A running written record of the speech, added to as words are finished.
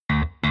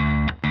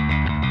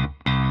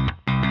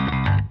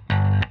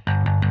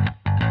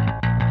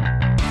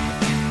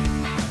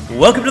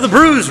Welcome to the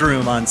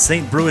Brewsroom on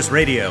Saint Brewis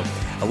Radio,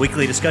 a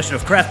weekly discussion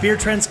of craft beer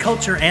trends,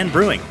 culture, and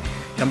brewing.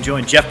 Come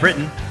join Jeff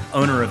Britton,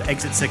 owner of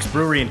Exit 6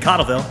 Brewery in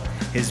Cottleville,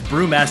 his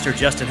brewmaster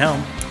Justin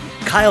Helm,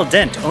 Kyle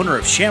Dent, owner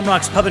of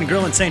Shamrock's Pub and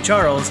Grill in St.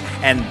 Charles,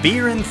 and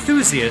beer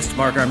enthusiast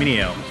Mark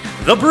Arminio.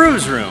 The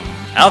Brewsroom,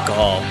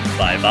 alcohol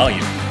by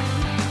volume.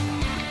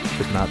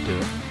 Could not do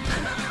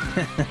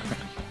it.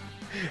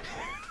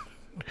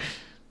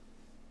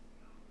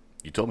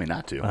 You told me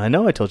not to. I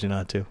know I told you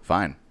not to.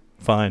 Fine.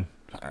 Fine.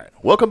 All right.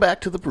 Welcome back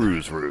to the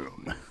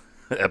Brewsroom.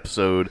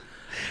 Episode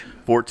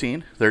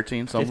 14,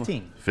 13, something?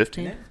 15.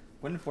 15?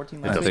 When did 14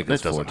 It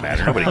last? doesn't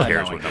matter. Nobody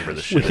cares what number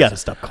this shit We is. got to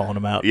stop calling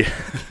them out.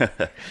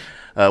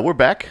 Yeah. We're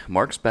back.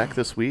 Mark's back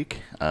this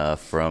week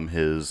from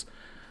his...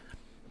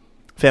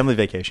 Family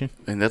vacation.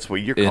 And that's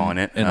what you're calling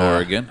it. In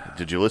Oregon.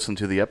 Did you listen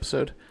to the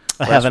episode?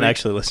 I haven't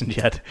actually listened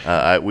yet.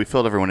 We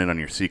filled everyone in on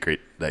your secret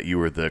that you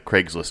were the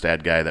Craigslist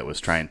ad guy that was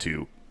trying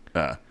to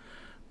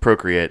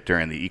procreate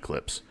during the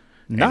eclipse.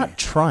 Not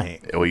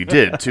trying. Well, you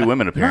did. 2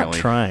 women, apparently.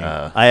 Not trying.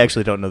 I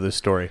actually don't know this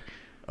story.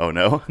 Oh,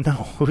 no? No.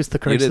 Who's the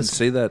Craigslist? You didn't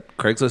see that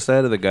Craigslist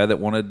ad of the guy that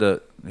wanted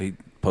to... He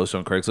posted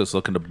on Craigslist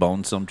looking to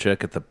bone some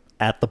chick at the...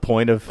 At the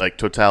point of... Like,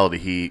 totality,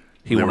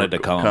 He wanted to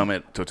come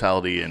at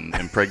totality and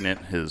impregnate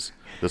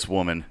this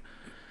woman.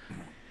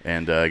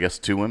 And I guess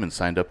 2 women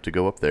signed up to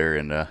go up there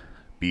and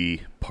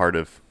be part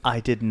of I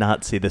did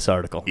not see this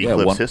article.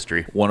 eclipse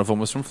history. One of them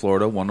was from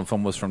Florida. One of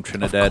them was from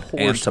Trinidad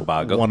and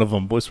Tobago. One of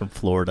them was from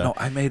Florida. No,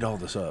 I made all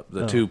this up.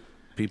 The 2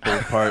 people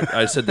part.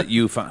 I said that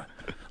you found...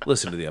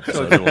 Listen to the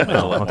episode. It'll make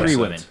a lot more 3 sense.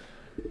 women.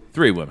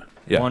 3 women.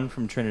 Yeah. One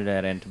from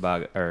Trinidad and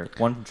Tobago, or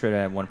one from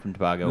Trinidad, one from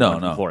Tobago, No, one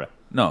from no. Florida.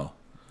 No.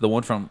 The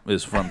one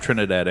is from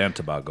Trinidad and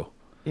Tobago.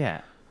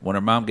 Yeah. When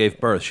her mom gave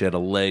birth, she had a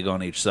leg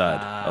on each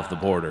side of the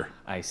border.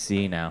 I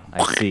see now.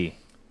 I see.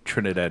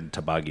 Trinidad and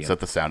Tobago. Is that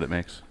the sound it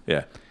makes?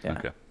 Yeah. Yeah.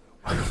 Okay.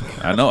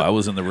 I know. I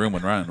was in the room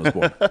when Ryan was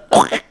born.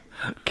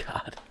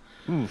 God.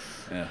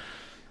 Yeah.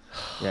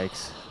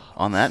 Yikes.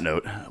 On that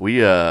note,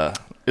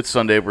 it's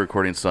Sunday. We're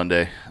recording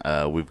Sunday.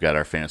 We've got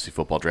our fantasy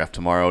football draft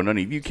tomorrow. None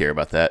of you care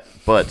about that,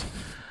 but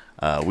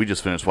we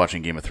just finished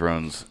watching Game of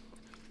Thrones.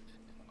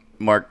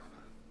 Mark,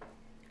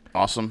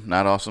 awesome?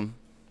 Not awesome?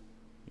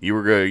 You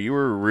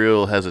were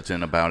real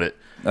hesitant about it.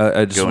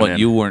 I just Going want in.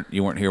 you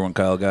weren't here when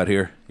Kyle got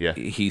here. Yeah.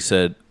 He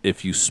said,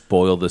 if you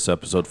spoil this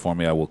episode for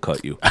me, I will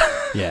cut you.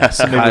 Yeah.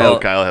 So maybe,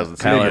 Kyle hasn't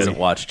seen Kyle it hasn't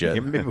yet. watched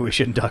yet. maybe we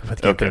shouldn't talk about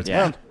the Game of Thrones.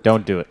 Yeah.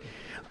 Don't do it.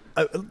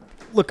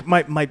 Look,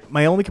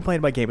 my only complaint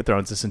about Game of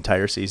Thrones this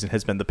entire season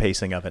has been the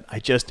pacing of it.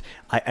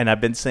 And I've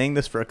been saying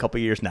this for a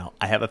couple years now.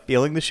 I have a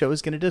feeling the show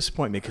is going to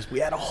disappoint me because we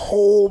had a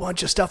whole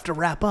bunch of stuff to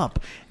wrap up,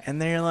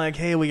 and they're like,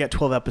 "Hey, we got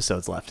 12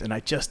 episodes left," and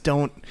I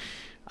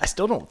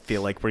still don't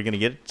feel like we're going to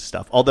get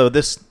stuff. Although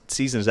this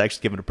season has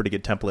actually given a pretty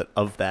good template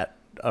of that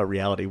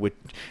reality, which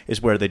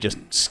is where they just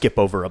skip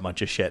over a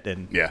bunch of shit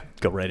and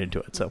go right into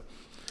it. So,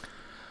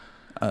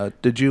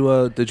 Did you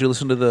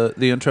listen to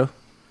the intro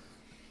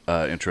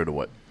Intro to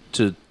what?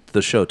 to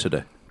the show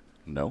today?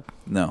 No.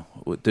 No.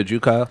 Did you,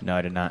 Kyle? No,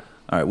 I did not.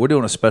 All right, we're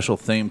doing a special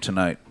theme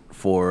tonight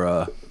for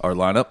our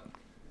lineup.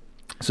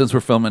 Since we're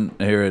filming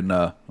here in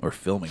or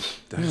filming.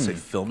 Did I say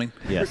filming?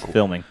 Yes,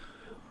 filming.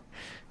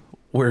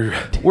 We're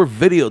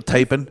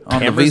videotaping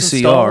on cameras the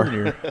installed in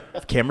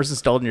VCR. cameras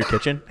installed in your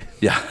kitchen.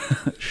 Yeah.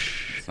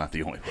 It's not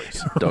the only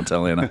place. Don't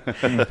tell Anna.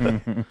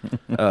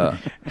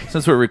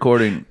 Since we're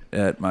recording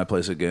at my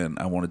place again,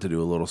 I wanted to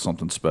do a little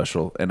something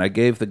special, and I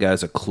gave the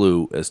guys a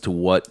clue as to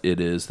what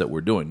it is that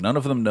we're doing. None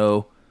of them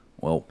know.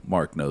 Well,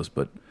 Mark knows,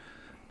 but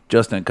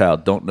Justin and Kyle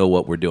don't know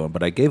what we're doing.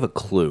 But I gave a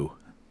clue.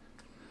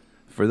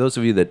 For those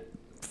of you that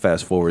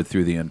fast forward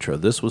through the intro,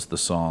 this was the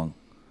song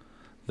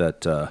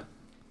that,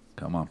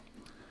 come on,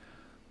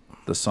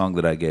 the song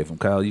that I gave him.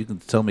 Kyle, you can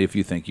tell me if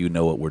you think you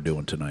know what we're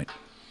doing tonight.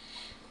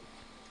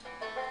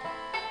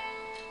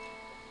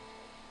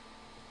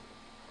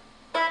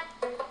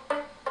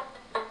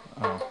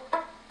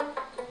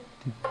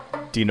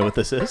 Do you know what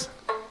this is?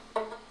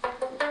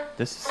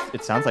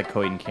 It sounds like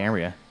Coed and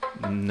Cambria.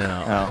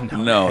 No. Oh.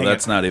 No,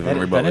 that's not even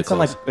remotely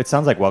close. It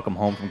sounds like Welcome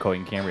Home from Coed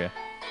and Cambria.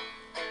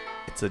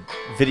 It's a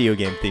video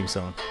game theme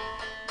song.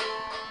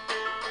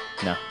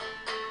 No.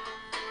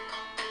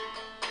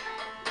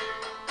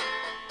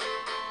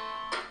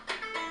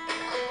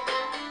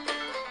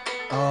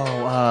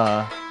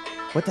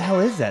 Oh, what the hell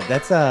is that?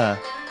 That's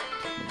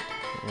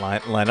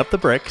Line up the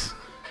bricks.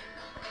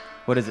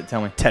 what is it?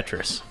 Tell me.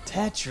 Tetris.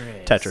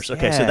 Tetris.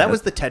 Okay, so Yeah. that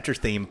was the Tetris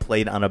theme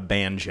played on a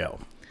banjo.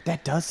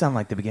 That does sound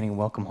like the beginning of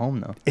Welcome Home,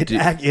 though. It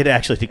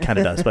actually kind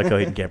of does by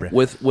Coed and Cambria.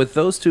 With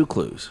those 2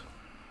 clues,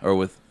 or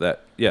with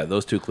that, yeah,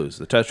 those 2 clues,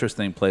 the Tetris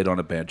thing played on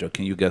a banjo.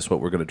 Can you guess what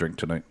we're going to drink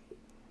tonight?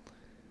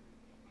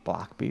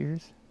 Block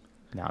beers?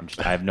 No,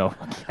 I have no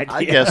idea.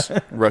 I guess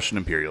Russian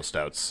Imperial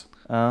Stouts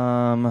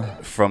Um,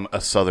 from a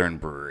southern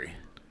brewery.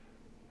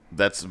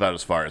 That's about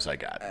as far as I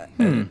got.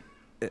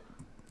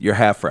 You're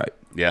half right.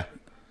 Yeah.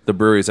 The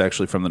brewery is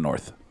actually from the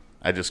north.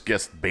 I just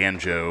guessed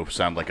banjo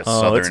sound like a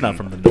Oh, southern. it's not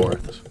from the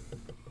north.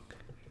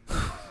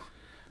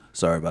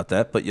 Sorry about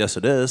that, but yes,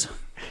 it is.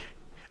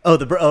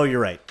 Oh, you're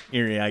right.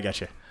 Yeah, I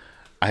got you.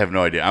 I have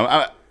no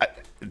idea.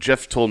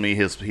 Jeff told me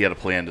he had a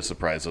plan to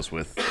surprise us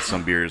with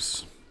some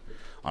beers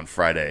on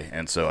Friday,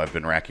 and so I've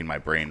been racking my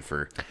brain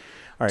for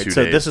All right, 2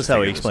 so days this is to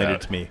how he figure this explained it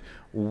out. to me.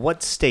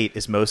 What state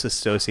is most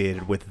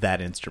associated with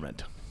that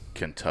instrument?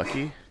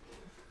 Kentucky?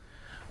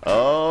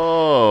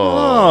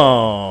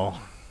 Oh.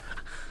 Oh.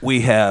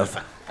 We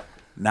have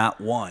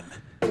not one,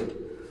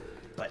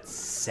 But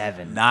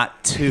 7.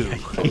 not two,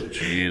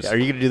 Jeez. Are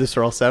you going to do this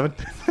for all 7?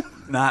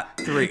 not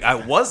 3. I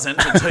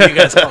wasn't until you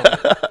guys called.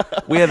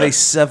 We have a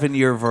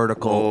 7-year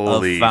vertical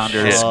Holy of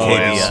Founders shit,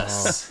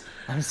 KBS.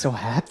 I'm so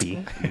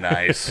happy.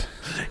 Nice.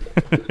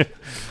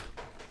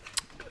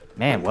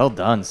 Man, well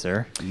done,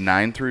 sir.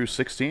 9 through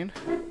 16?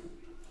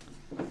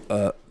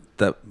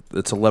 That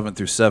it's 11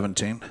 through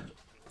 17.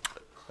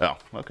 Oh,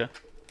 okay.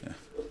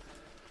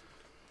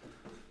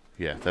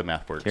 Yeah, that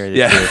math works. Carry the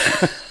Yeah.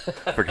 fish.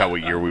 I forgot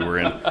what year we were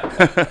in.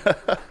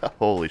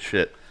 Holy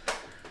shit.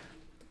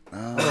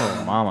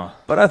 Oh, mama.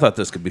 But I thought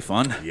this could be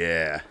fun.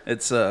 Yeah.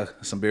 It's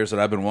some beers that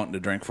I've been wanting to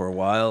drink for a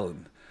while,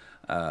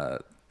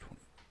 and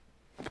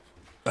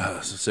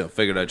so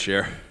figured I'd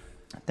share.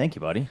 Thank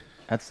you, buddy.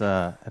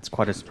 That's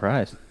quite a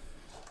surprise.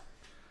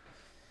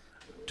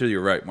 To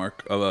your right,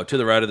 Mark. Oh, to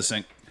the right of the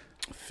sink.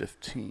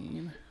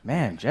 15.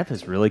 Man, Jeff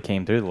has really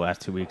came through the last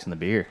 2 weeks in the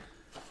beer.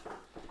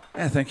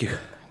 Yeah, thank you.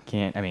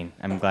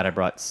 I'm glad I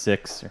brought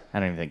 6. I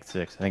don't even think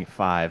 6. I think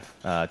 5.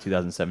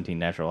 2017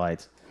 Natural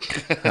Lights.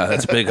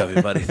 That's big of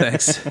you, buddy.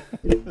 Thanks.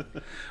 We're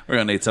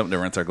gonna need something to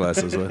rinse our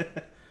glasses with.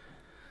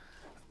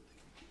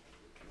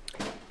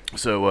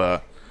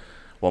 So,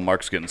 while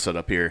Mark's getting set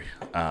up here,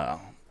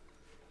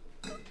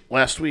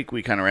 last week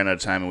we kind of ran out of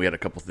time and we had a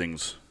couple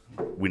things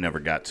we never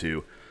got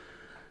to.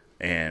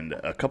 And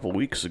a couple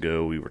weeks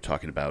ago we were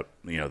talking about,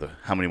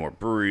 how many more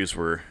breweries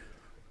were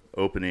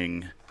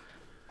opening,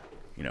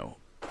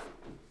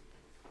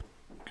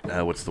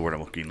 what's the word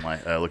I'm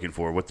looking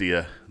for? What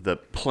the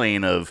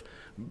plane of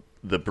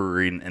the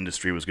brewing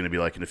industry was going to be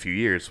like in a few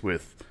years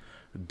with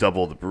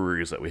double the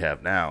breweries that we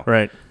have now.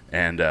 Right.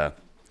 And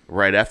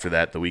right after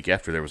that, the week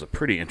after, there was a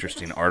pretty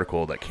interesting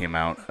article that came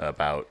out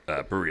about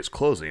breweries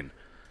closing.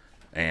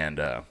 And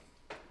the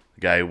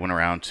guy went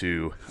around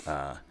to...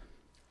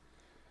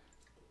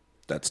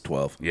 That's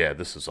 12. yeah,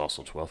 this is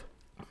also 12.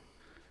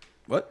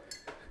 What?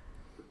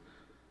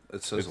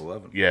 It says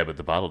 11. Yeah, but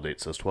the bottle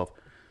date says 12.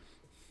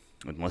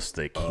 Unless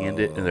they canned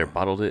it and they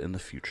bottled it in the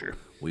future.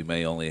 We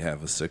may only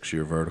have a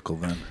 6-year vertical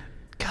then.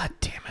 God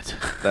damn it.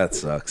 That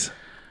sucks.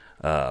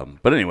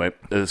 But anyway,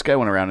 this guy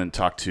went around and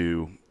talked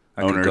to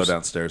I could owners. go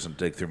downstairs and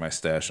dig through my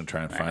stash and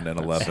try and find an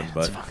 11,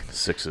 but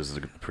 6 is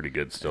pretty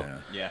good still. yeah.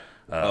 Yeah.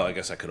 I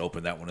guess I could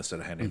open that one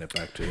instead of handing it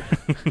back to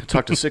you.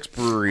 Talked to 6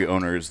 brewery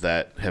owners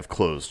that have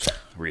closed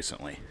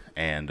recently.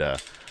 And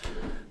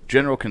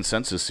general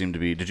consensus seemed to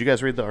be... Did you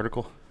guys read the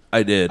article?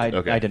 I did,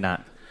 Okay. I did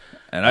not.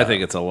 and I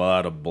think it's a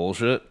lot of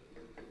bullshit.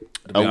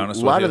 To be honest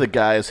A with lot you. of the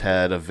guys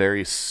had a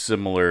very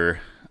similar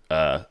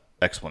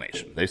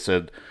explanation. They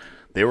said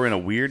they were in a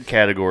weird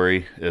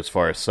category as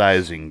far as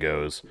sizing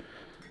goes,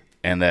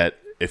 and that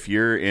if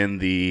you're in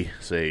the,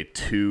 say,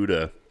 2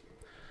 to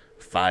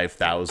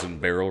 5,000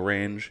 barrel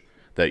range,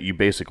 that you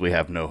basically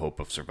have no hope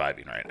of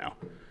surviving right now.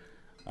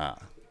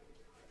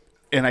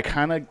 And I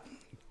kind of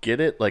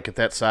get it. Like, at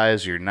that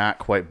size, you're not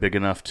quite big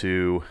enough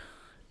to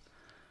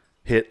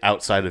hit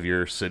outside of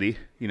your city,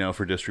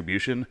 for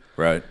distribution.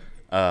 Right.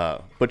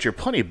 But you're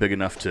plenty big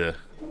enough to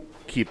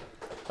keep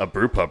a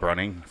brew pub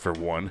running, for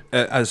one.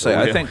 I say, Oh,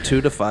 I yeah. think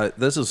 2 to 5.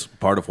 This is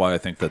part of why I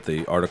think that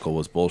the article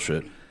was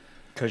bullshit.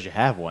 Because you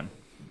have one.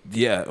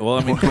 Yeah, well,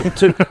 I mean,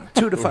 2 to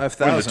We're in the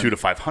 5,000. 2 to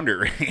 500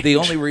 range. The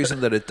only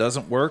reason that it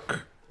doesn't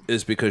work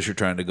is because you're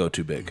trying to go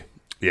too big.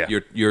 Yeah.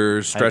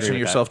 You're stretching with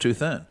yourself too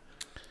thin.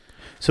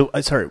 So,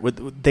 sorry,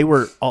 they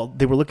were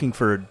looking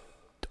for...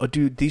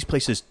 do these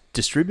places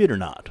distribute or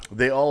not?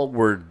 They all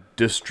were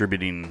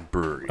distributing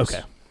breweries.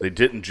 Okay. They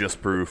didn't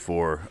just brew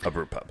for a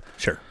brew pub.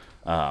 Sure.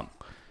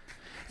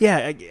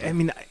 Yeah, I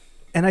mean,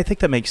 and I think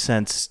that makes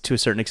sense to a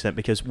certain extent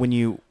because when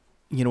you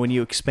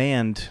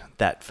expand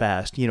that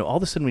fast, all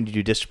of a sudden when you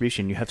do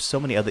distribution, you have so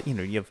many other,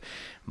 you have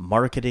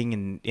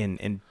marketing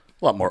and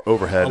A lot more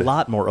overhead. a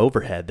lot more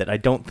overhead that I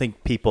don't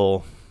think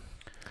people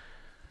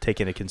take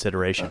into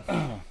consideration.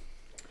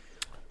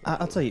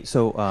 I'll tell you.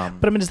 So,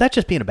 But I mean, is that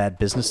just being a bad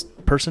business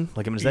person?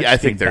 Like, I mean, is that Yeah, I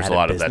just being think there's bad a at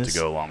lot of that to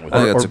business? go along with I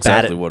think it. that's or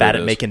exactly bad what at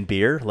it is. making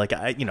beer. Like,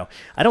 I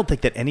don't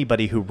think that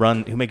anybody who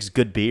makes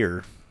good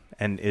beer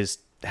and is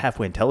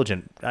halfway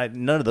intelligent,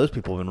 none of those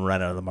people have been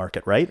run out of the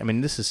market, right? I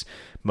mean, this is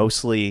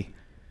mostly.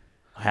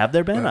 Have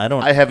there been?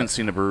 I haven't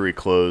seen a brewery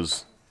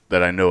close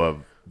that I know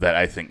of that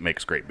I think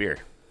makes great beer.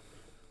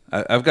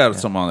 I've got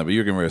some on there, but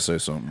you're going to say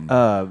something.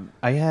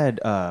 I had,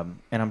 and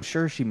I'm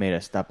sure she made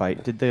us stop by.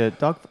 Did the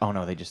dog? Oh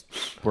no, they just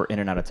were in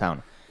and out of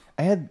town.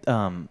 I had.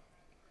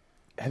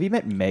 Have you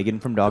met Megan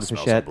from Dog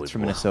smells Fichette? It's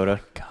from unbelievable. Minnesota.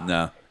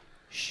 No.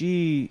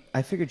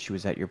 I figured she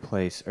was at your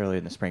place earlier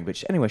in the spring,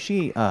 but anyway,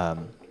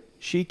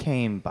 she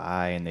came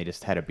by and they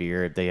just had a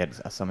beer. They had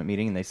a summit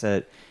meeting, and they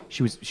said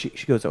she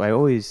goes, I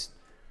always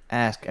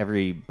ask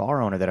every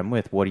bar owner that I'm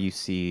with, what do you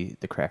see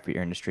the craft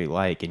beer industry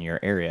like in your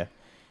area?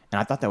 And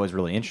I thought that was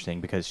really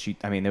interesting because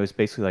it was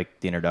basically like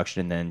the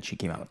introduction, and then she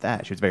came out with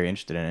that. She was very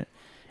interested in it.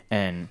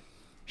 And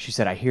she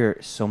said, I hear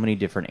so many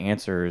different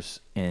answers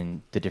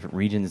in the different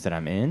regions that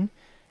I'm in.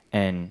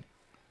 And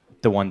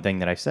the one thing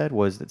that I said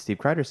was that Steve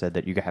Kreider said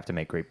that you have to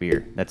make great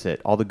beer. That's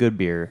it. All the good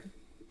beer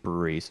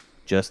breweries,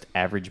 just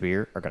average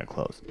beer, are going to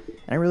close.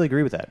 And I really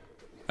agree with that.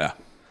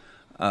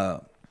 Yeah.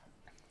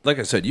 Like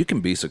I said, you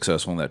can be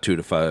successful in that 2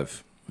 to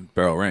 5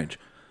 barrel range.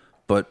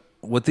 But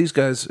with these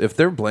guys, if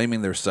they're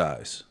blaming their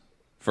size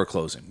for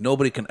closing,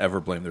 nobody can ever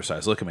blame their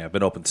size. Look at me. I've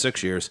been open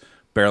 6 years,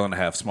 barrel and a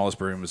half, smallest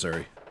brewery in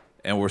Missouri,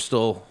 and we're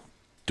still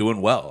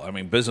doing well. I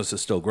mean, business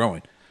is still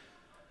growing.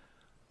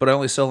 But I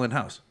only sell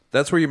in-house.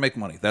 That's where you make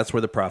money. That's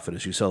where the profit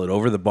is. You sell it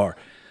over the bar.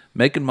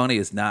 Making money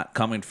is not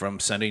coming from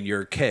sending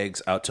your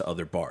kegs out to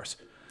other bars.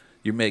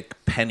 You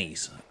make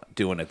pennies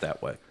doing it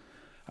that way.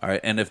 All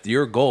right, and if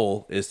your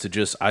goal is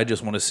to I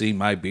just want to see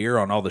my beer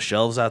on all the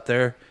shelves out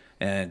there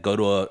and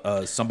go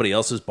to somebody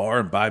else's bar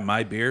and buy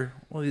my beer,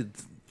 well,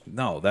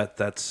 no,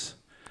 that's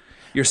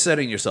you're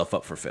setting yourself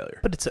up for failure.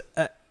 But it's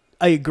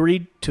I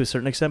agree to a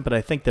certain extent, but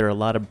I think there are a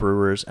lot of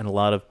brewers and a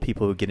lot of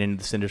people who get into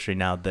this industry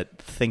now that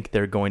think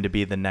they're going to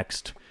be the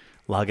next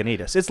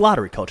Lagunitas. It's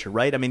lottery culture,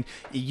 right? I mean,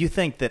 you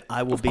think that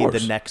I will be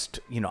the next,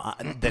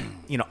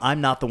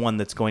 I'm not the one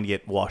that's going to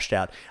get washed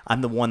out.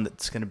 I'm the one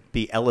that's going to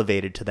be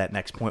elevated to that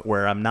next point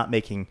where I'm not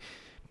making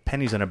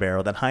pennies on a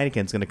barrel. That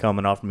Heineken's going to come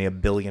and offer me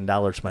 $1 billion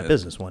for my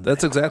business one day.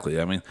 That's exactly.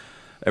 I mean,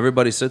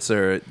 everybody sits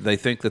there. They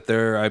think that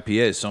their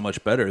IPA is so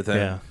much better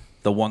than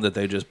the one that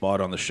they just bought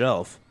on the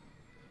shelf.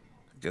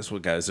 Guess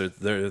what, guys?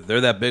 They're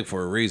that big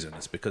for a reason.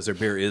 It's because their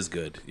beer is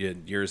good.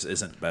 Yours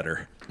isn't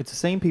better. It's the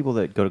same people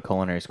that go to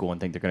culinary school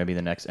and think they're going to be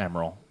the next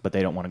Emerald, but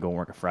they don't want to go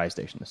work a fry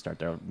station to start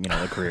their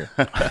their career.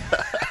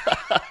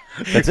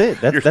 That's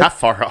it. You're not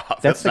far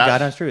off. That's the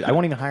God's truth. I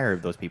won't even hire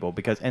those people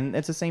and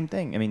it's the same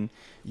thing. I mean,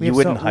 you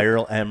wouldn't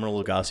hire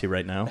Emerald Lagasse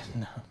right now?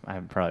 No, I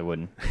probably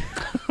wouldn't.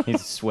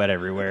 He's sweat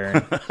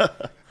everywhere.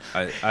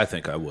 I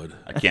think I would.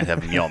 I can't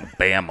have him yelling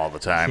 "bam" all the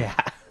time. Yeah.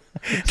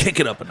 Kick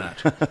it up a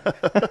notch.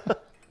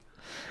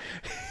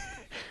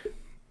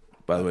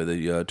 By the way,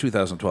 the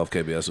 2012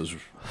 KBS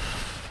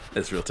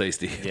it's real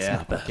tasty.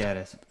 Yeah, look at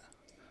it.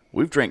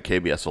 We've drank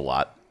KBS a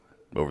lot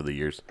over the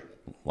years.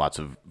 Lots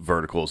of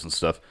verticals and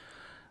stuff.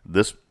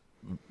 This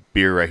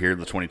beer right here,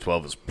 the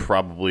 2012, is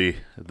probably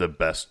the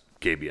best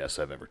KBS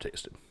I've ever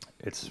tasted.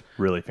 It's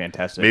really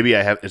fantastic. Maybe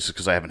it's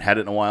because I haven't had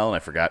it in a while and I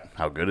forgot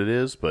how good it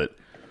is, but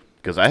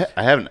because I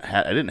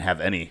didn't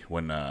have any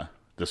when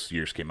this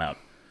year's came out.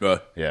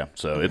 Yeah,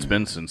 so it's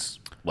been since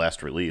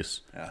last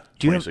release,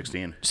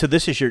 2016. So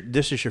this is your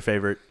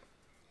favorite?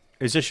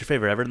 Is this your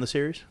favorite ever in the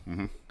series?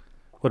 Mm-hmm.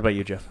 What about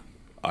you, Jeff?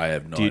 I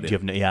have no idea. Do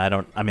you have I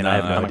don't. I mean, I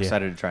have no idea. I'm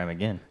excited to try them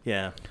again.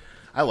 Yeah,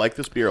 I like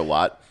this beer a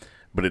lot,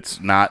 but it's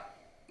not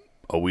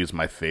always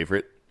my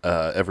favorite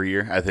every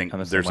year. I think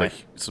there's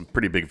some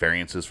pretty big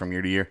variances from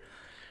year to year.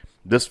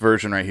 This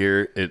version right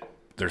here,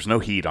 there's no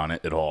heat on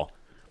it at all.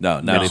 No,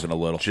 not even a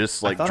little.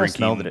 Just like I drinking. I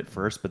smelled it at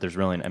first, but there's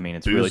really,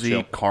 it's boozy, really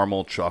chill.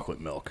 caramel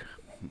chocolate milk.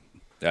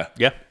 Yeah.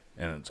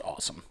 And it's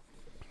awesome.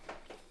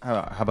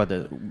 How about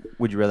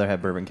would you rather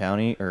have Bourbon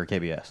County or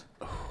KBS?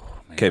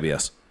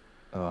 KBS.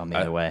 Oh, I'm the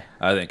other way.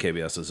 I think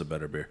KBS is a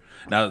better beer.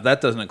 Now, that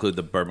doesn't include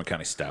the Bourbon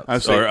County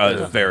Stouts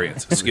or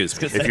variants.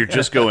 Excuse me. If you're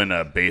just going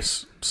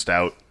base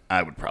stout,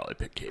 I would probably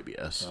pick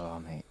KBS. Oh,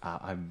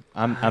 man.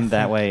 I'm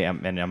that way,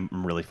 and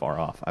I'm really far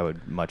off. I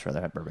would much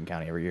rather have Bourbon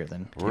County every year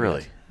than KBS.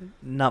 Really?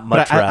 Not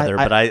much rather,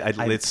 but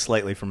it's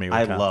slightly for me.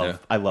 I love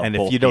and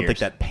both if you don't beers. think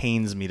that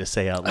pains me to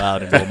say out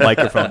loud into a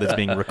microphone that's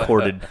being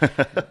recorded,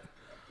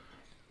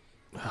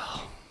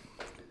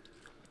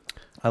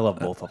 I love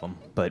both of them,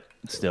 but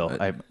still,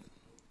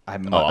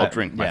 I'll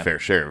drink my fair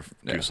share of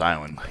Goose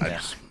Island.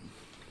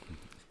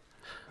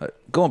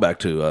 Going back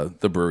to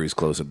the breweries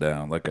closing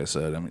down, like I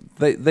said, I mean,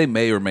 they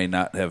may or may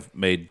not have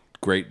made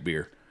great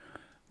beer,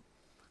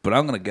 but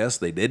I'm going to guess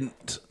they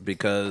didn't,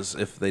 because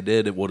if they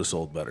did, it would have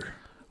sold better.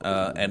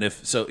 And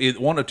if so,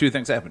 one of two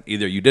things happened: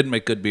 either you didn't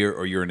make good beer,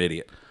 or you're an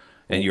idiot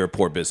and you're a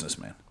poor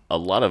businessman. A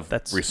lot of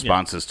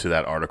responses to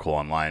that article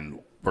online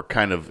were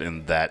kind of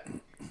in that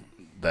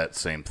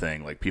same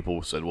thing. Like,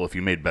 people said, well, if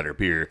you made better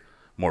beer,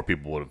 more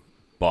people would have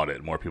bought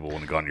it, more people would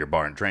have gone to your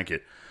bar and drank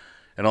it.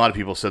 And a lot of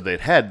people said they'd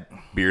had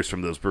beers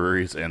from those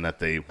breweries and that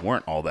they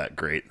weren't all that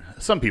great.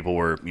 Some people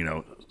were,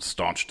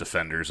 staunch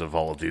defenders of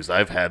all of these.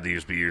 I've had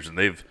these beers and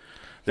they're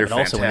fantastic.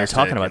 Also, when you're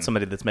talking about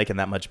somebody that's making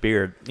that much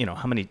beer,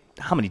 how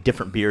many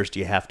different beers do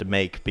you have to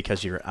make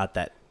because you're at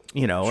that,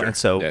 Sure. And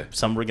so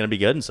some are going to be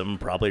good and some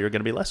probably are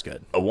going to be less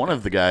good. One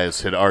of the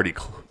guys had already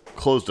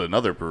closed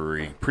another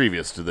brewery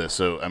previous to this.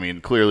 So, I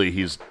mean, clearly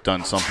he's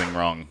done something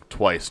wrong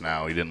twice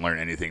now. He didn't learn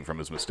anything from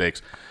his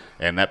mistakes.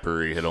 And that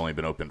brewery had only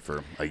been open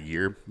for a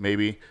year,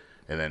 maybe.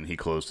 And then he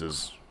closed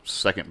his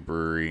second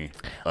brewery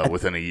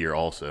within a year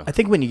also. I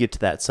think when you get to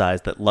that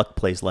size, that luck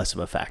plays less of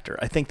a factor.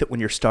 I think that when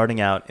you're starting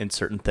out in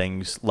certain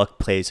things, luck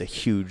plays a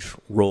huge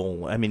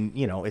role. I mean,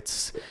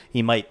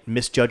 you might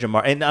misjudge a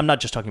market, and I'm not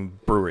just talking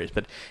breweries,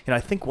 but I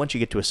think once you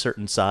get to a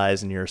certain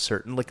size and you're a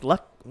certain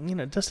luck,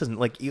 it just doesn't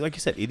like you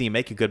said. Either you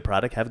make a good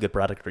product, have a good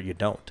product, or you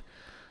don't.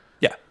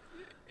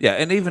 Yeah,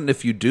 and even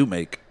if you do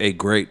make a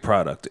great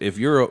product, if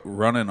you're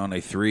running on a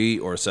 3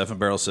 or 7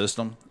 barrel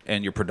system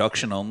and your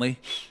production only,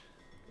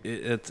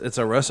 it's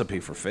a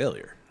recipe for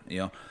failure.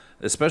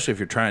 Especially if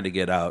you're trying to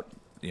get out,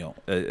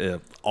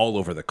 all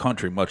over the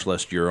country, much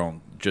less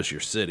just your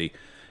city.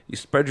 You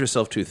spread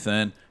yourself too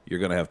thin, you're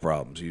going to have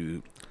problems.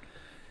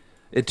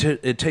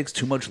 It takes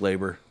too much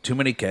labor, too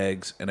many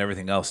kegs, and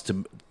everything else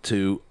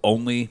to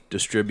only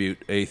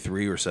distribute a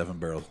 3 or 7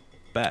 barrel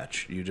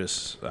batch.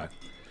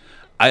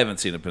 I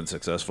haven't seen it been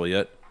successful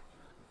yet.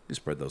 You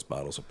spread those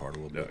bottles apart a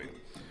little bit.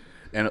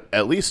 And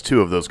at least 2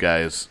 of those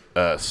guys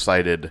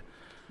cited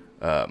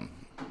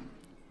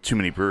too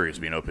many breweries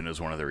being open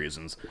as one of the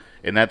reasons.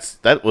 And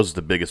that was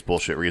the biggest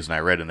bullshit reason I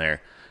read in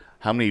there.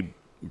 How many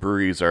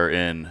breweries are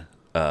in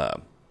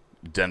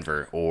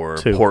Denver or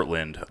 2,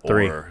 Portland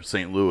 3. or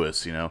St.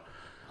 Louis,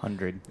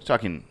 100.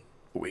 Talking,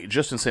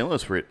 just in St.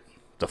 Louis, we're at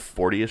the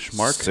 40-ish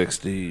mark.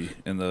 60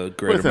 in the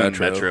greater Within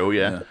metro.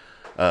 Yeah.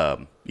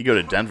 You go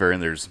to Denver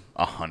and there's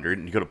 100,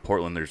 and you go to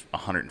Portland, there's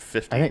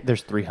 150. I think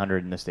there's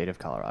 300 in the state of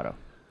Colorado.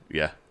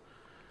 Yeah.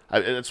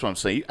 That's what I'm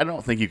saying. I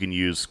don't think you can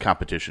use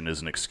competition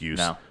as an excuse.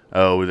 No.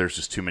 Oh, there's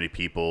just too many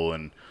people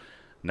and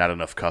not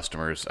enough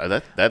customers. I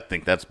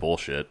think that's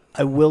bullshit.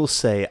 I will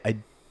say, I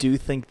do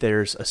think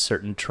there's a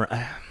certain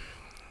trend.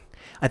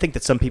 I think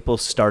that some people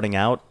starting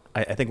out,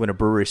 I think when a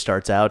brewery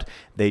starts out,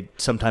 they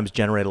sometimes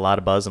generate a lot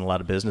of buzz and a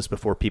lot of business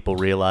before people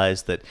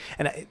realize that.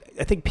 And I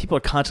think people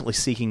are constantly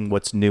seeking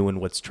what's new and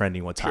what's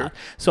trending, what's hot.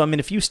 So, I mean,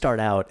 if you start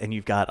out and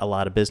you've got a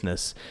lot of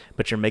business,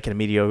 but you're making a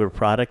mediocre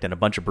product and a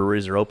bunch of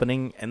breweries are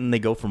opening and they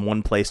go from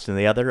one place to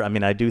the other, I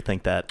mean, I do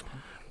think that.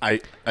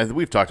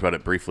 We've talked about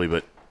it briefly,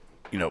 but,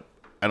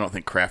 I don't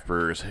think craft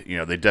brewers,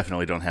 they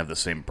definitely don't have the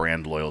same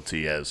brand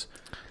loyalty as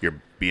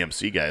your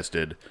BMC guys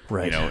did,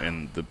 right.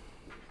 In the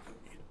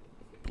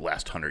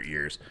last 100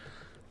 years.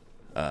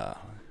 But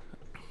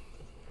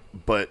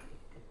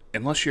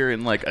unless you're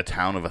in like a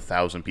town of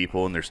 1,000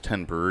 people and there's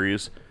 10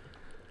 breweries,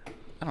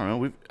 I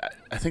don't know.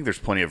 I think there's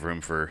plenty of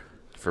room for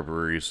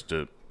breweries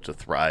to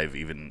thrive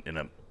even in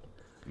a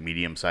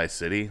medium-sized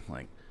city.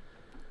 Like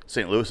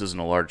St. Louis isn't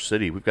a large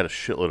city. We've got a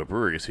shitload of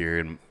breweries here,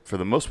 and for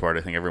the most part,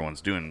 I think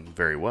everyone's doing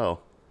very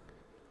well.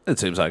 It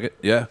seems like it,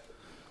 yeah.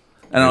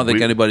 And I don't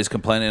think anybody's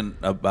complaining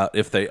about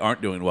if they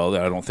aren't doing well.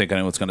 I don't think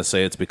anyone's going to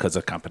say it's because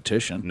of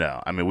competition.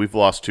 No, I mean, we've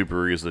lost 2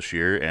 breweries this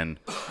year, and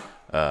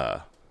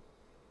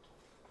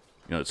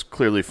it's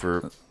clearly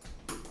for.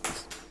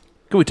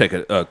 Can we take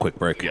a quick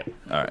break? Yeah.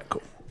 All right,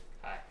 cool.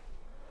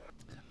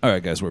 All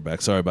right, guys, we're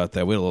back. Sorry about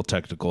that. We had a little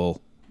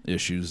technical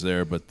issues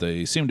there, but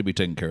they seem to be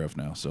taken care of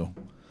now. So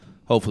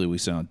hopefully we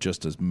sound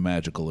just as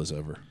magical as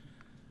ever.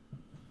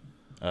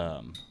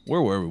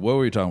 Where were we? What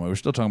were we talking about? We're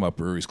still talking about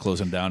breweries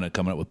closing down and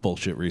coming up with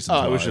bullshit reasons.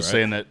 I was just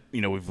saying that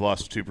we've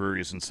lost 2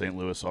 breweries in St.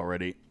 Louis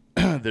already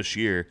this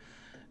year,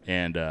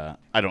 and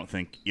I don't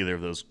think either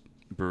of those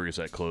breweries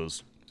that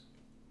closed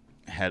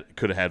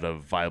could have had a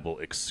viable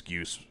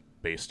excuse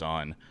based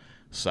on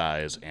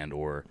size and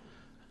or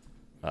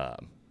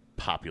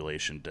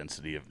population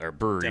density or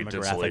brewery Demographics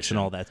distillation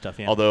and all that stuff.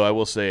 Yeah. Although I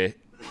will say,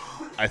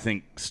 I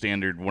think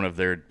Standard, one of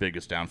their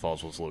biggest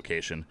downfalls was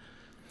location.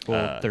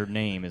 Well, their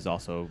name is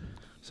also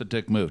It's a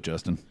dick move,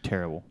 Justin.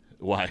 terrible.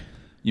 Why?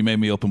 You made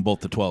me open both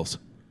the 12s.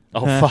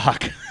 Oh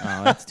fuck!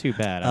 Oh, that's too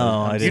bad.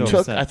 I You didn't-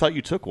 took. I thought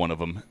you took one of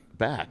them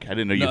back. I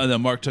didn't know you. No,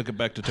 then Mark took it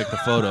back to take the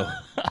photo.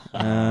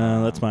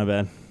 That's my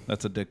bad.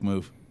 That's a dick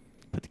move.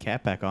 Put the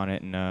cap back on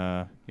it and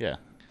Yeah.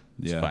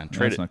 It's Yeah, fine.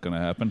 Trade that's it. not going to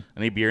happen.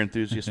 Any beer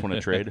enthusiasts want to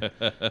trade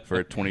for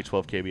a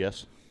 2012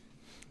 KBS?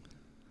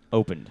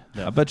 opened.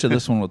 I bet you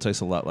this one will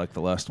taste a lot like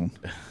the last one.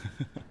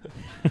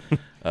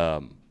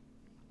 But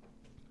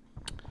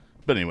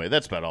anyway,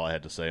 that's about all I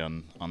had to say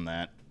on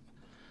that.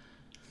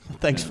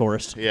 Thanks,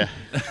 Forrest. Yeah.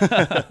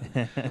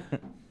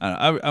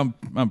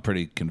 I'm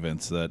pretty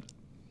convinced that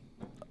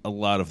a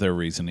lot of their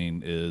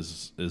reasoning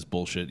is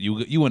bullshit.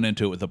 You went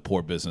into it with a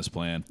poor business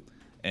plan,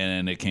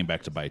 and it came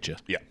back to bite you.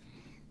 Yeah.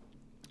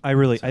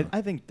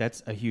 I think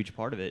that's a huge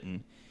part of it.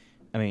 And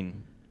I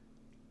mean,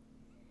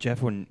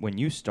 Jeff, when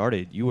you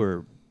started,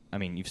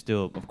 you've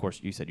still, of course,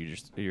 you said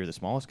you're the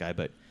smallest guy,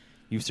 but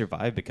you've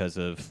survived because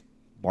of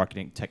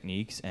marketing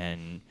techniques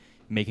and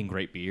making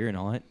great beer and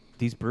all that.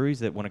 These breweries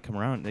that want to come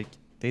around,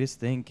 they just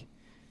think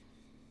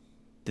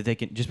that they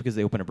can, just because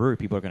they open a brewery,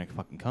 people are going to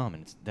fucking come,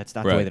 and that's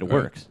not the way that it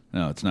works.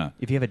 No, it's not.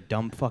 If you have a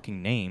dumb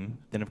fucking name,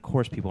 then of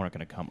course people aren't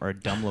going to come, or a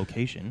dumb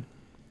location.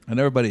 And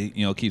everybody,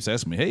 keeps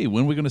asking me, "Hey,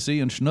 when are we going to see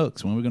you in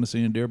Schnucks? When are we going to see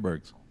you in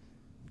Deerbergs?"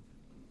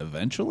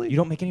 Eventually, You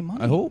don't make any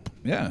money. I hope.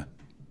 Yeah.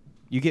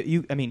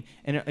 And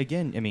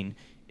again,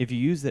 if you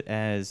use it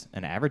as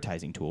an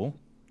advertising tool,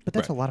 but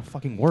that's Right. a lot of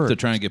fucking work To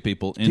try and get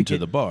people into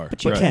the bar.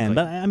 But you Right. can.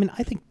 But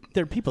I think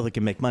there are people that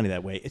can make money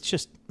that way. It's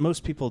just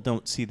most people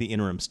don't see the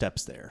interim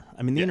steps there.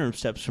 I mean, the interim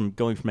steps from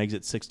going from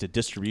Exit 6 to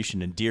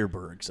distribution in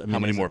Deerbergs. I mean, how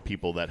many more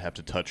people that have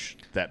to touch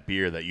that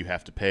beer that you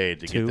have to pay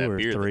to get that two or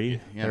beer?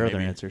 three? There are other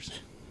answers.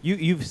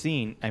 You've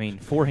seen, I mean,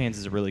 Four Hands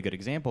is a really good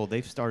example.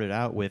 They've started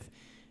out with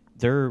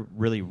their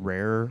really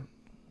rare,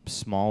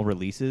 small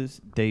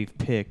releases. They've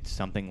picked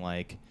something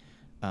like,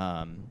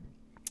 wine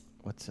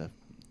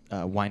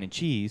and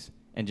cheese,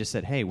 and just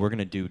said, hey, we're going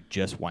to do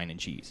just wine and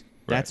cheese.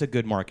 Right. That's a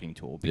good marketing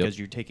tool because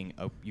you're taking,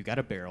 you got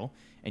a barrel,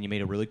 and you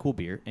made a really cool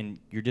beer, and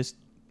you're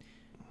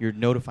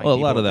notifying Well, a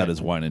people lot of that is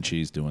wine and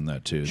cheese doing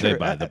that, too. Sure, they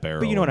buy the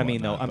barrel. But you know what I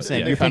mean, though? I'm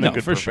saying they found a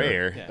good for sure.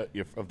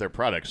 purveyor of their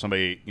product.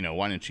 Somebody,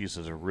 Wine and Cheese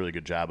does a really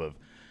good job of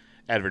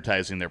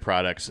advertising their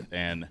products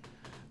and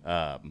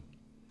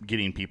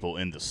getting people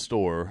in the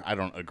store. I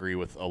don't agree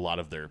with a lot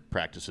of their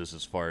practices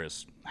as far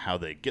as how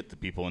they get the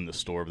people in the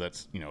store, but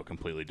that's, a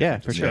completely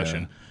different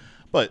discussion. Sure.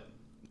 But,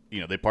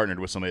 they partnered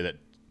with somebody that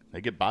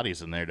they get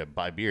bodies in there to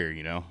buy beer,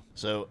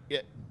 So,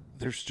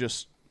 there's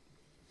just,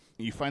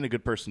 you find a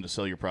good person to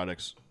sell your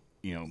products,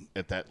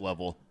 at that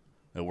level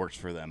that works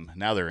for them.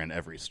 Now they're in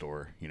every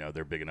store.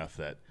 They're big enough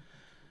that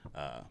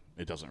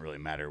it doesn't really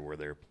matter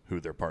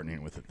who they're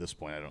partnering with at this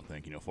point. I don't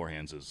think. Four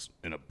Hands is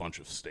in a bunch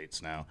of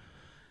states now.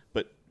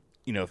 But,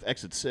 if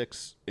Exit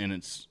 6, and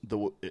it's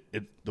the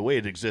way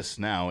it exists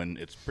now, and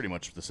it's pretty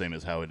much the same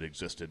as how it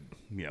existed,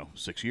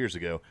 6 years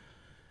ago,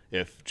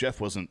 if Jeff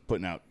wasn't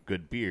putting out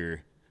good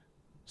beer,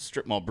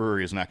 Strip Mall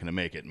Brewery is not going to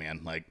make it,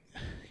 man. Like,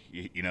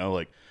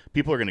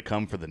 people are going to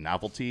come for the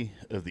novelty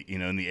of the,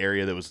 in the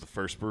area that was the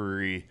first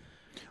brewery.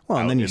 Well,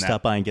 and then you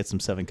stop by and get some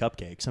 7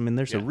 cupcakes. I mean,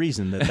 there's a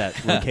reason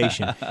that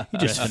location,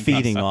 you're just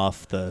feeding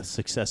off the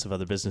success of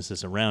other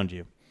businesses around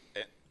you.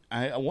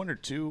 I wonder,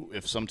 too,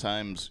 if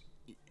sometimes,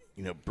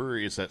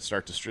 breweries that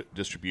start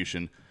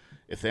distribution,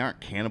 if they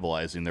aren't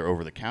cannibalizing their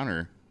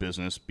over-the-counter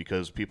business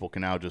because people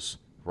can now just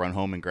run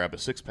home and grab a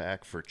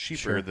 6-pack for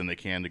cheaper than they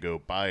can to go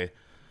buy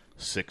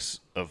 6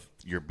 of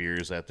your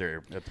beers at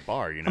the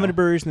bar. How many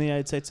breweries in the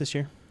United States this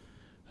year?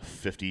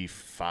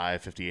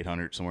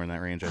 5,800, somewhere in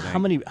that range, I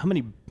think.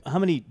 How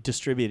many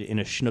distributed in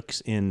a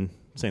Schnucks in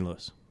St.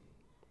 Louis?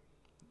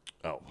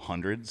 Oh,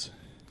 hundreds.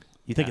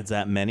 You think it's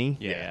that many?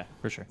 Yeah,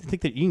 for sure. You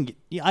think that you can get?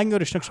 Yeah, I can go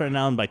to Schnucks right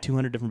now and buy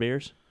 200 different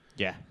beers.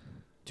 Yeah,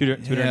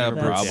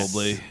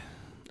 probably.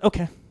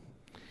 Okay.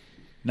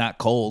 Not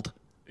cold.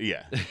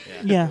 Yeah.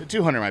 Yeah.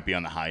 200 might be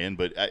on the high end,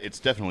 but it's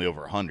definitely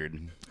over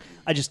 100.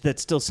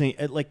 That's still seeing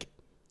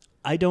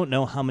I don't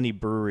know how many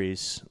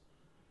breweries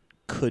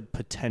could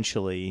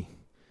potentially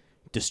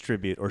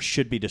distribute or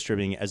should be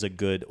distributing as a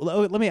good.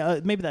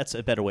 Maybe that's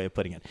a better way of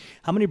putting it.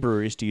 How many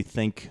breweries do you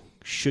think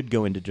should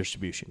go into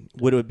distribution?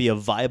 Would it be a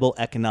viable,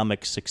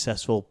 economic,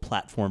 successful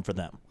platform for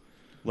them?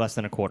 Less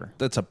than a quarter.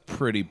 That's a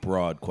pretty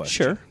broad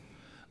question. Sure.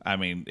 I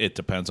mean, it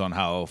depends on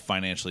how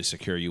financially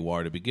secure you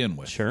are to begin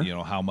with. Sure.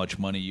 How much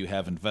money you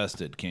have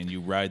invested. Can you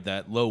ride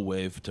that low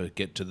wave to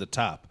get to the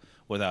top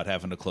without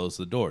having to close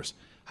the doors?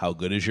 How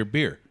good is your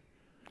beer?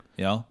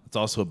 It's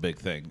also a big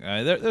thing.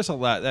 There's a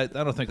lot. I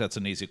don't think that's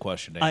an easy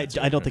question to answer.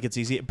 I don't think it's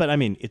easy, but I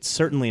mean, it's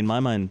certainly in my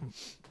mind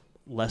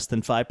less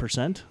than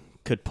 5%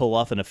 could pull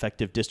off an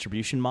effective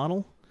distribution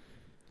model.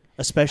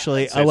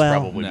 Especially,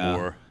 probably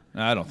more.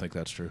 I don't think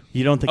that's true.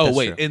 You don't think? Oh that's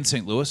wait, true? in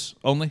St. Louis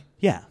only?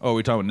 Yeah. Oh, are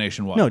we talking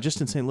nationwide? No, just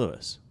in St.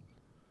 Louis.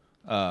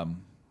 No,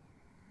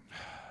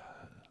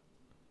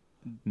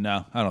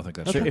 I don't think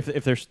that's So true.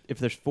 if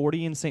there's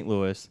 40 in St.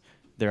 Louis,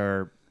 there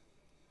are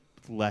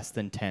less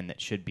than 10 that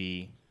should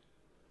be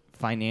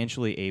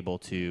financially able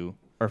to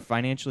or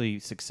financially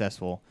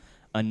successful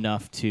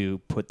enough to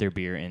put their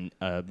beer in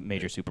a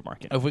major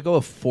supermarket. If we go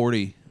with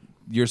 40,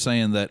 you're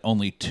saying that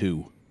only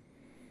 2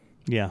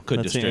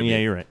 could distribute. Yeah,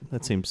 you're right.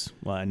 That seems.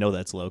 Well, I know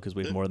that's low because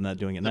we have more than that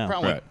doing it now. The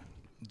problem Right.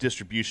 with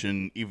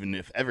distribution, even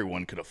if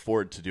everyone could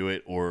afford to do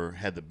it or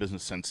had the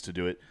business sense to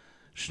do it,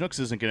 Schnucks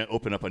isn't going to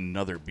open up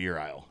another beer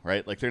aisle,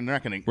 right? Like they're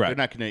not going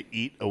to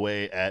eat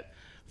away at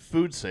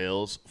food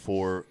sales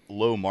for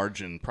low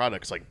margin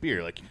products like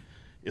beer, like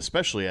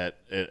especially at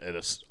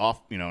a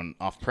an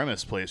off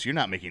premise place. You're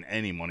not making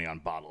any money on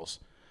bottles.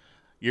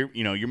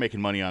 You're making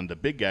money on the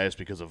big guys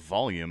because of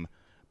volume,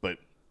 but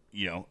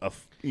you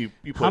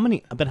put, how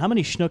many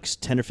Schnucks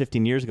 10 or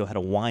 15 years ago had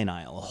a wine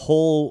aisle, a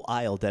whole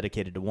aisle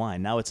dedicated to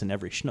wine? Now it's in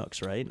every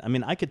Schnucks, right? I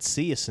mean, I could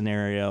see a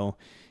scenario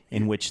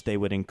in which they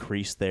would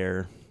increase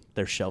their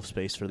shelf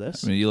space for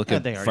this. I mean, you look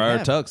at they already Friar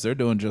have. Tuck's; they're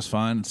doing just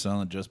fine,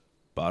 selling just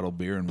bottled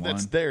beer and wine.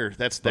 That's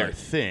their Right.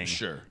 thing.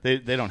 Sure. They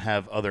don't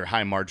have other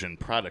high margin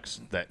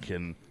products that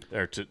can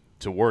or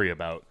to worry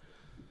about.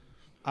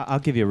 I'll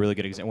give you a really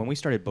good example. When we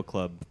started book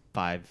club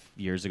 5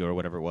 years ago or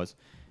whatever it was,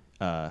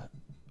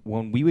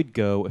 when we would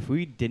go, if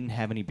we didn't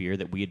have any beer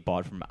that we had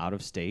bought from out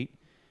of state,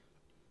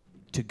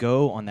 to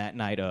go on that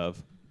night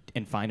of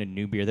and find a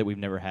new beer that we've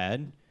never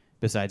had,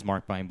 besides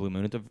Mark buying Blue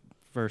Moon at the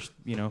first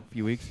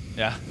few weeks.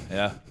 Yeah.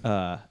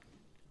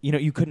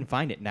 You couldn't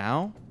find it.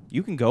 Now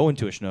you can go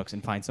into a Schnucks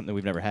and find something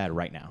we've never had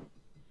right now.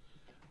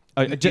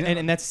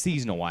 And that's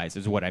seasonal wise,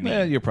 is what I mean.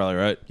 Yeah, you're probably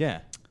right. Yeah.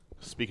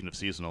 Speaking of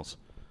seasonals,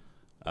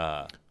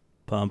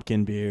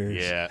 Pumpkin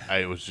beers. Yeah,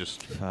 I was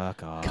just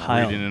Fuck off.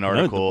 Kyle, reading an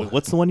article.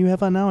 What's the one you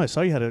have on now? I saw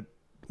you had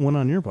one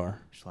on your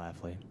bar.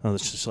 Schlafly. Oh,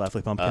 that's just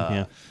Schlafly Pumpkin,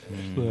 yeah.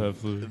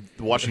 The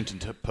Washington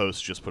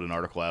Post just put an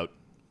article out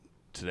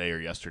today or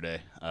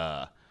yesterday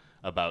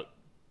about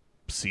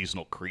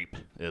seasonal creep,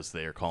 as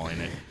they are calling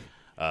it,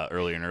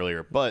 earlier and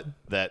earlier. But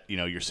that,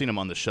 you're seeing them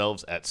on the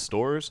shelves at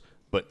stores,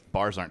 but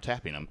bars aren't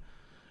tapping them.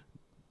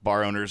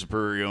 Bar owners,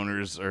 brewery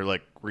owners are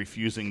like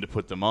refusing to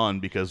put them on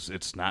because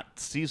it's not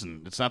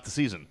season. It's not the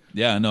season.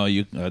 Yeah, no,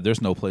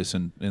 there's no place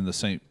in the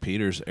St.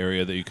 Peter's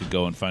area that you could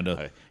go and find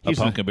a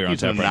pumpkin beer on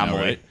he's an tap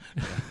right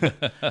now, anomaly.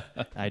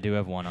 right? I do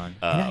have one on.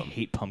 And I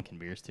hate pumpkin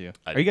beers too.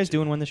 Are you guys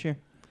doing one this year?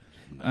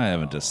 I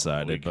haven't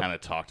decided. We but kind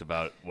of talked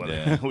about whether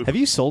Yeah. Have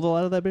you sold a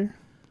lot of that beer,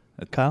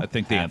 Kyle? I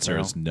think the Half answer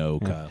barrel. is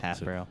no, Kyle. Half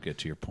to barrel. get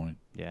to your point.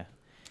 Yeah.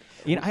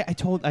 I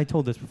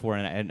told this before,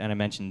 and I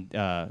mentioned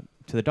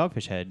to the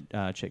Dogfish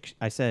Head chick.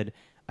 I said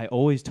I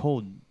always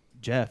told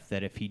Jeff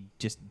that if he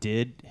just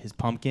did his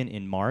pumpkin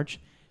in March,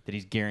 that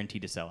he's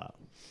guaranteed to sell out.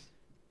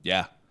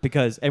 Yeah.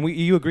 Because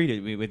you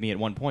agreed with me at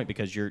one point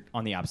because you're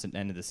on the opposite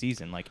end of the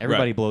season. Like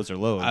everybody Right. blows their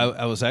load.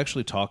 I was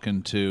actually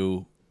talking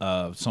to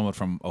someone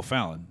from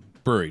O'Fallon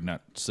Brewery,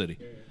 not city,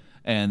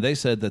 and they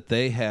said that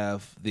they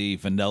have the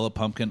vanilla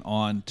pumpkin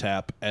on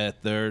tap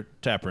at their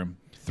tap room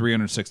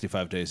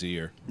 365 days a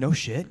year, no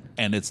shit.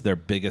 and it's their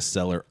biggest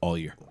seller all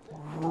year.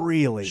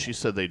 Really? She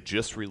said they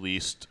just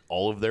released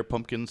all of their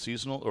pumpkin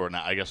seasonal, or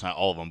not, I guess not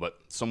all of them, but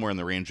somewhere in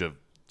the range of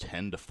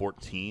 10 to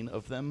 14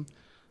 of them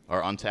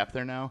are on tap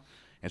there now.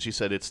 And she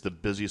said it's the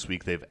busiest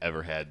week they've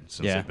ever had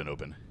since Yeah. they've been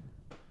open.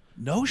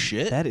 No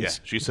shit. That Yeah,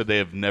 is. she said they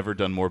have never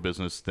done more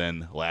business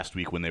than last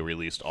week when they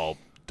released all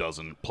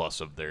dozen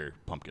plus of their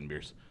pumpkin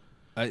beers.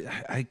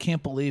 I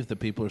can't believe that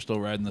people are still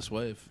riding this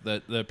wave.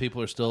 That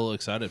people are still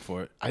excited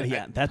for it.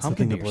 Yeah, that's the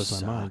pumpkin thing that beers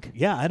blows my mind. suck.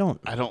 Yeah, I don't.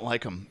 I don't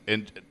like them.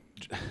 And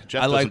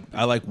Jeff I doesn't.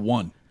 like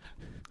one.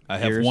 I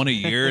have Years? one a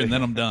year, and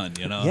then I'm done.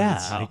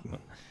 Yeah.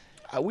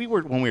 When we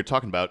were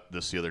talking about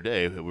this the other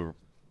day, we were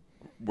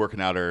working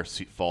out our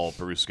fall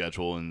brew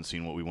schedule and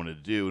seeing what we wanted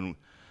to do, and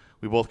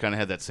we both kind of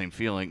had that same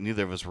feeling.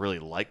 Neither of us really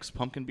likes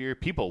pumpkin beer.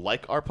 People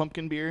like our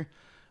pumpkin beer,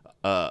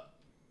 but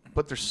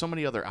there's so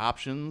many other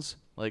options.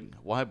 Like,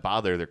 why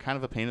bother? They're kind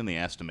of a pain in the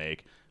ass to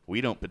make.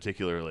 We don't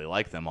particularly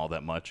like them all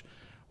that much.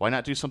 Why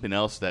not do something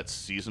else that's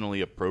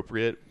seasonally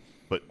appropriate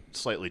but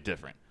slightly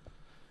different?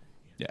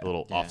 Yeah. A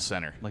little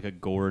off-center. Like a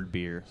gourd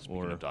beer Speaking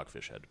or of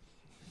Dogfish Head.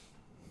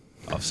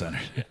 Off center.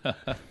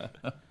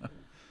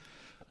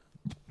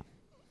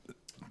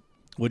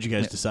 What'd you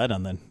guys decide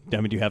on then? I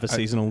mean, do you have a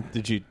seasonal?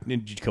 Did you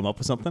come up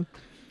with something?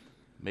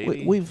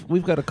 Maybe.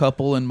 We've got a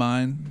couple in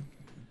mind,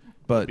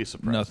 but be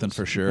surprises. nothing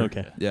for sure.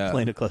 Okay. Yeah.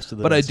 Playing it close to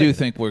the But I vest. do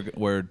think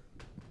we're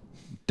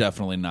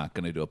definitely not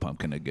going to do a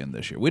pumpkin again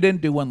this year. We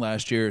didn't do one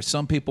last year.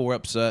 Some people were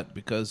upset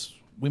because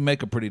we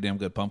make a pretty damn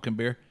good pumpkin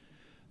beer,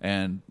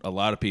 and a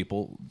lot of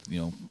people,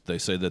 they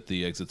say that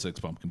the Exit 6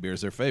 pumpkin beer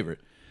is their favorite.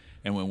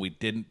 And when we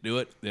didn't do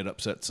it, it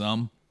upset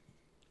some.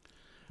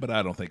 But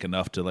I don't think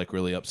enough to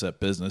really upset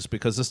business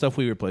because the stuff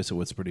we replace it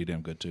with is pretty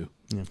damn good too.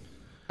 Yeah.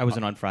 I was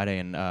in on Friday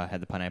and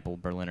had the pineapple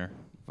Berliner.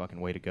 Fucking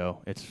way to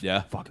go! It's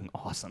fucking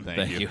awesome.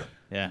 Thank you.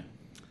 Yeah.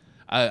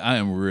 I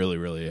am really,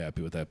 really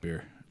happy with that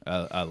beer.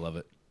 I love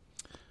it.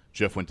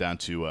 Jeff went down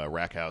to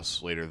Rack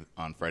House later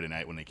on Friday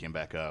night when they came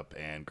back up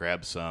and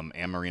grabbed some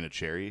Amarena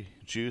cherry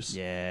juice.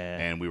 Yeah.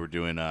 And we were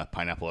doing a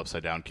pineapple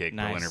upside down cake,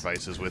 Nice. Berliner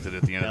Weisses with it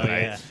at the end of the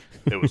Hell night.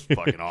 It was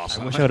fucking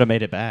awesome. I wish I would have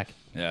made it back.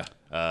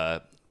 Yeah.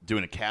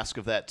 Doing a cask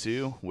of that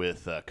too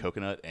with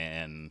coconut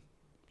and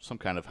some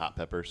kind of hot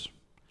peppers.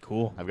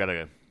 Cool.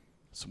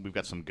 We've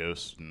got some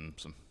ghosts and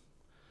some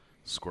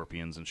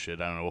scorpions and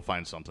shit. I don't know. We'll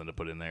find something to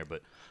put in there,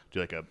 but do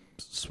like a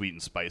sweet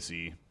and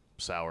spicy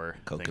sour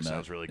Coconut. thing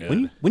sounds really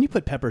good. When you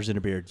put peppers in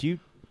a beer, do you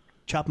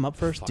chop them up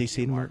first? Do you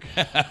seed them? Mark.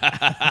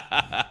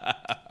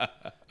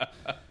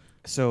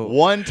 So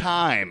One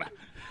time,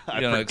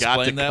 I gonna forgot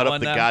to explain that cut up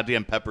one the now?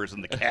 goddamn peppers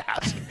in the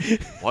cask.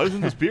 Why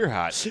isn't this beer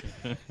hot?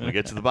 And I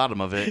get to the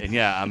bottom of it, and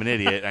yeah, I'm an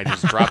idiot. I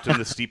just dropped in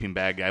the steeping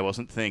bag. I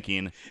wasn't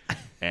thinking,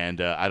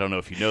 and I don't know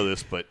if you know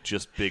this, but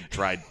just big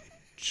dried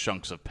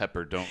chunks of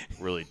pepper don't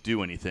really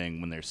do anything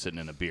when they're sitting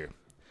in a beer.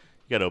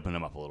 You got to open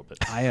them up a little bit.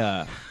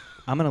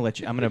 I'm gonna let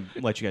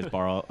you guys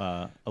borrow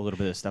a little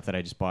bit of stuff that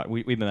I just bought.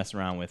 We've been messing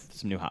around with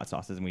some new hot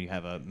sauces, and we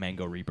have a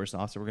mango Reaper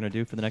sauce that we're gonna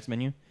do for the next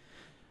menu.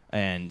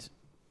 And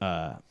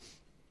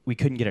we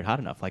couldn't get it hot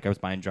enough. Like I was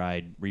buying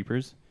dried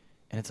Reapers,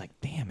 and it's like,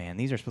 damn man,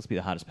 these are supposed to be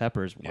the hottest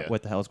peppers. Yeah.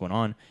 What the hell is going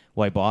on?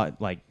 Well, I bought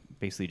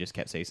basically just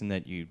capsaicin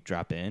that you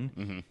drop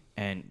in,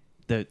 and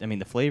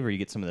the flavor you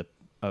get some of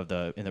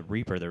the in the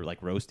Reaper, they're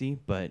like roasty,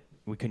 but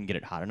we couldn't get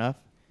it hot enough.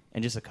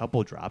 And just a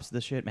couple drops of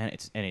this shit, man,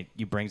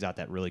 it brings out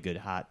that really good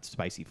hot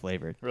spicy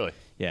flavor. Really?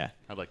 Yeah.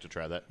 I'd like to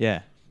try that.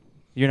 Yeah.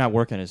 You're not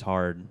working as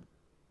hard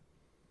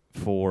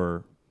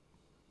for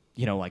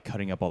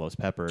cutting up all those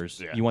peppers.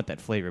 Yeah. You want that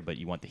flavor, but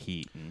you want the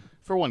heat. And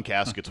For one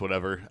cask, it's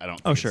whatever. I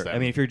don't. Oh, think sure. it's that I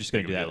mean, if you're just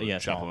gonna big of do a that, deal yeah,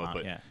 to chop small them up,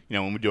 amount, but yeah.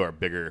 when we do our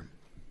bigger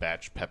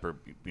batch pepper,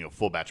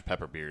 full batch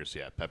pepper beers,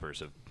 yeah, peppers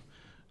have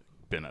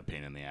been a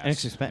pain in the ass. And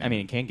it's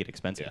it can get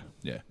expensive.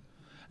 Yeah. Yeah.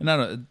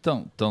 No,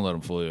 don't let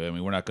them fool you. I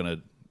mean, we're not going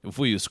to. If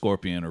we use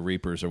Scorpion or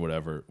Reapers or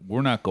whatever,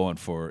 we're not going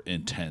for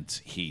intense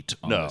heat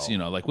on this. You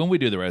know, like when we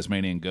do the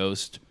Rasmanian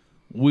Ghost,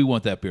 we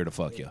want that beer to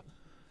fuck you.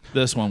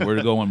 This one,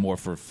 we're going more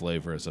for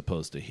flavor as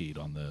opposed to heat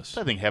on this.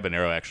 I think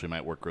habanero actually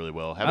might work really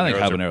well. I think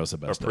habanero's the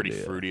best are pretty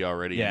idea. fruity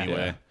already Yeah.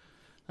 anyway. Yeah.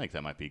 I think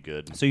that might be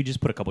good. So you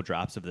just put a couple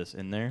drops of this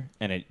in there,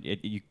 and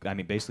I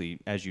mean, basically,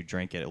 as you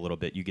drink it a little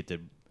bit, you get to,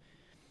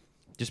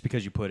 just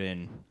because you put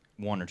in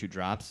 1 or 2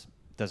 drops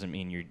doesn't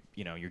mean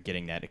you're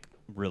getting that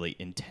really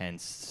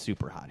intense,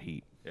 super hot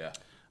heat. Yeah.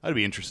 I'd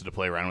be interested to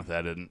play around with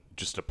that and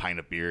just a pint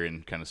of beer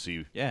and kind of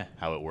see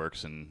how it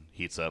works and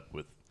heats up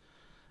with.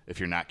 If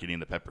you're not getting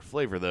the pepper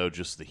flavor though,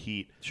 just the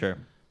heat. Sure.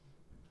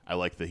 I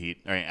like the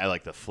heat. I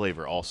like the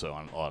flavor also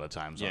on a lot of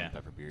times on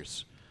pepper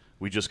beers.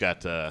 We just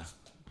got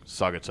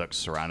Saugatuck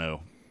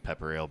Serrano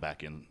pepper ale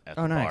back in at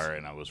the bar,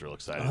 and I was real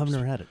excited. I've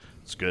never had it.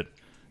 It's good.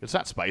 It's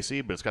not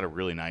spicy, but it's got a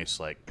really nice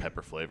like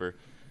pepper flavor,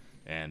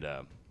 and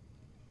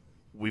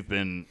we've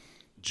been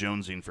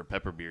jonesing for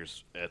pepper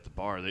beers at the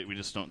bar. We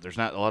just don't. There's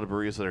not a lot of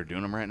breweries that are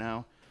doing them right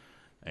now,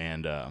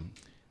 and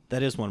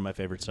That is one of my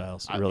favorite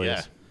styles. It really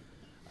is.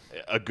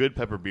 A good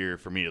pepper beer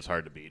for me is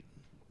hard to beat.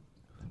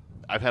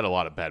 I've had a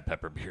lot of bad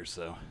pepper beers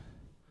though,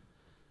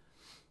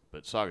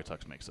 but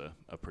Saugatuck's makes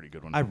a pretty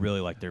good one. I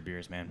really like their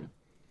beers, man.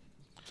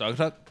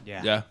 Saugatuck?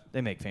 Yeah.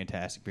 They make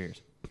fantastic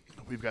beers.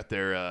 We've got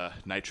their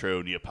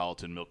Nitro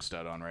Neapolitan Milk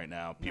Stout on right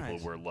now. People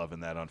Nice. were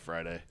loving that on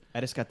Friday. I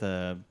just got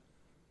the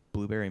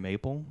blueberry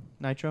maple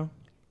nitro.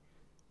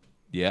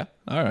 Yeah.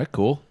 All right,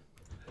 cool.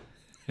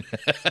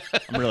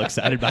 I'm really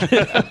excited about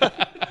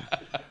it.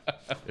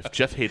 If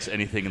Jeff hates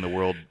anything in the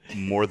world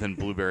more than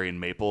blueberry and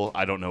maple,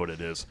 I don't know what it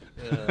is.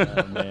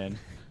 Oh, man.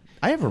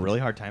 I have a really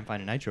hard time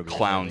finding nitro beers.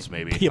 Clowns,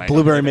 lately. maybe. Yeah,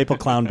 blueberry maple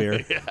clown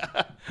beer.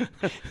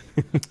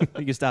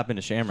 You can stop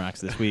into Shamrocks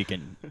this week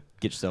and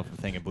get yourself a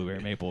thing of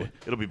blueberry maple.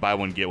 It'll be buy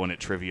one, get one at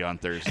Trivia on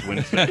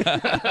Wednesday.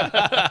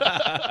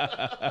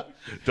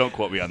 Don't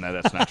quote me on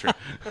that. That's not true.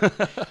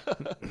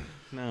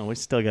 No, we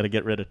still got to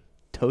get rid of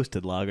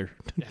toasted lager.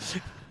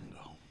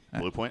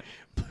 Blue Point?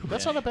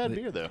 That's not a bad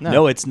beer, though.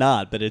 No, it's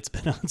not, but it's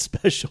been on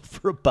special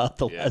for about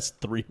the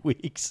last 3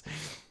 weeks.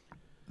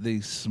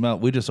 The smell.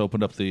 We just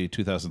opened up the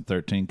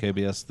 2013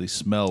 KBS. The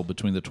smell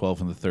between the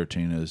 12 and the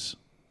 13 is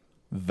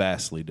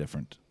vastly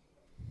different.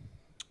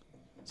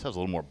 This has a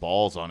little more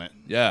balls on it.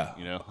 Yeah.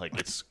 You know, like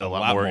it's a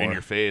lot more in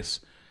your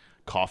face.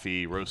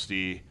 Coffee,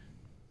 roasty.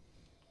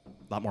 A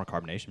lot more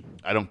carbonation.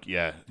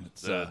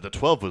 The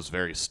 12 was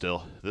very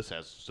still. This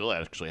has still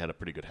actually had a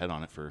pretty good head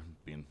on it for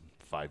being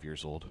 5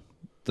 years old.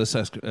 This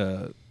has,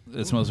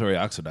 it smells very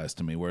oxidized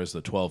to me, whereas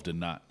the 12 did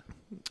not.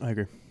 I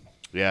agree.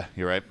 Yeah,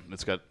 you're right.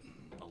 It's got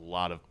a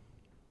lot of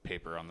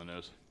paper on the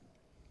nose.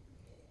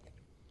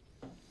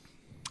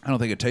 I don't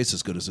think it tastes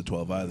as good as the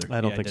 12 either.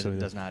 I don't think it so either.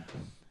 does not.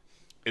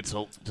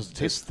 Does it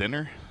taste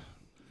thinner?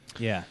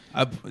 Yeah.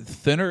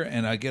 Thinner,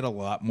 and I get a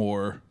lot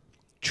more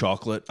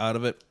chocolate out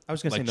of it. I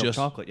was going to say milk just,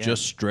 chocolate, yeah.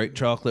 Just straight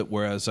chocolate,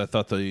 whereas I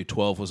thought the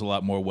 12 was a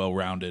lot more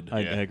well-rounded.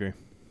 I agree.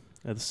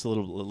 It's a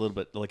little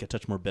bit like a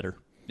touch more bitter.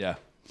 Yeah.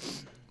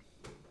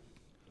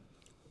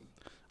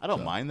 I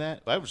don't mind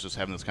that. I was just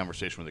having this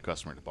conversation with a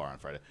customer at the bar on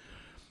Friday.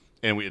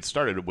 And it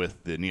started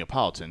with the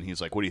Neapolitan. He's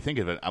like, what do you think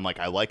of it? I'm like,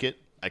 I like it.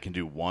 I can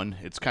do one.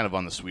 It's kind of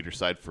on the sweeter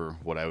side for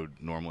what I would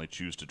normally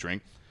choose to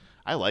drink.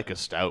 I like a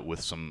stout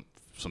with some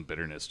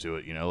bitterness to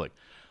it, you know? Like,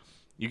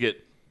 you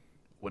get,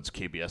 what's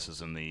KBS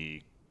is in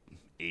the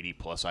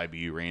 80-plus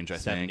IBU range, I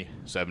 70. think.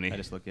 70. I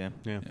just looked, yeah.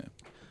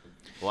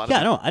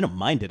 I don't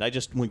mind it. I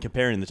just, when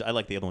comparing I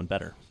like the other one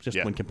better,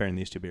 just when comparing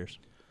these two beers.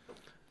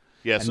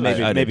 Yeah, And so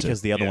maybe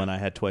because the other one I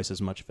had twice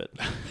as much of it.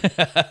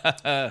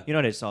 You know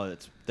what I saw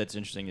that's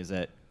interesting is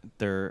that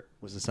there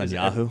Was this on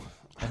Yahoo?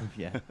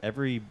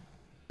 every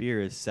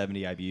beer is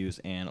 70 IBUs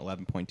and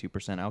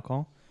 11.2%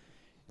 alcohol.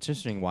 It's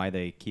interesting why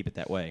they keep it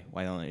that way.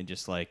 Why don't they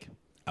just like...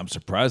 I'm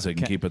surprised they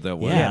can keep it that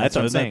way. Yeah, that's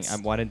what I'm that's-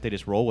 saying. Why didn't they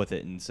just roll with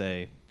it and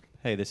say,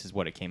 hey, this is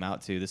what it came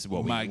out to. This is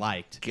what My we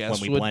liked guess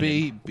when we would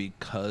blended. be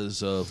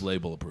because of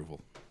label approval.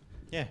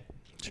 Yeah.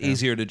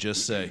 Easier to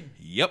just say,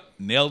 yep,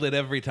 nailed it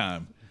every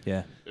time.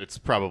 Yeah. it's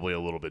probably a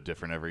little bit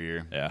different every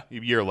year. Yeah.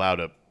 You're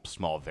allowed a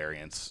small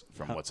variance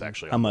from what's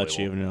actually How on the much?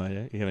 You label. have no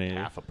idea. You have any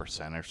idea?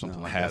 0.5% or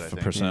something like that. I Half a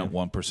think. percent,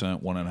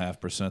 1%,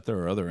 1.5%. There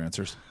are other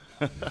answers.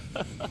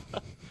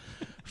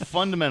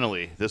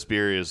 Fundamentally, this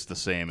beer is the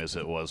same as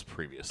it was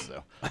previous,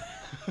 though.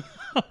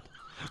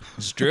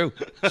 It's true.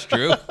 It's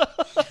true.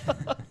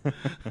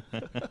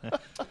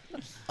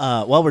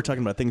 While we're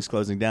talking about things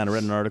closing down, I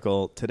read an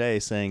article today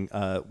saying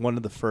one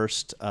of the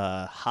first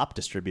hop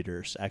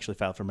distributors actually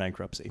filed for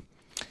bankruptcy.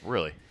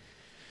 Really?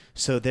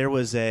 So there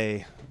was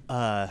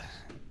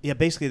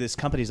basically this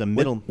company's a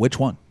middle Which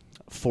one?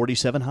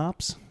 47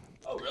 hops.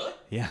 Oh, really?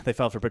 Yeah, they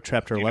filed for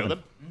Chapter Do you know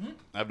 11. them?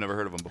 I've never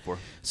heard of them before.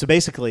 So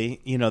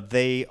basically,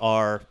 they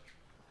are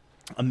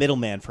a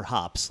middleman for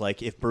hops.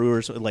 Like if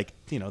brewers,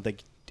 they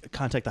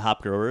contact the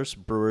hop growers,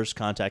 brewers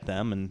contact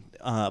them, and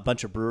a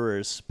bunch of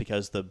brewers,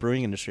 because the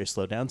brewing industry has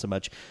slowed down so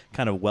much,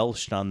 kind of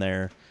welched on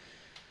their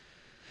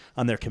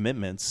on their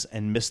commitments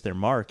and missed their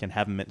mark and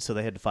haven't. So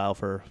they had to file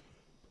for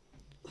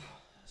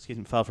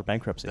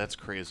bankruptcy. That's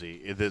crazy.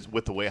 It is,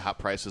 with the way hop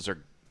prices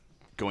are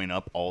going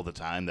up all the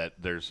time, that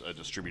there's a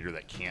distributor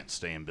that can't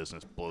stay in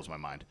business blows my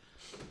mind.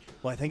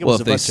 Well, I think it Well,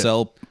 was if a they bunch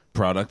sell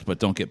product but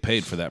don't get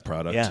paid for that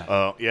product. Yeah.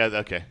 Oh, yeah,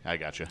 okay, I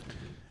gotcha.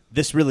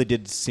 This really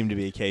did seem to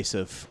be a case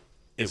of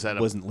Is it that a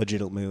wasn't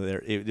legitimately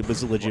their. It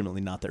was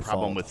legitimately not their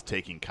problem fault. with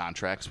taking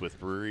contracts with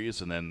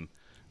breweries and then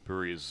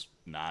breweries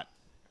not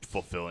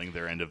fulfilling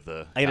their end of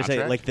the I gotta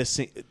contract? say, like this.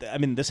 I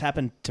mean, this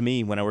happened to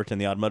me when I worked in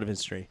the automotive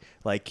industry.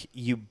 Like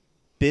you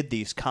bid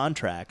these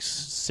contracts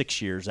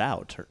 6 years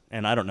out,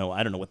 and I don't know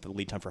what the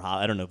lead time for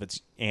I don't know if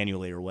it's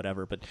annually or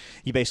whatever. But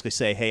you basically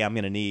say, hey, I'm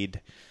going to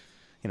need,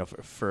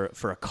 for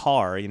a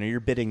car,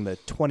 you're bidding the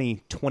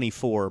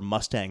 2024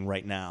 Mustang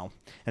right now,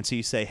 and so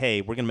you say,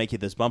 hey, we're going to make you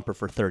this bumper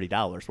for $30.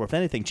 Well, if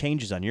anything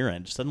changes on your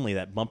end, suddenly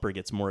that bumper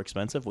gets more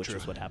expensive, which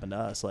is what happened to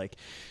us. Like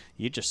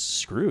you just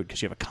screwed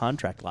because you have a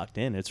contract locked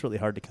in. It's really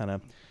hard to kind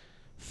of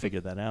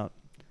figure that out.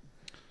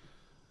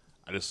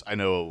 I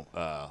know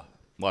a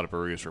lot of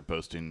breweries were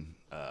posting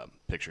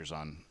pictures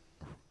on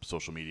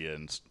social media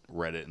and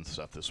Reddit and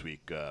stuff this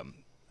week.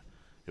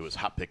 It was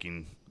hop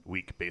picking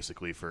week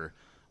basically for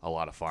a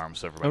lot of farms.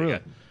 So everybody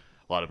a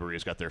lot of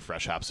breweries got their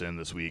fresh hops in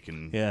this week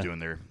and doing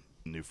their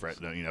new fresh.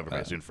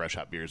 Everybody's doing fresh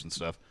hop beers and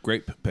stuff.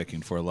 Grape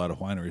picking for a lot of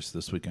wineries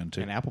this weekend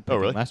too. And apple picking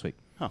really? last week.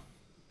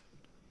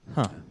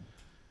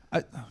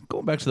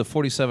 Going back to the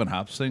 47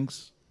 hops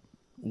things,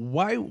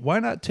 why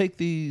not take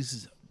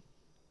these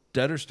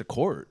debtors to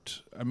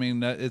court? I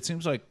mean, it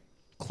seems like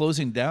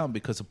closing down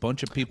because a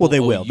bunch of people. Well, they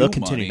owe will. you They'll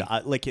continue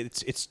money. to like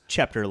it's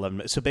Chapter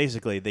 11. So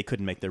basically, they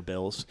couldn't make their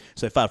bills,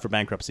 so they filed for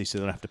bankruptcy, so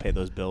they don't have to pay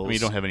those bills. I mean, you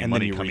don't have any and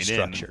money then you coming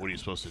restructure. in. What are you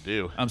supposed to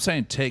do? I'm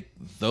saying take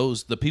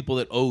the people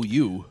that owe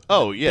you.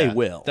 Oh, yeah. They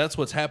will. That's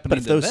what's happening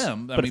if to those-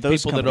 them. but I mean, if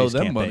those people that owe companies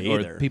them can't money pay or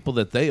either. people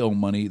that they owe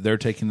money, they're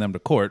taking them to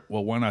court.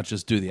 Well, why not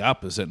just do the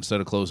opposite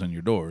instead of closing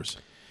your doors?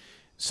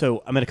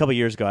 So, I mean, a couple of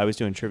years ago, I was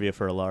doing trivia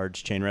for a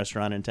large chain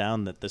restaurant in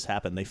town that this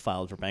happened. They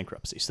filed for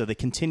bankruptcy. So they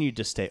continued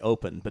to stay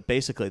open, but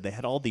basically they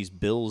had all these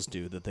bills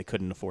due that they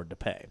couldn't afford to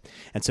pay.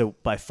 And so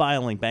by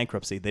filing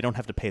bankruptcy, they don't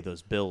have to pay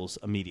those bills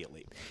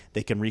immediately.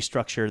 They can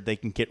restructure. They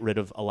can get rid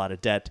of a lot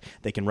of debt.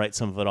 They can write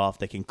some of it off.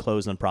 They can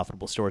close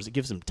unprofitable stores. It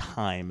gives them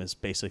time is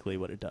basically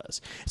what it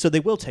does. So they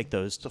will take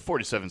those. So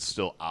 47's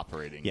still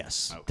operating.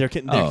 Yes.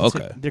 Okay.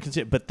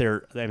 But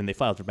they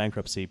filed for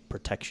bankruptcy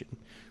protection.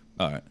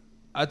 All right.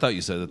 I thought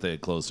you said that they had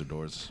closed their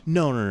doors.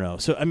 No.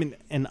 So, I mean,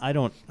 and I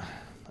don't,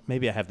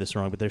 maybe I have this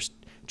wrong, but there's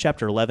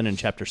Chapter 11 and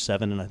Chapter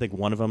 7, and I think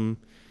one of them,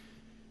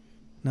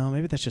 no,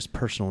 maybe that's just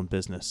personal and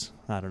business.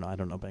 I don't know. I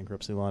don't know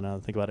bankruptcy law now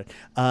that I think about it.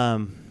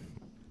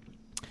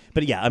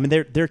 But yeah, I mean,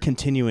 they're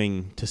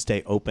continuing to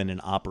stay open and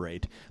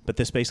operate, but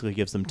this basically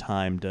gives them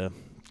time to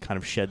kind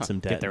of shed some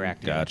debt. Get their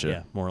act together. Gotcha.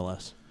 Yeah, more or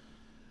less.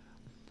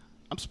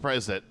 I'm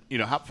surprised that,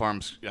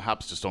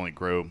 hops just only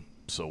grow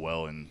so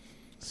well in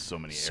so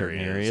many Certain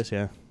areas,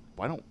 yeah.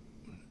 Why don't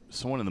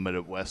someone in the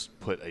Midwest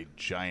put a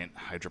giant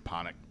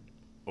hydroponic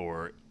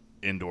or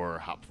indoor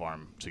hop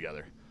farm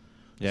together?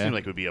 It seemed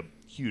like it would be a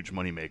huge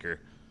moneymaker.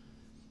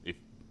 If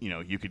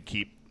you could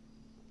keep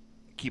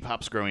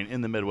hops growing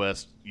in the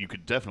Midwest, you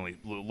could definitely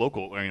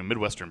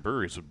Midwestern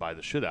breweries would buy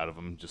the shit out of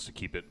them just to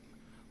keep it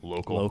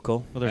local.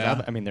 Local. Well,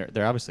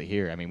 they're obviously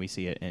here. I mean, we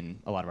see it in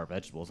a lot of our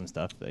vegetables and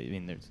stuff.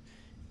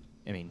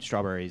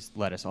 Strawberries,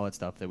 lettuce, all that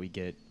stuff that we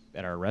get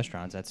at our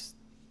restaurants.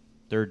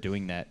 They're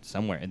doing that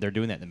somewhere, and they're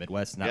doing that in the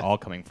Midwest. It's not all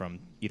coming from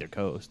either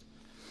coast.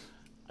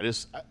 I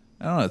don't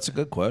know. That's a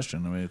good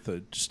question. I mean, if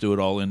they just do it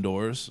all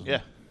indoors. Yeah.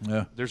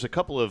 There's a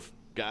couple of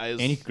guys.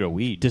 And you can grow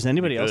weed. Does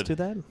anybody else do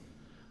that?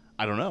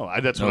 I don't know.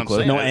 That's No what I'm clue.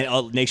 saying. No,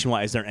 and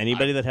nationwide. Is there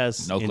anybody that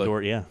has No clue.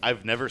 indoor? Yeah.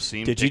 I've never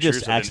seen. Did you pictures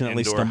just of an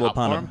accidentally indoor stumble hop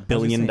upon farm. a $1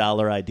 billion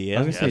idea?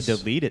 I was going to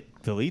say, Yes.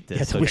 delete this.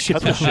 Yeah, So we they should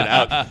Cut this shit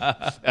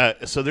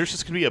out. So there's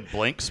just going to be a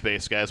blank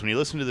space, guys. When you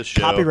listen to the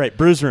show, Copyright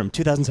Brewsroom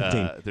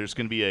 2017. there's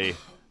going to be a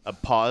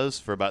pause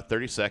for about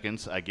 30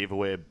 seconds. I gave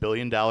away $1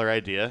 billion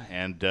idea,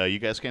 and you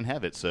guys can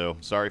have it. So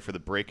sorry for the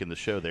break in the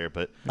show there,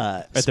 but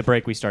At the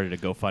break, we started a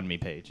GoFundMe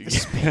page.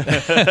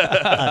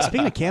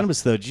 Speaking of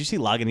cannabis, though, did you see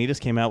Lagunitas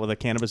came out with a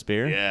cannabis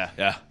beer?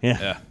 yeah.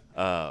 Yeah.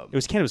 It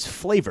was cannabis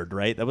flavored,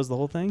 right? That was the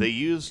whole thing? They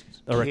used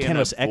Or a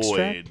cannabis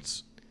extract?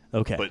 cannabinoids,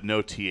 Okay. but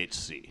no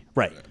THC.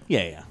 Right.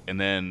 Yeah. And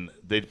then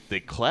they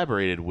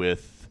collaborated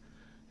with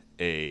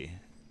a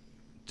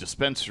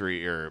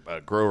dispensary or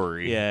a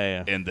growery.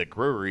 Yeah. And the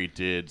growery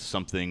did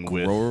something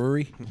with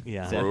Brewery?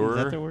 Yeah. Is that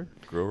the word?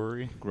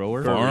 growery,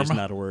 Grower? Brewery is Farm?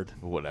 not a word.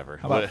 whatever.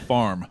 How about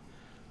farm?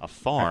 a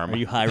farm? Are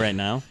you high right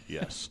now?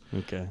 Yes.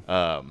 Okay.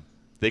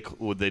 They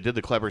did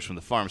the collaboration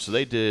with the farm, so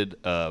they did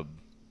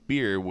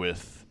beer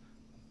with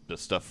the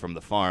stuff from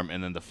the farm,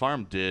 and then the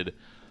farm did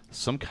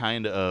some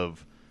kind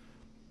of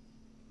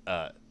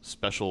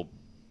special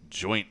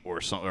joint or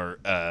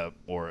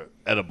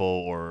edible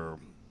or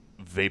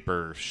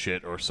vapor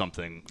shit or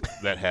something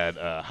that had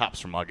hops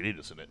from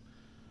Lagunitas in it.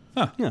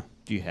 Yeah.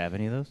 Do you have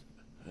any of those?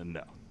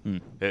 No,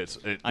 Once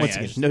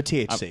again, no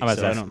THC. I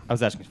so I don't.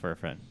 was asking for a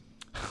friend.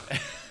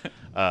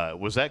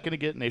 Was that going to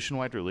get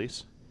nationwide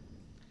release?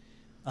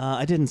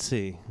 I didn't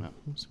see. No.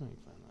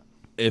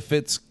 If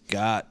it's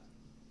got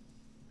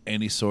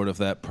any sort of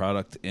that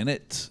product in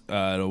it,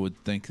 I would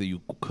think that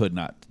you could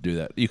not do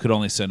that. You could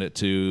only send it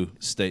to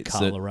states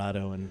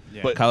Colorado and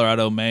But-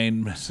 Colorado,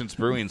 Maine. Since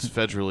brewing's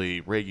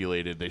federally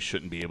regulated, they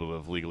shouldn't be able to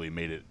have legally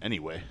made it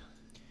anyway.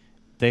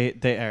 They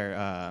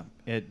are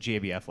at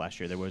GABF last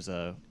year. There was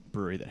a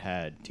brewery that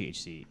had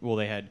THC. Well,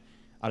 they had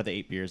out of the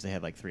 8 beers, they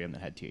had like 3 of them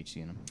that had THC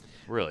in them.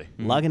 Really?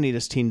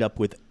 Lagunitas teamed up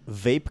with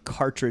vape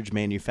cartridge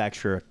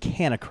manufacturer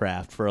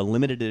CannaCraft for a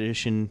limited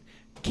edition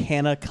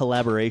Canna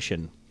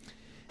collaboration.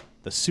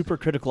 The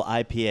Supercritical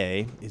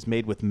IPA is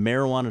made with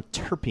marijuana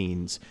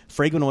terpenes,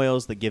 fragrant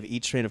oils that give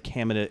each strain of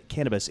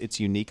cannabis its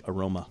unique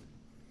aroma.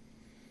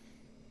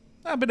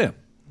 But damn.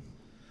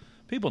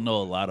 People know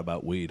a lot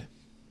about weed.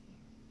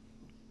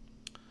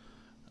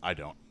 I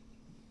don't.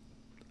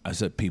 I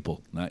said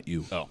people, not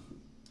you. Oh.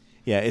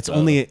 Yeah, it's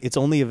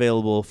only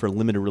available for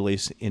limited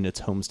release in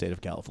its home state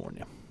of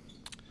California.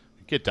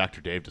 Get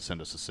Dr. Dave to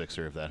send us a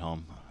sixer of that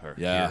home. Or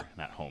Yeah. here.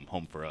 Not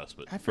home for us,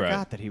 but I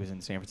forgot that he was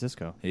in San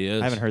Francisco. He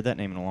is. I haven't heard that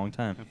name in a long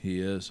time. He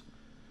is.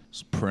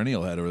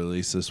 Perennial had a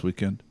release this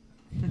weekend.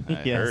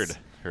 I Yes.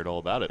 heard all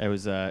about it. I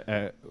was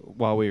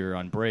while we were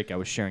on break, I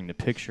was sharing the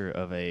picture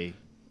of a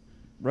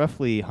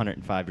roughly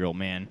 105-year-old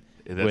man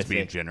That's with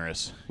being a,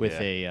 generous. with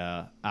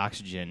Yeah. a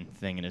oxygen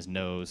thing in his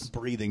nose.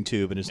 Breathing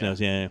tube in his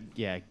nose, yeah.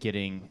 Yeah,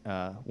 getting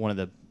one of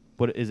the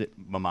what is it?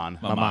 Maman.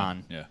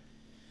 Maman. Yeah.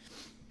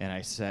 And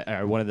I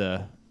said, one of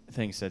the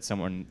things said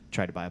someone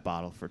tried to buy a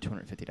bottle for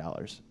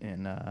 $250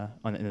 in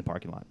the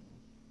parking lot.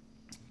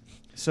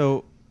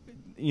 So,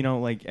 we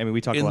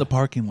talk In a lot. the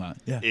parking lot.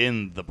 Yeah.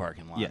 In the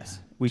parking lot. Yes,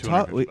 we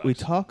talk. We $250.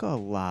 talk a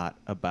lot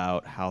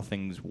about how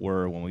things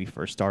were when we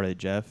first started,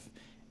 Jeff,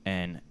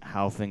 and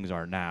how things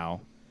are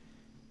now.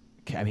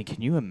 I mean,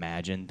 can you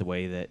imagine the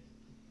way that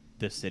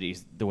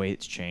the way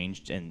it's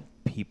changed, and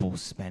people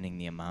spending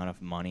the amount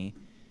of money?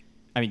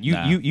 I mean,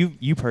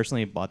 you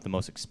personally bought the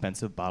most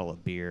expensive bottle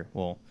of beer.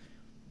 Well,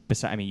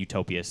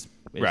 Utopia's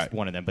is Right.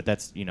 one of them, but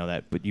that's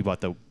that. But you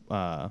bought the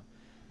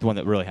one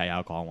that really high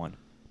alcohol one.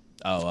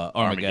 Oh,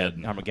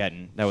 Armageddon.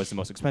 Armageddon. That was the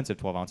most expensive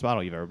 12-ounce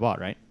bottle you've ever bought,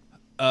 right?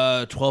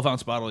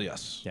 12-ounce bottle,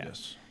 yes. Yeah.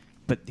 Yes.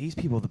 But these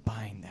people that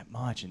buying that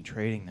much and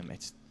trading them,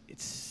 it's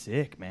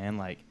sick, man.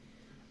 Like,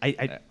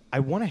 I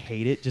want to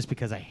hate it just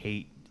because I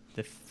hate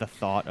the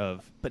thought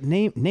of But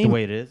name the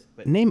way it is.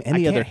 But name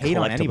any I can't other hate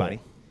on collectible. anybody.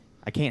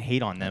 I can't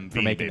hate on them for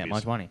Beanie making that Babies.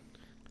 much money.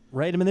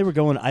 Right? I mean, they were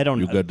going. I don't.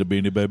 You got the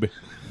Beanie Baby?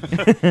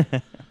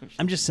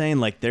 I'm just saying,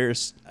 like,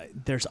 there's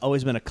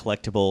always been a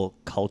collectible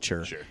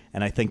culture, Sure.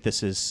 and I think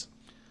this is.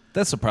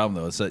 That's the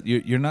problem, though. Is that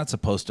you're not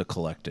supposed to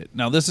collect it.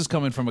 Now, this is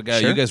coming from a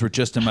guy. Sure. You guys were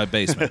just in my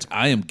basement.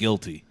 I am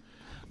guilty.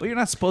 But you're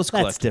not supposed to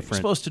That's collect it. You're different.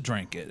 supposed to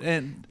drink it.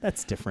 And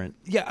That's different.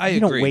 Yeah, I you agree,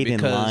 don't wait in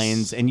because-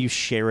 lines and you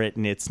share it,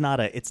 and it's not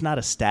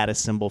a status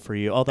symbol for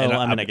you. Although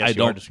and I guess I you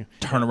don't are just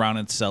turn around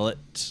and sell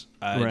it.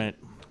 Right.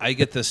 I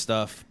get this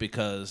stuff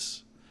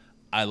because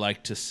I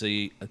like to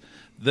see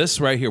this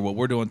right here. What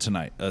we're doing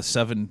tonight,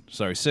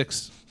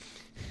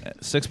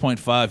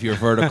 6.5 year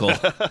vertical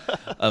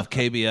of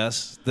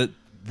KBS.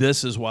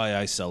 This is why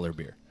I sell their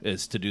beer,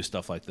 is to do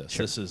stuff like this.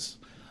 This is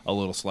a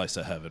little slice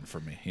of heaven for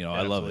me. I love it.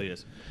 absolutely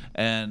is.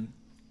 And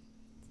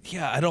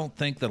yeah, I don't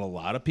think that a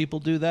lot of people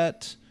do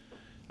that.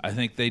 I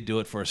think they do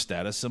it for a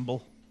status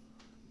symbol.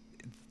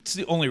 It's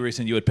the only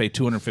reason you would pay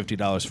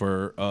 $250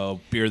 for a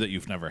beer that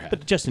you've never had.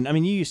 But Justin, I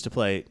mean, you used to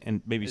play,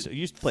 and maybe you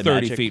used to play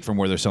 30 Magic. feet from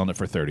where they're selling it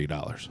for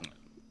 $30.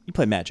 You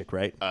play Magic,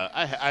 right?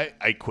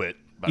 I quit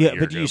about a Yeah, year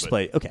but ago, you used to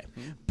play. Okay,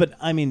 but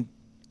I mean,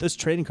 those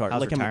trading cards.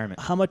 How's Like, I mean, retirement?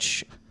 how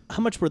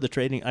much were the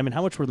trading? I mean,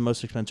 how much were the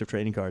most expensive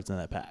trading cards in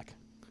that pack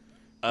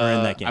or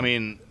in that game? I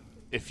mean,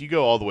 if you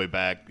go all the way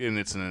back, and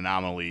it's an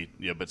anomaly,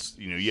 but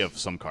you have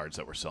some cards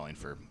that were selling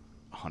for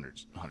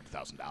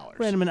 $100,000.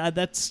 right. I mean,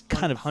 that's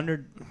kind of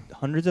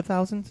hundreds of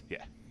thousands.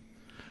 Yeah.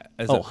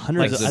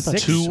 hundreds. Like I thought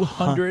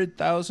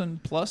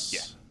 200,000 plus. Yeah.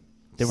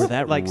 they were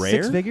that like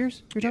rare. 6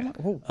 figures. You're talking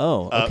about?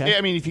 Oh, okay. Yeah,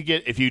 I mean,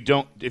 if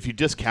you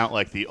discount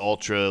like the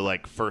ultra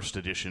like first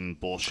edition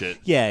bullshit.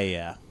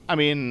 yeah. I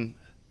mean,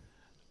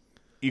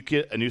 you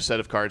get a new set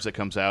of cards that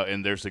comes out,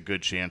 and there's a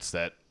good chance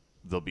that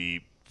there'll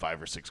be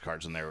 5 or 6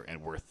 cards in there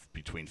and worth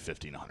between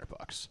 $50 and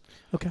 $100.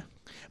 Okay,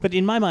 but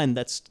in my mind,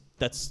 that's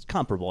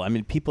comparable. I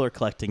mean, people are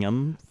collecting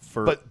them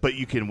for. But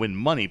you can win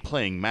money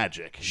playing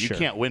Magic. Sure. You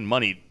can't win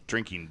money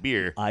drinking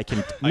beer. I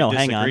can no,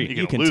 hang on.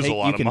 disagree. You can lose a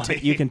lot of money.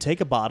 You can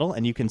take a bottle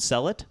and you can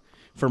sell it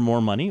for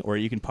more money, or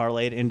you can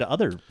parlay it into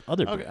other.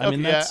 Okay, I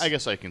mean, yeah, that's, I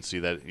guess I can see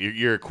that.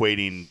 You're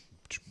equating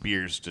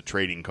beers to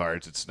trading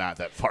cards. It's not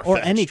that far or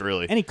fetched, any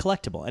really.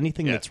 collectible,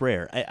 anything Yeah. that's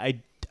rare.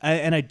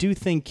 I do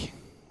think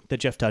that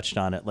Jeff touched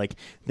on it. Like,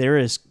 there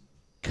is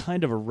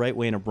kind of a right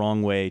way and a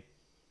wrong way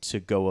to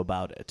go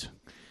about it.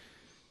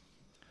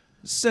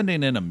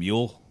 Sending in a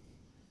mule,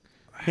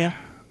 Yeah.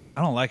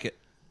 I don't like it.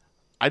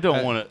 I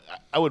don't want to.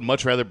 I would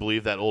much rather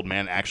believe that old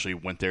man actually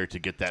went there to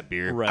get that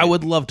beer. Right. I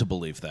would love to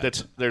believe that.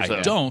 There's I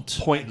a don't.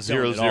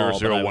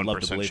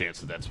 0.0001% chance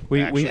that that's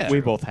We actually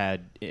true. both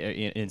had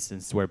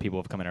instances where people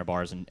have come in our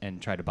bars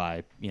and tried to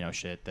buy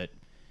shit that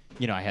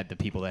I had the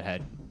people that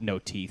had no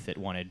teeth that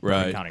wanted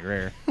Right. County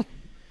Rare.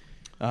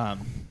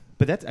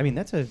 But that's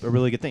a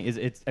really good thing.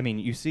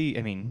 You see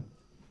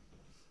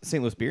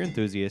St. Louis beer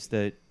enthusiasts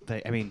that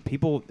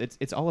people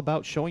it's all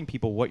about showing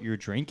people what you're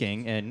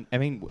drinking, and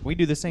we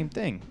do the same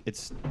thing.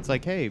 It's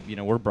like, hey,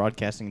 we're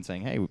broadcasting and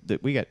saying, hey,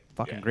 we got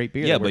fucking great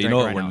beer. Yeah, that but we're you know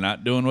what drinking we're right now.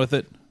 not doing with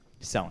it?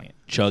 Selling it.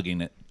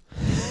 Chugging it.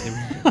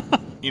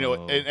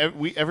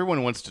 And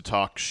everyone wants to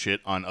talk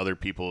shit on other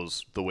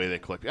people's the way they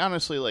collect.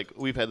 Honestly, like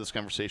we've had this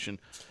conversation,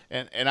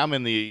 and I'm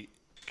in the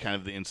kind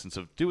of the instance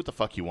of do what the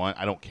fuck you want.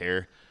 I don't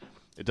care.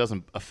 It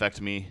doesn't affect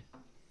me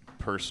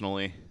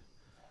personally.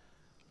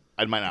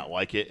 I might not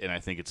like it, and I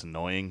think it's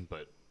annoying,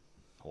 but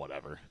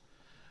whatever.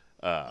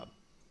 I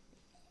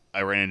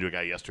ran into a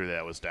guy yesterday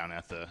that was down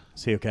at the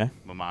Is he okay?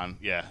 Maman.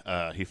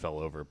 Yeah, he fell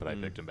over, but I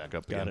picked him back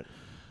up again.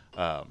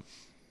 Got it.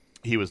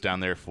 He was down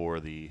there for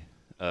the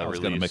I was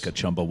going to make a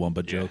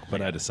Chumbawamba joke, but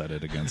I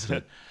decided against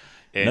it.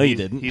 And No, you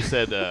didn't. He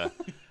said, I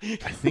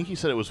think he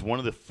said it was one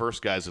of the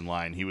first guys in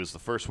line. He was the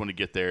first one to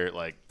get there,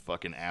 like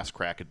fucking ass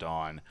crack of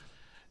dawn,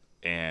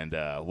 and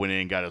went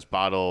in, got his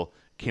bottle,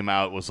 came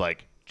out, was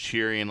like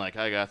cheering, like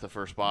I got the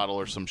first bottle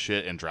or some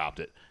shit, and dropped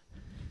it.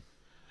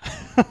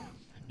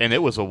 And it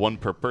was a one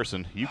per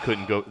person. You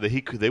couldn't go. They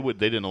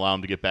didn't allow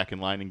him to get back in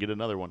line and get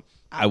another one.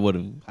 I would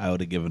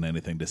have given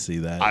anything to see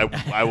that.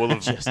 I would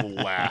have just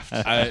laughed.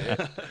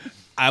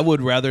 I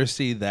would rather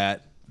see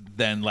that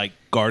than like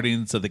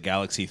Guardians of the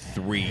Galaxy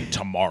 3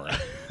 tomorrow.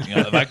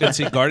 If I could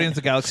see Guardians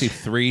of the Galaxy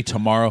 3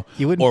 tomorrow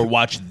You wouldn't- or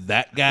watch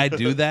that guy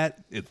do that,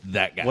 it's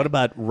that guy. What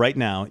about right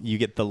now? You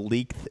get the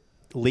leaked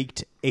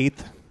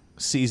 8th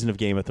season of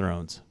Game of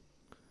Thrones.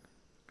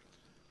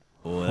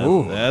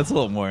 Well, that's a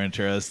little more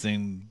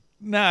interesting.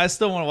 Nah, I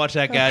still want to watch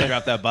that guy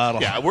drop that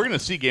bottle. Yeah, we're gonna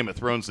see Game of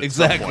Thrones at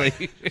some Exactly.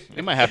 point.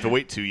 They might have to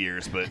wait 2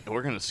 years, but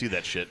we're gonna see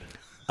that shit.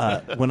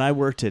 When I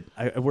worked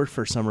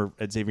for summer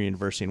at Xavier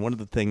University, and one of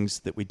the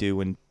things that we do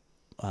when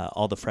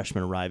all the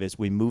freshmen arrive is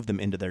we move them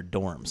into their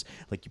dorms.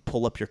 Like you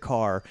pull up your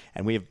car,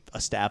 and we have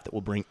a staff that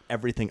will bring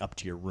everything up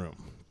to your room.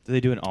 Do they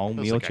do an all It's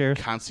meal like chairs?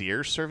 a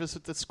concierge service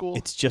at the school.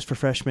 It's just for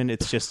freshmen.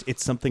 It's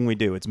something we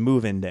do. It's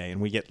move-in day, and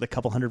we get a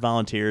couple hundred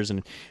volunteers.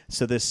 And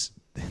so this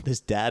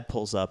dad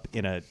pulls up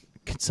in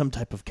some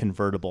type of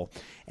convertible,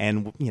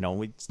 and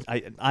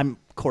I'm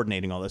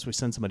coordinating all this. We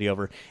send somebody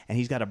over, and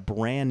he's got a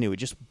brand new. He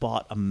just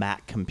bought a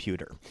Mac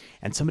computer,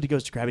 and somebody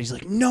goes to grab it. He's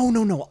like,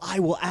 "No! I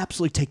will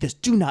absolutely take this.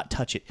 Do not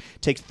touch it."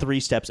 Takes 3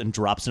 steps and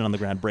drops it on the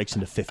ground. Breaks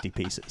into 50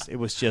 pieces. It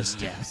was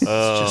just It's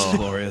just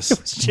glorious.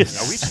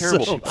 just Are we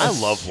terrible? so- people? I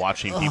love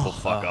watching people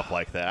fuck up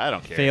like that. I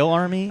don't care. Fail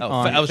Army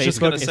on I was Facebook just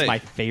gonna is say, my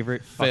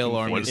favorite. Fail fucking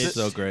Army What is is it?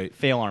 so great.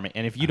 Fail Army,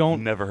 and if you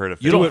don't, Never heard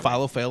of You it. don't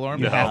follow Fail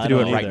Army? you have I to do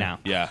it don't right either. now.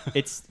 Yeah.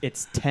 It's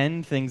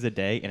 10 things a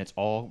day, and it's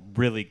all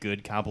really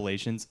good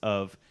compilations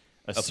of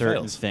a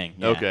certain fails. thing.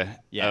 Yeah. Okay.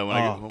 Yeah. When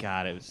I Oh go-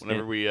 God, it was.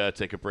 Whenever we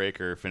take a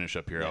break or finish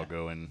up here, I'll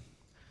go and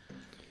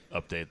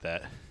update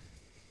that.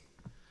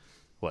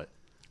 What?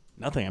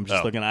 Nothing. I'm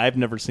just Oh. looking. I've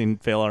never seen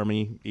Fail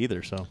Army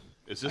either. So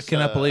Is I this?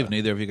 cannot believe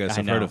neither of you guys I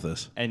have know. heard of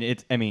this. And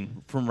it's.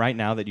 From right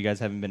now that you guys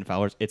haven't been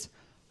followers, it's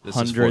This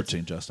hundreds, is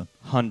 14, Justin.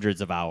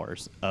 hundreds of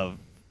hours of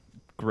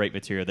great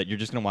material that you're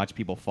just gonna watch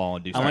people fall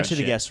and do. I want you stupid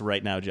to shit. guess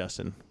right now,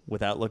 Justin,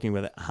 without looking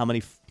with it, how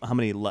many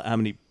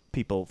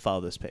people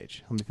follow this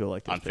page? How many people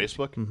like this on page?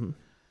 Facebook?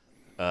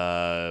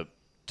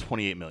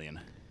 28 million.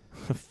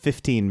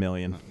 15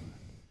 million.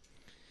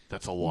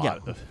 That's a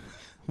lot. Yeah.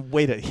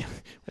 Way to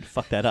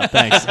fuck that up.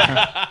 Thanks.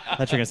 I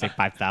thought you were gonna say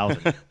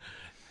 5,000.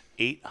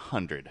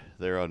 800.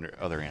 There are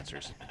other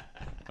answers.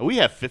 We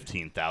have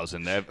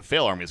 15,000.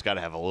 Fail Army's got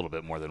to have a little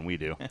bit more than we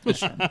do.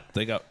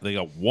 They got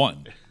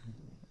one.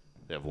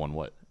 They have one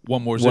what?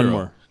 One more zero. One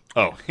more.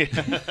 Oh.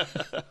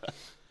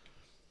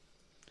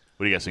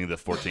 What do you guys think of the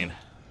 14?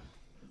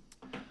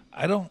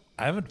 I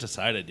haven't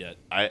decided yet.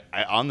 I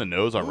on the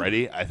nose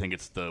already. I think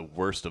it's the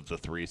worst of the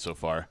 3 so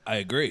far. I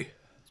agree.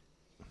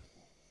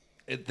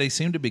 They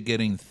seem to be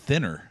getting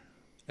thinner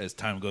as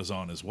time goes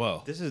on as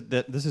well. This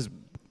is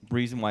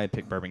reason why I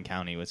picked Bourbon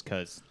County was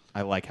because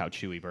I like how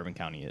chewy Bourbon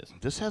County is.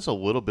 This has a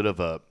little bit of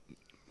a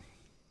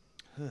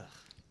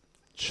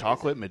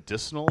chocolate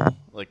medicinal.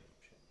 Like,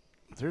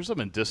 there's a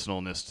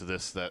medicinalness to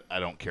this that I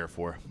don't care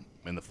for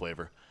in the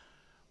flavor.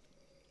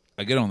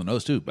 I get it on the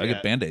nose too. I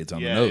get Band-Aids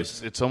on the Yeah,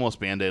 nose. It's almost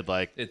Band-Aid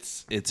like.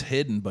 It's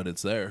hidden, but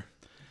it's there.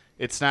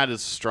 It's not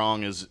as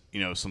strong as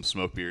some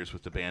smoke beers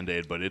with the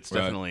Band-Aid, but it's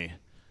Right. definitely.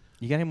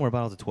 You got any more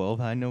bottles of 12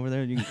 hiding over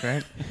there you can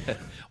crack?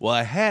 Well,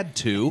 I had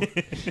to.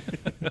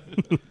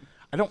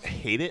 I don't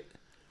hate it,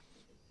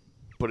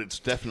 but it's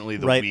definitely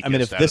the Right. weakest. I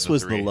mean, if out this of the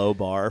was 3. the low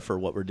bar for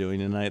what we're doing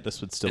tonight,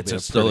 this would still It's be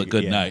still a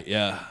good yeah. night.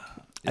 Yeah.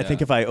 I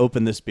think if I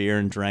opened this beer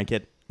and drank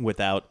it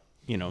without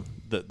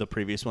the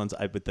previous ones,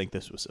 I would think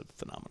this was a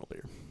phenomenal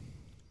beer.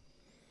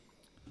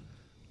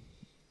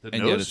 The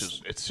And yet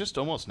nose, it's just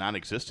almost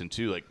non-existent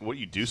too. Like what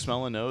you do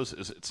smell in nose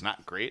is it's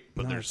not great,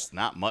 but there's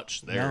not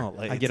much there. No,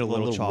 like, I get it's a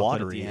little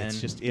chocolate at watery. the end. It's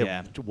just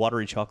Yeah.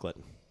 watery chocolate.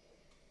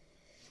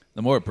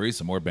 The more it breathes,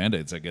 the more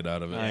Band-Aids I get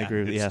out of it. I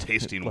agree. It's Yeah,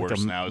 tasting like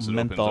worse a now as it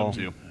menthol, opens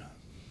up too.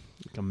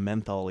 like a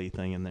menthol-y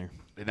thing in there.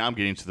 And now I'm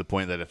getting to the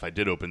point that if I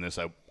did open this,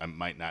 I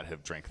might not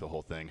have drank the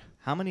whole thing.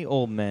 How many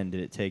old men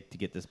did it take to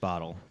get this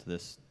bottle to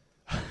this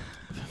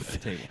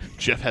table?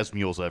 Jeff has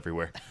mules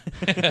everywhere.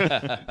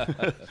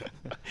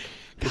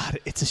 God,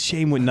 it's a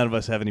shame when none of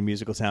us have any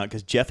musical talent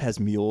because Jeff Has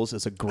Mules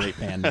is a great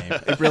band name.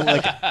 It really,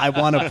 like, I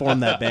want to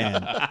form that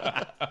band.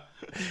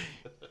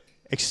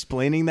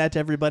 Explaining that to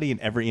everybody in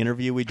every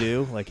interview we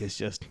do, like, it's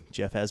just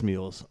Jeff Has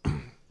Mules.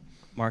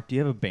 Mark, do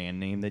you have a band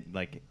name that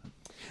like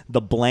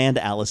The Bland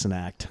Allison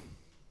Act.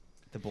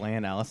 the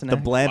Bland Allison? The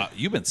Act? Bland. Wow,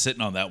 you've been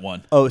sitting on that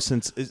one. Oh,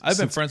 since I've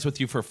been friends with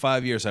you for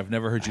 5 years. I've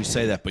never heard you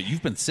say that, but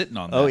you've been sitting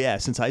on that. Oh yeah,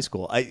 since high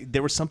school.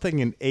 There was something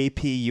in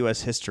AP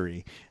U.S.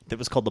 history that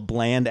was called the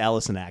Bland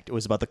Allison Act. It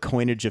was about the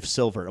coinage of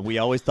silver, and we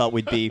always thought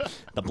we'd be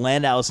the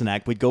Bland Allison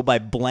Act. We'd go by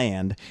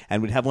Bland,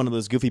 and we'd have one of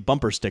those goofy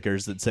bumper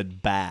stickers that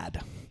said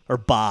 "bad" or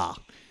 "bah."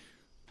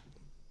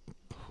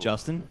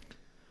 Justin?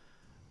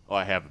 Oh,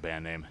 I have a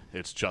band name.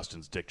 It's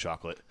Justin's Dick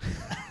Chocolate.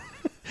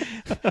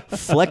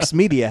 Flex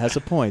Media has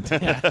a point.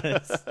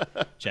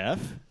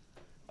 Jeff?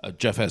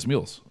 Jeff Has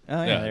Mules.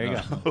 Oh yeah, there you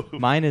go.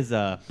 Mine is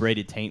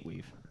Braided Taint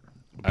Weave.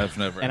 I've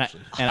never And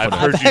actually. I've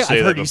heard you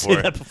say that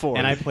before. before.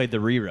 And I played the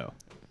Rero.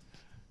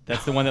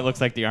 That's the one that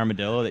looks like the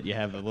armadillo that you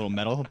have the little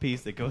metal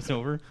piece that goes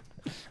over.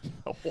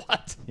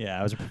 What? Yeah,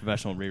 I was a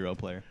professional Rero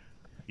player.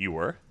 You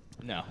were?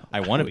 No,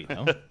 I want to be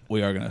though.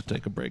 We are going to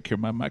take a break here.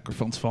 My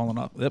microphone's falling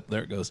off. Yep,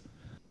 there it goes.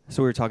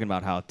 So we were talking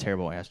about how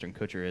terrible Ashton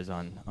Kutcher is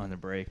on the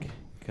break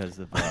because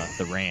of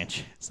the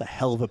ranch. It's a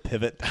hell of a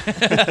pivot.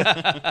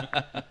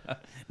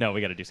 No, we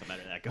got to do something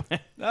better than that. Go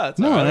ahead. No, it's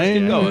No, all right. Let's I-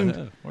 keep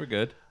going. We're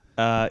good.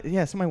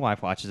 Yeah, so my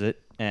wife watches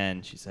it,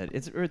 and she said,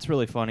 it's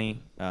really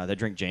funny. They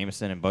drink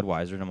Jameson and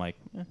Budweiser, and I'm like,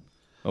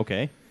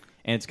 okay.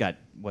 And it's got,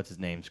 what's his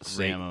name? Great,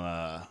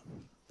 Sam,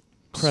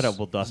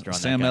 incredible duster on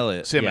Sam that guy.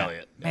 Elliott. Sam Yeah.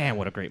 Elliott. Man,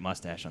 what a great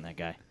mustache on that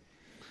guy.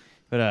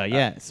 But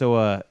yeah,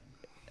 so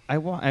I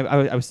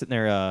was sitting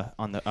there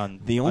on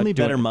The only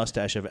doing- better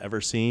mustache I've ever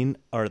seen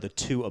are the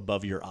two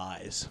above your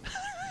eyes.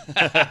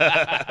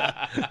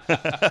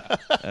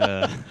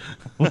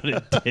 What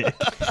a dick.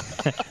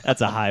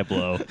 That's a high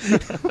blow.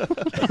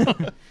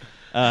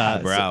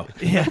 Brow.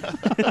 Yeah.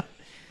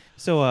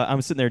 So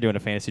I'm sitting there doing a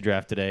fantasy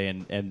draft today,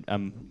 and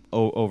I'm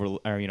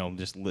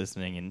just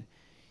listening, and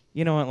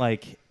you know what,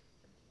 like,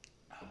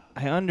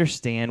 I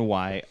understand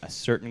why a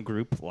certain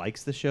group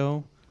likes the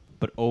show,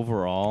 but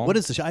overall, What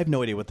is the show? I have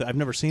no idea what I've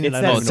never seen it. It's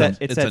I that don't Oh, even set- know.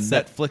 it's that a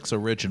set- Netflix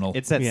original.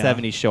 it's that Yeah.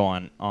 70s show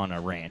on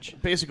a ranch.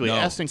 Basically, No,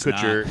 Ashton it's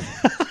Kutcher.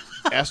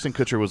 Ashton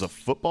Kutcher was a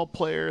football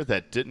player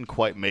that didn't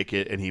quite make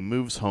it, and he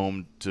moves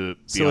home to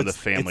be on the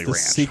family it's the ranch.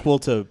 sequel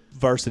to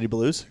Varsity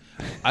Blues.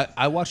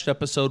 I watched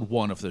episode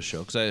 1 of the show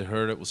because I had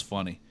heard it was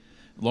funny.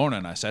 Lorna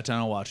and I sat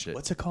down and watched it.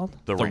 What's it called?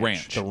 The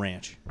Ranch. The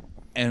Ranch.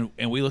 And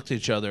we looked at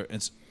each other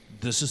and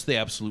this is the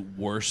absolute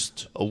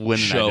worst Lynn and I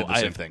show did the I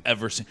same have thing.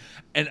 ever seen.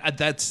 And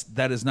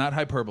that is not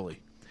hyperbole.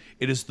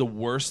 It is the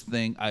worst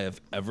thing I have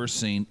ever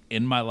seen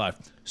in my life.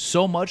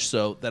 So much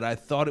so that I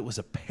thought it was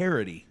a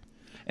parody.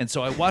 And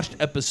so I watched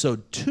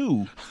episode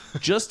 2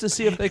 just to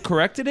see if they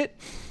corrected it.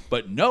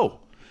 But no.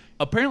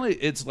 Apparently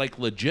it's like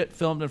legit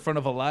filmed in front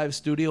of a live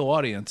studio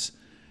audience.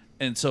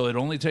 And so it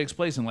only takes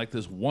place in like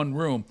this one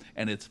room,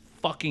 and it's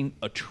fucking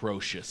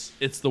atrocious.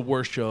 It's the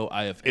worst show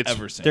I have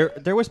ever seen.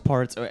 There was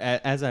parts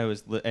as I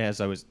was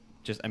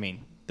just, I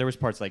mean, there was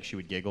parts like she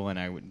would giggle and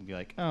I would be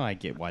like, oh, I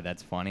get why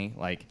that's funny,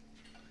 like,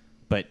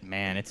 but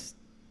man, it's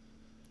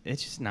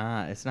just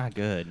not, it's not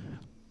good.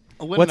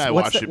 Lynn and I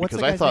what's watched the- it what's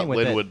because the I guy's thought name with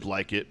Lynn that- would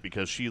like it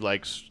because she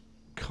likes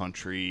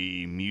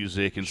country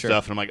music and Sure.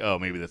 stuff. And I'm like, oh,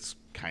 maybe that's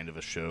kind of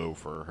a show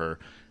for her.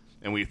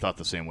 And we thought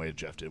the same way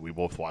Jeff did. We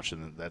both watched it,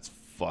 and that's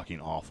fucking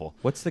awful.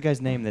 What's the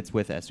guy's name that's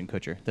with Ashton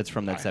Kutcher? That's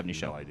from that I have 70s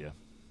show. no idea.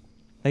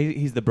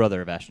 He's the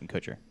brother of Ashton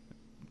Kutcher.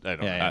 I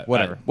don't Yeah, know.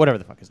 yeah, whatever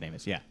the fuck his name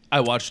is. Yeah.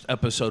 I watched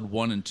episode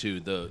 1 and 2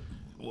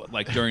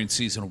 during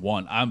season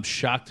 1. I'm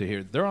shocked to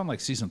hear they're on like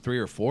season 3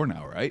 or 4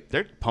 now, right?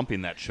 They're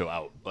pumping that show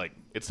out. Like,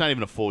 it's not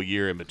even a full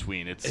year in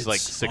between. It's like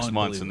 6 months,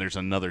 unbelievable. and there's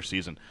another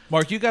season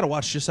Mark, you got to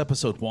watch just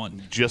episode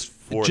 1, just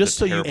for Just the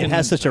so you terrible can- It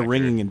has such a factor.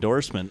 ringing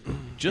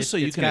endorsement. just so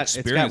you can it's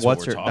experience got what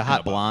what's we're her, talking the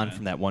hot about, blonde man.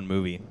 from that one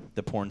movie,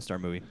 the porn star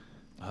movie.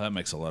 Oh, that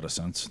makes a lot of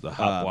sense. The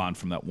hot blonde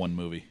from that one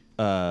movie.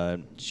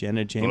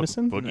 Jenna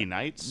Jameson? Boogie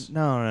Nights.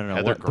 No.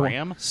 Heather What-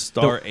 Graham.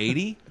 Star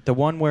 80? The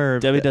one where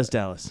Debbie Does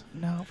Dallas.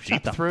 No, Deep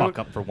shut the Throat? fuck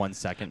up for 1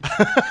 second.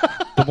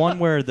 The one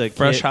where the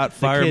Fresh kid, Hot the kid-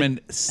 Fireman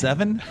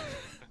 7?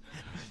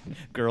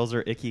 girls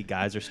are icky,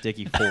 guys are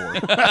sticky 4.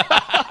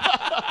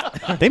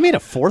 They made a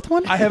fourth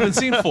one? I haven't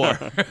seen 4.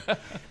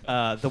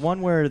 The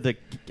one where the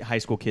high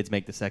school kids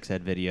make the sex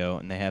ed video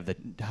and they have the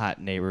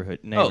hot neighborhood.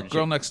 Oh,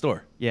 Girl Next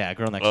Door. Yeah,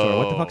 girl next door.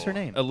 What the fuck's her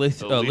name?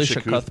 Alicia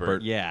Cuthbert.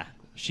 Cuthbert. Yeah,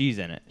 she's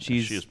in it. She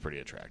is pretty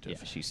attractive.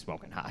 Yeah, she's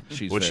smoking hot.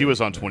 She's When she very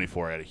was on good.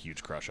 24, I had a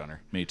huge crush on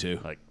her. Me too.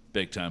 Like,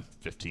 Big time.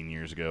 15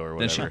 years ago or Then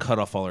whatever. she cut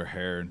off all her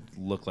hair and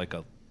looked like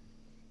a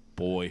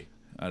boy.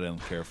 I didn't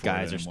care for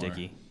Guys it are anymore.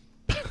 sticky.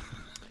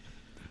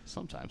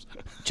 Sometimes.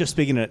 Just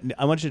speaking of,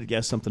 I want you to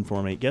guess something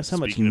for me. Guess how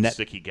Speaking much of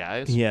sticky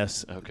guys.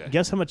 Yes. Okay.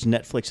 Guess how much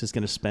Netflix is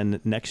going to spend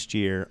next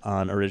year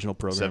on original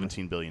programming.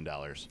 $17 billion.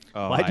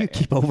 Oh, Why do you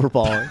keep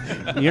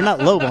overballing? You're not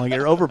lowballing.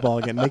 You're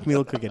overballing it. Make me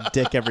look like a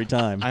dick every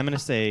time. I'm gonna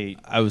say.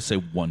 I would say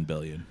 $1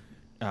 billion.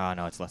 Oh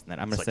no, it's less than that.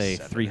 I'm It's gonna like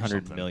say 7 or $300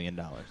 something.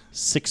 million.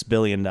 $6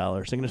 billion. They're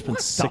going to spend What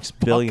 $6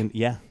 the billion. fuck?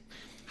 Yeah.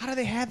 How do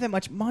they have that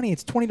much money?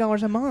 It's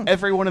 $20 a month.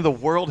 Everyone in the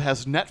world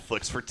has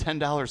Netflix for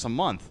 $10 a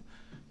month.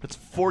 That's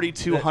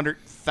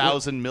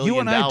 $4,200,000 million. You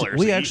and I,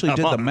 we actually a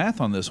did the month. math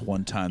on this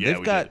one time. Yeah, They've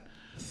we got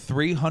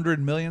 300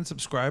 million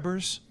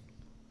subscribers.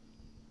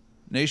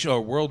 Nation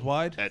or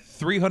worldwide, At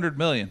 300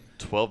 million.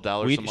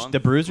 $12 a month. The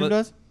Brewsroom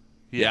does.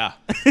 Yeah.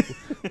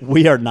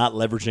 We are not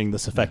leveraging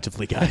this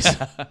effectively, guys.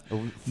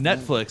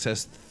 Netflix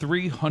has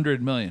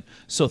 300 million.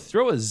 So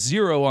throw a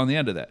zero on the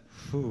end of that.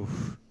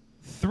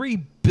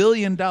 $3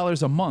 billion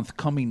a month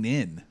coming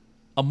in.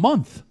 A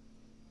month.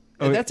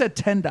 And that's at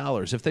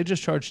 $10. If they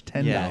just charge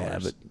 $10. Yeah,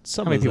 but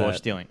some How many of people that, are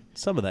stealing?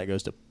 Some of that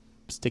goes to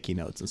sticky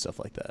notes and stuff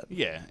like that.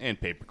 Yeah, and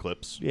paper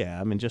clips.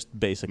 Yeah, I mean, just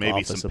basic Maybe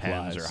office some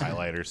supplies. pens or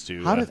highlighters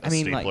too. How does- a I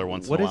mean, stapler like,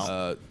 once what in a is-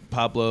 while.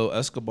 Pablo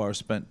Escobar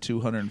spent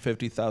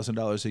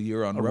 $250,000 a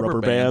year on Rubber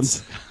rubber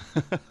bands.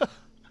 bands.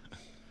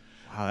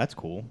 Wow, that's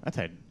cool. That's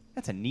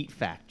a neat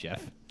fact,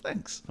 Jeff.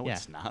 Thanks. No, yeah.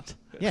 it's not.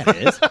 Yeah, it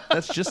is.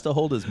 That's just to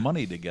hold his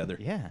money together.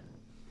 Yeah.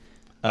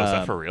 Oh, is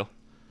that for real?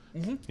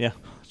 Yeah.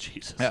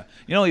 Jesus. Yeah.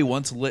 You know, he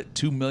once lit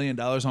 $2 million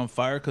on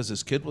fire because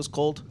his kid was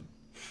cold.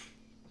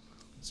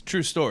 It's a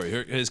true story.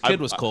 His kid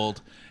was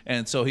cold,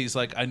 and so he's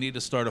like, I need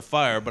to start a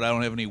fire, but I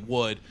don't have any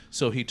wood.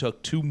 So he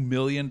took $2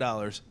 million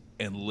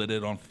and lit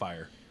it on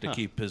fire to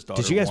keep his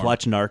daughter Did you guys warm.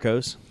 watch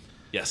Narcos?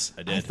 Yes,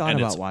 I did. I thought and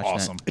about it's watching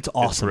awesome. that. It's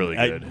awesome. really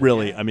good.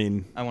 Really, I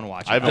mean, I want to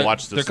watch it. I haven't They're-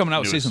 watched this. they're coming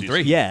out with newest season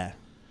 3. yeah.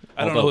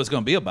 I don't know who it's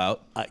going to be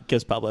about. I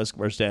guess Pablo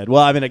Escobar's dead.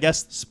 Well, I mean, I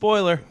guess.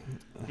 Spoiler.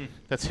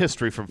 That's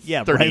history from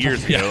Yeah, 30 right.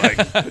 years ago. Like,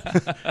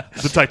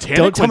 the Titanic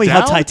Don't tell went me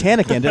how down?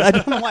 Titanic ended. I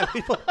don't know why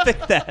people think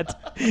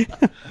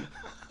that.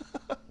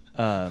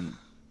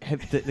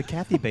 The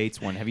Kathy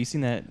Bates one. Have you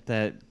seen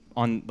that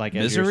on like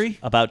as your- Misery?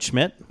 About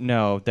Schmidt?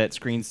 No, that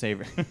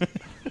screensaver.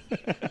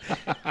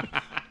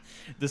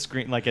 The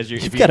screen, like as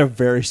You've got a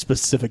very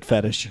specific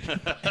fetish.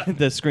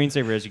 the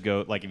screensaver as you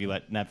go, like if you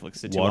let Netflix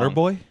sit too long.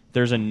 Waterboy?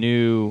 There's a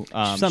new She's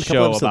on a couple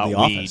show episodes of about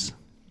The weed, Office.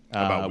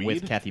 About with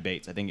weed? Kathy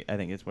Bates. I think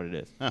that's what it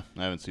is. Huh,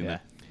 I haven't seen Yeah.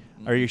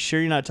 that. Are you sure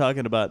you're not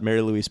talking about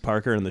Mary Louise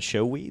Parker and the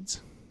show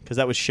Weeds? Because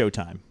that was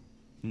Showtime.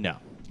 No.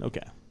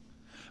 Okay.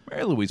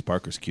 Mary Louise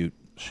Parker's cute.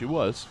 She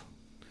was.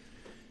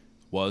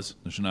 Was.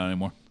 Is she not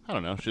anymore? I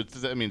don't know.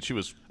 She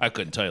was. I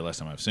couldn't tell you last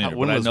time I've seen her.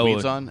 When but was I know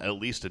Weeds it, on? At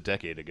least a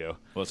decade ago.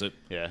 Was it?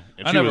 Yeah.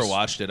 And I she never was-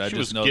 watched it. I she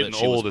just was know getting that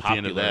she old was at the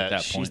end of popular that. at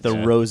that She's point. the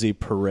Yeah. Rosie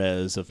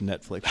Perez of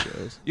Netflix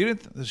shows. You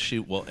didn't. She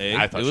well.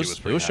 I thought it she was. was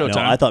It pretty was hot. Showtime.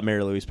 No, I thought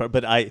Mary Louise Parker,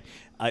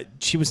 but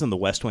she was in The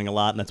West Wing a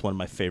lot, and that's one of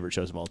my favorite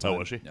shows of all time. Oh,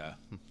 was she? Yeah.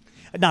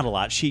 Not a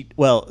lot. So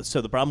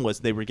the problem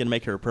was they were going to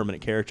make her a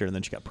permanent character, and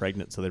then she got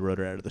pregnant, so they wrote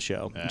her out of the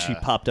show. And she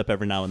popped up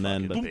every now and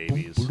then, but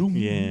Babies.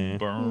 yeah.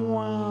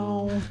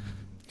 Wow.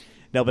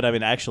 No, but I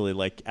mean, actually,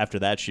 like after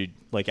that,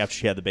 after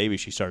she had the baby,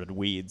 she started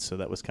Weeds, so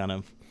that was kind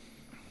of.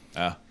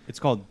 It's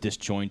called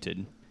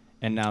Disjointed,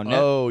 and now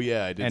Oh,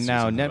 yeah, I did and see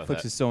now something about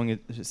Netflix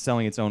that. is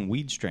selling its own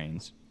weed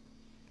strains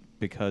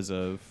because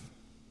of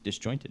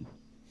Disjointed.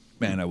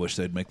 Man, I wish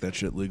they'd make that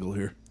shit legal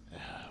here.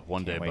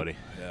 One day, Can't wait. buddy.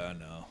 Yeah, I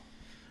know.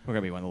 We're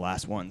gonna be one of the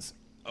last ones.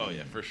 Oh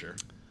yeah, for sure.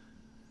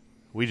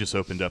 We just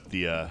opened up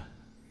the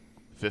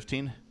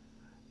 15,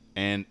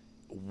 and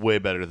way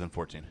better than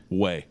 14.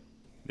 Way.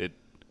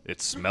 It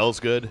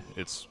smells good.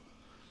 It's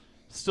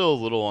still a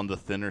little on the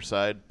thinner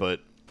side, but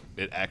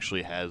it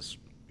actually has.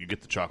 You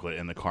get the chocolate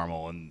and the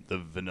caramel and the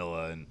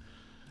vanilla, and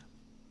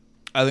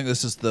I think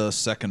this is the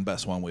second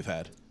best one we've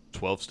had.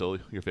 12 still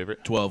your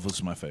favorite. 12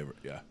 was my favorite.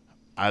 Yeah.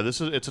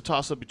 It's a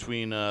toss up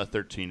between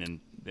 13 and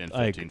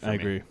 15 for I me.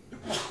 agree.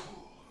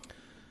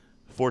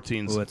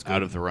 14's Ooh, that's good.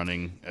 out of the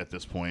running at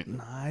this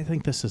point. I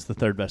think this is the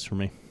third best for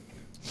me.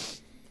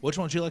 Which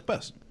one do you like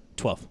best?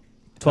 12.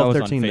 If I 12, was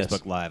 13 on this.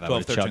 Facebook Live, I 12,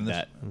 would have 13 chugged this.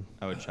 that.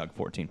 I would chug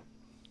 14.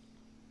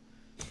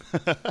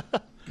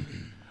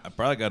 I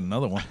probably got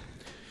another one.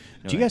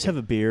 Do you guys have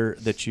a beer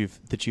that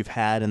you've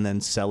had and then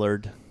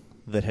cellared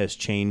that has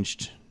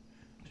changed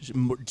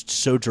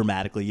so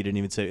dramatically you didn't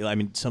even say? I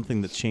mean,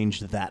 something that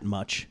changed that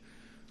much.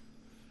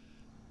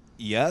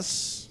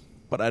 Yes,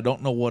 but I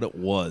don't know what it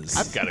was.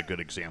 I've got a good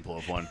example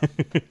of one.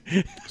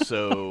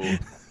 So,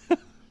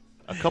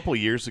 a couple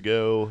years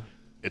ago,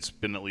 it's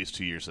been at least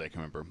 2 years that I can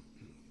remember,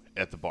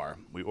 at the bar,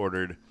 we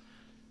ordered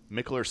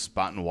Mickler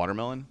Spaten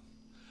Watermelon.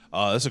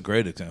 Oh, that's a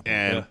great example.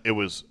 And Yeah.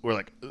 we're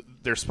like,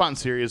 their Spaten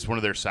series, one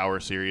of their sour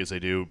series, they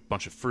do a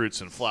bunch of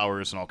fruits and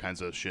flowers and all kinds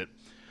of shit.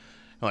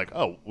 And like,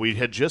 oh, we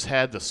had just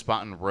had the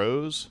Spaten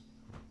Rose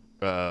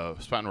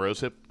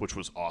Hip, which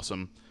was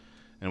awesome.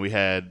 And we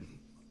had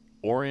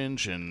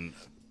orange and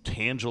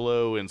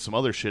Tangelo and some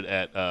other shit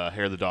at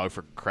Hair of the Dog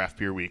for Craft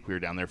Beer Week. We were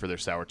down there for their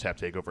Sour Tap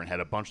Takeover and had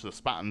a bunch of the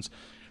Spattens,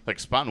 like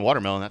Spatten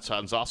Watermelon. That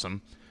sounds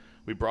awesome.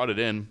 We brought it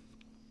in.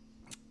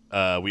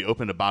 We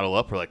opened a bottle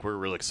up. We're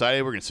really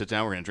excited. We're going to sit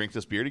down. We're going to drink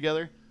this beer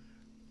together.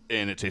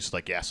 And it tasted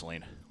like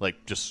gasoline.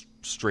 Like, just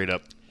straight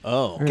up.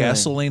 Oh. Really?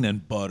 Gasoline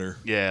and butter.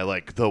 Yeah,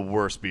 like the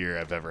worst beer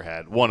I've ever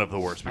had. One of the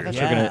worst beers. I I've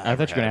thought you were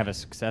ever gonna had. have a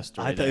success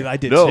story. I there.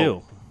 did No,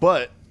 too.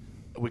 but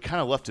we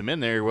kind of left him in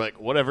there. We're like,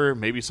 whatever.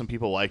 Maybe some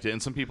people liked it,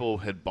 and some people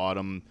had bought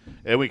them,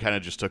 and we kind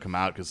of just took them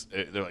out because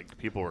they're like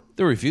people were.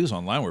 The reviews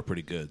online were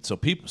pretty good, so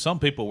some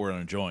people were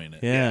enjoying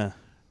it. Yeah.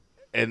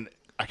 And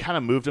I kind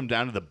of moved them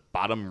down to the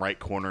bottom right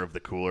corner of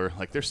the cooler.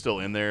 Like they're still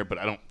in there, but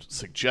I don't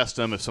suggest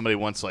them. If somebody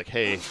wants, like,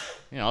 hey,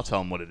 I'll tell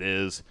them what it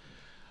is.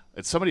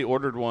 And somebody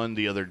ordered one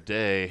the other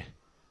day,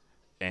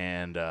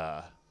 and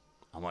I'm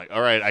like,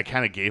 all right. I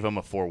kind of gave them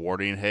a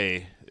forewarning.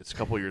 Hey, it's a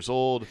couple years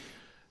old.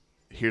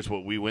 Here's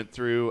what we went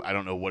through. I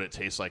don't know what it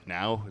tastes like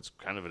now. It's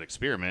kind of an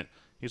experiment.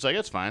 He's like,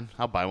 it's fine.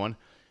 I'll buy one.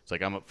 It's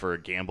like I'm up for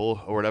a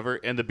gamble or whatever.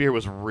 And the beer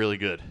was really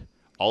good.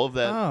 All of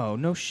that. Oh,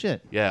 no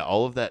shit. Yeah,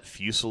 all of that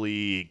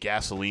fusely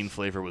gasoline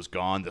flavor was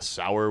gone. The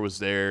sour was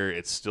there.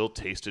 It still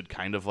tasted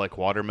kind of like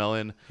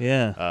watermelon.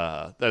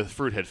 Yeah. The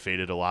fruit had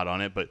faded a lot on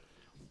it, but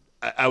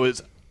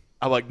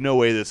I'm like, no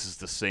way this is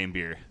the same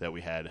beer that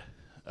we had.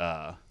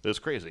 It was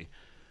crazy.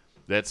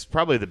 That's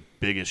probably the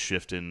biggest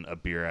shift in a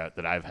beer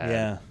that I've had.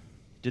 Yeah.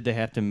 Did they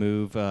have to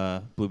move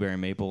Blueberry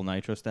Maple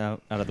Nitro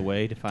Stout out of the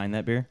way to find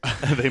that beer?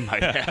 They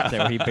might Is have. that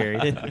where he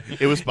buried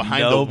it? It was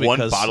behind No, the one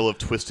because- bottle of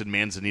Twisted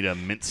Manzanita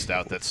mint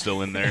stout that's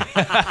still in there.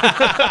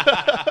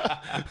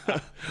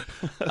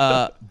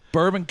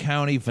 Bourbon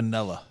County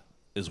Vanilla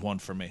is one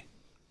for me.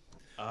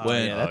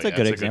 When Yeah, that's yeah, a good that's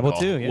a good example,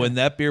 call. too. Yeah. when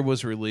that beer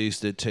was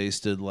released, it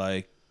tasted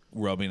like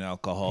rubbing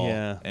alcohol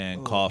Yeah.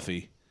 and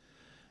coffee.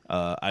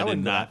 I did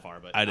wouldn't go not. that far,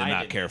 but I did I not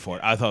didn't care like for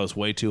it. I thought it was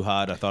way too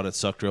hot. I thought it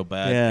sucked real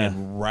bad. Yeah.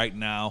 And right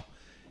now,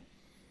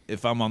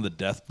 if I'm on the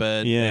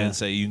deathbed Yeah. and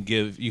say you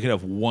could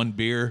have one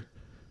beer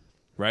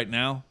right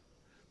now,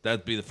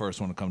 that'd be the first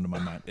one to come to my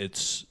mind.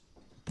 It's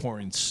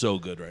pouring so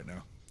good right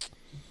now.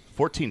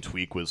 14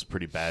 Tweak was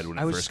pretty bad when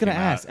it I was first just gonna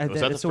came ask. out.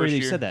 Was that That's the the way first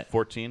you year? said that.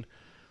 14?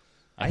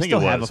 I I think still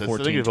it was. have a I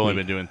 14 think we've only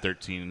Tweak. been doing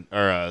 13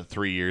 or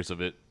 3 years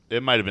of it.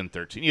 It might have been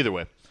 13. Either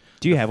way.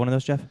 Do you have one of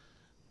those, Jeff?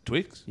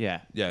 Tweaks?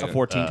 Yeah. Yeah, A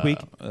 14 tweak?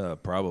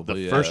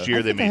 Probably. The first year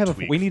I they think I made have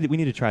Tweak. we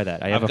need to try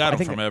that. I I've got I them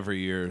think from every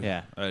year.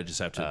 Yeah. I just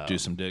have to do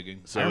some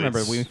digging. So I remember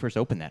it's when we first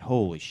opened that.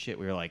 Holy shit!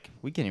 We were like,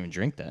 we can't even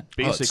drink that.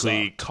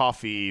 basically sucked.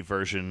 coffee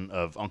version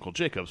of Uncle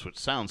Jacob's, which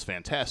sounds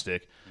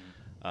fantastic.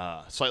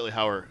 Slightly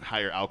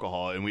higher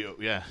alcohol, and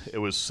it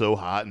was so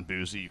hot and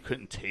boozy you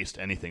couldn't taste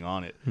anything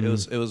on it. It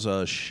was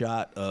a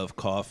shot of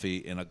coffee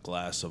in a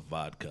glass of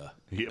vodka.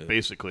 Yeah,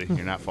 basically,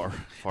 you're not far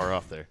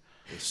off there.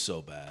 It was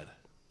so bad,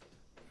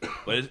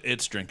 but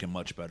it's drinking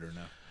much better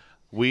now.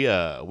 We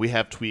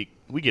have Tweak.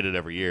 We get it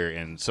every year,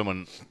 and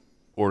someone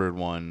ordered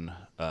one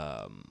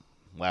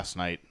last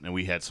night, and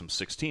we had some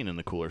 16 in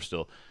the cooler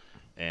still,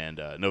 and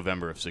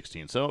November of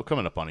 16, so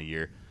coming up on a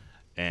year,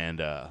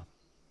 and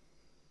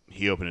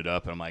he opened it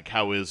up, and I'm like,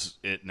 "How is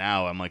it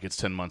now?" I'm like, "It's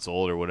 10 months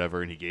old or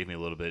whatever," and he gave me a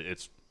little bit.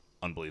 It's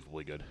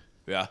unbelievably good.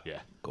 Yeah, Yeah,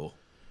 cool.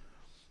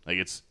 like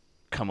it's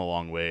come a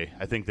long way.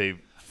 I think they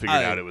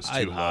figured out it was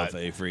I too hot.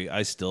 love Avery.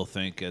 I still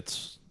think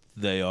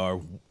they are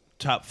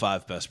top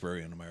 5 best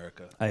brewery in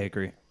America. I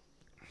agree.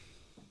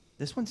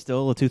 This one's still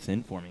a little too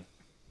thin for me.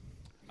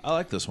 I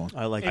like this one.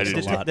 I like I this do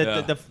a too.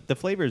 lot. The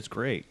flavor is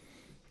great.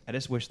 I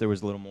just wish there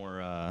was a little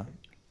more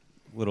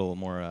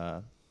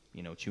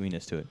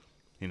chewiness to it.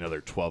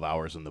 Another 12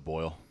 hours in the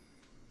boil.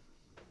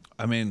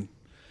 I mean,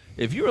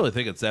 if you really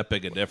think it's that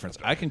big a difference,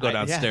 I can go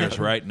downstairs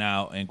right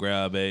now and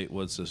grab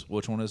what's this?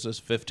 Which one is this?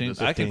 15? This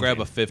is I can 15. grab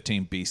a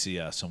 15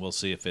 BCS and we'll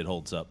see if it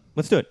holds up.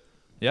 Let's do it.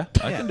 Yeah,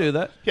 I can do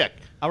that. Yeah,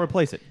 I'll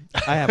replace it.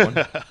 I have one.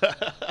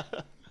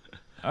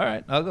 All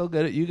right, I'll go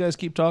get it. You guys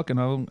keep talking.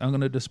 I'm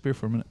going to disappear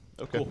for a minute.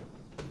 okay. Cool.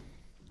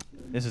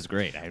 This is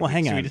great. Well,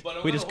 hang on.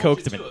 We just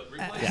coaxed him in.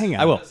 Hang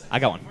on. I will. I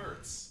got one.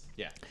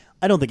 Yeah.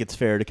 I don't think it's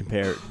fair to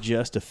compare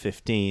just a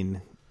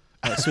 15.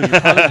 So you're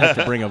probably going to have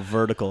to bring a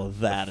vertical of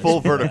that. as Full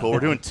well. vertical. We're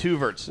doing 2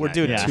 verts. We're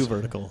tonight. doing Yeah. 2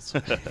 verticals.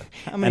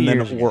 How many And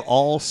years then ago? we're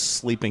all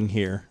sleeping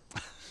here.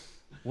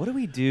 What do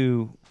we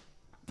do?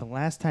 The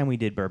last time we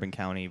did Bourbon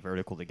County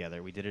vertical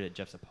together, we did it at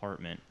Jeff's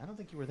apartment. I don't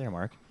think you were there,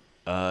 Mark.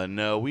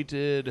 No, we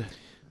did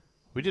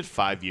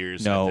 5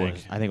 years. No, I I think.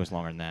 think it was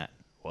longer than that.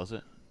 Was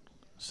it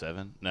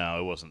 7? No,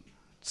 it wasn't.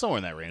 Somewhere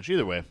in that range.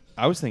 Either way.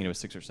 I was thinking it was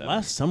 6 or 7.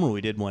 Last summer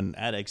we did one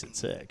at Exit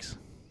 6.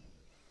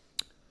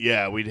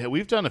 Yeah,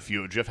 we've done a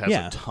few. Jeff has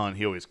Yeah. a ton.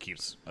 He always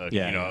keeps a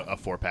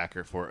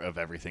 4-packer of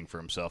everything for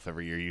himself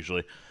every year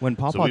usually. When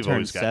So Pawpaw we've turned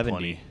always got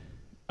 70,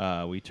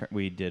 plenty.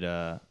 we did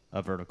a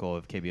vertical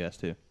of KBS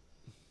too.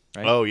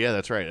 Right? Oh yeah,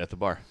 that's right, at the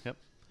bar. Yep.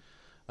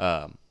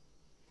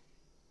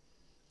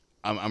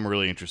 I'm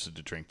really interested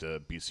to drink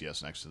the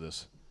BCS next to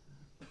this.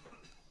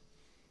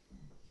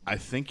 I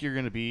think you're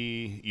going to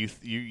be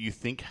you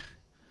think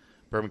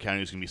Bourbon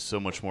County is going to be so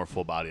much more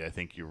full body. I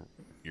think you're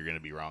going to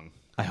be wrong.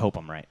 I hope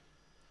I'm right.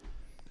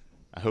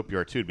 I hope you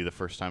are too. It'd be the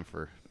first time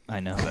for I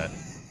know that.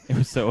 It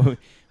was so.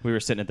 We were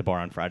sitting at the bar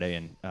on Friday,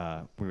 and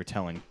we were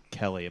telling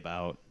Kelly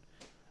about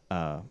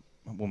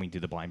when we do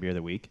the blind beer of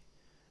the week,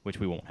 which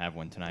we won't have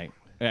one tonight.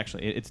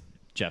 Actually, it's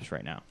Jeff's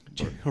right now.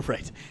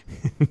 Right.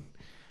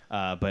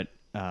 But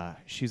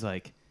she's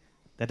like,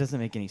 that doesn't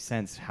make any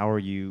sense. How are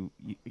you're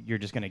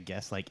just gonna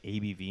guess like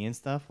ABV and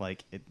stuff?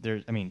 Like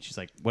she's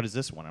like, what is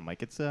this one? I'm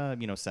like, it's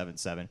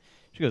 7.7.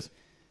 She goes,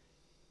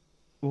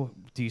 well,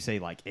 do you say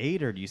like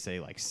 8 or do you say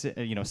like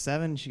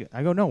 7?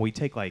 I go, no, we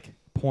take like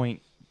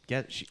point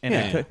get.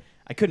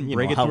 I couldn't You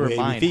break know it how through her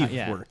mind.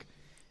 ABVs work.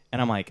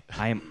 And I'm like,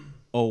 I am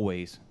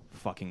always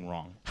fucking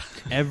wrong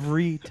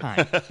every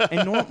time.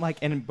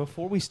 And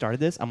before we started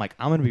this, I'm like,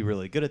 I'm gonna be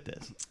really good at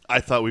this. I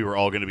thought we were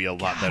all going to be a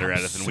lot better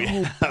at it than we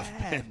have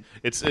been.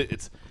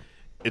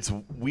 It's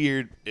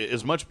weird.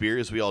 As much beer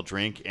as we all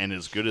drink, and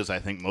as good as I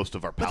think most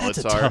of our But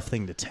palates that's a are, tough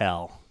thing to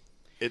tell.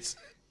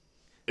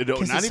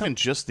 not even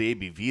just the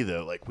ABV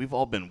though. Like we've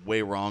all been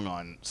way wrong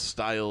on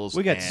styles.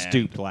 We got and,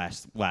 stooped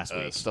last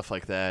week stuff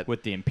like that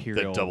with the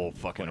Imperial the double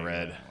fucking whatever,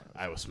 red. whatever.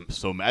 I was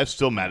so mad. I was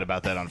still mad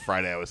about that on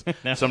Friday.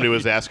 Somebody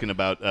was asking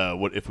about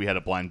what if we had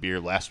a blind beer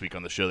last week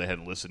on the show. They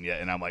hadn't listened yet,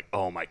 and I'm like,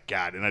 oh my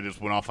god! And I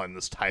just went off on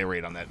this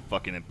tirade on that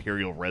fucking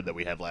Imperial red that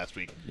we had last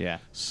week. Yeah.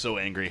 So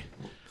angry.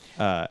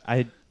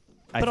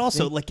 But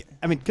also,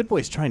 Good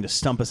Boy's trying to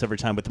stump us every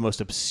time with the most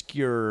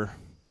obscure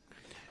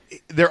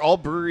They're all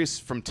breweries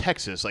from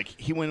Texas. Like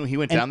he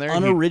went down there.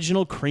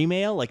 unoriginal cream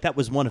ale. Like that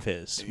was one of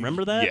his.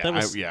 Remember that? Yeah, That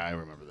was, I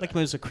remember that. Like it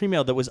was a cream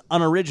ale that was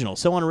unoriginal.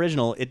 So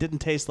unoriginal, it didn't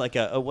taste like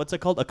a what's it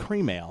called? A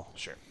cream ale.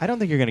 Sure. I don't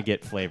think you're gonna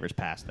get flavors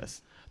past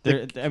this.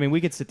 We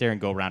could sit there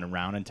and go round and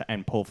round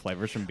and pull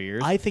flavors from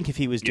beers. I think if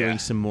he was doing Yeah.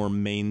 some more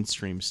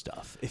mainstream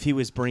stuff, if he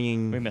was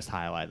bringing, we missed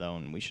Highlight though,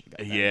 and we should have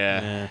got that.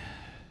 Yeah.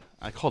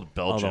 I called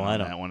Belgian Although I on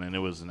don't- that one, and it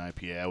was an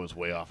IPA. I was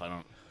way off.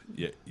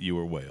 Yeah, you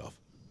were way off.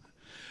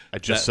 I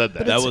just said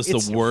that. That was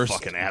it's the worst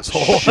fucking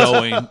asshole.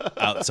 showing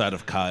outside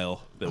of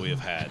Kyle that we have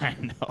had. I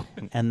know.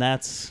 and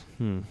that's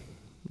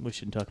we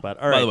shouldn't talk about.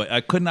 It. All right. By the way,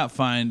 I could not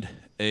find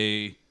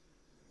a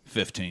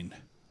 15.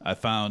 I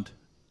found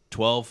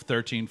 12,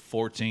 13,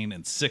 14,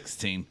 and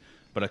 16,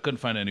 but I couldn't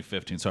find any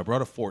 15, so I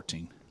brought a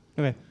 14.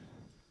 Okay.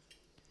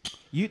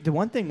 The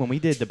one thing when we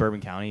did the Bourbon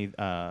County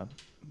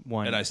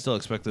one, And I still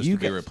expect this You to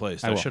be guys-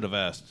 replaced. I I will. should have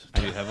asked.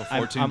 Do you have a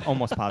 14? I'm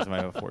almost positive I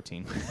have a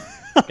 14.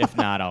 If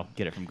not, I'll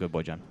get it from Good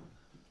Boy John.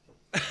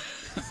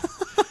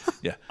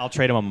 Yeah. I'll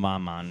trade him a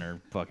Mon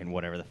or fucking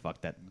whatever the fuck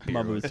that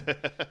beer was.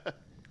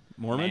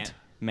 Mormont.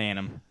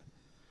 Manum.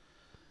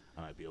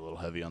 I might be a little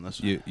heavy on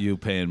this one. You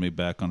paying me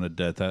back on a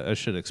debt. I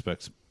should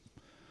expect,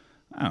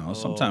 I don't know,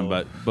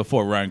 sometime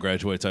before Ryan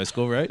graduates high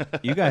school, right?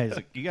 You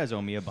guys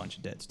owe me a bunch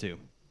of debts too.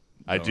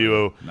 I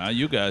do. Not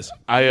you guys.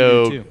 I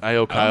too.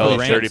 owe Kyle For a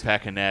the 30 Rams.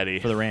 pack of Natty.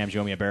 For the Rams,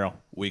 you owe me a barrel.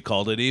 We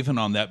called it even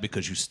on that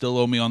because you still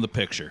owe me on the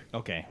picture.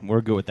 Okay,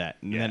 we're good with that.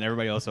 And Yeah. then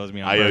everybody else owes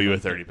me on I owe you a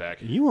bourbon. 30 pack.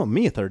 You owe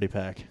me a 30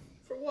 pack.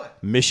 For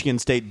what? Michigan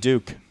State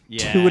Duke.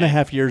 Yeah.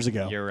 2.5 years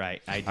ago. You're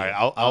right. I do. All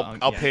right,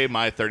 I'll yeah. pay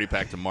my 30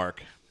 pack to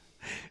Mark.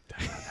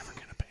 I'm never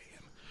gonna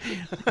pay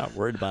him. I'm not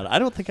worried about it. I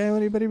don't think I owe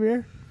anybody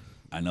beer.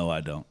 I know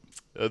I don't.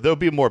 There'll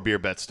be more beer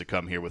bets to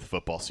come here with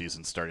football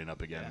season starting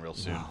up again real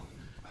soon. Wow.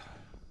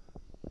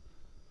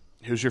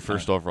 Who's your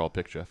first overall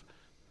pick, Jeff,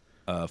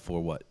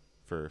 For what?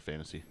 for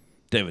fantasy?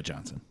 David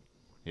Johnson.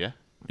 Yeah?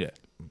 Yeah.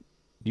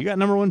 You got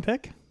number one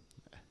pick?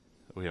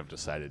 We haven't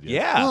decided yet.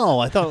 Yeah. Oh,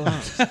 I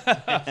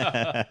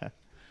thought.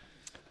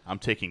 I'm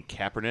taking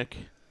Kaepernick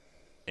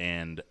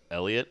and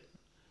Elliott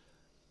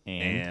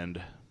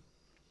and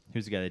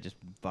Who's the guy that just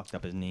fucked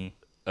up his knee?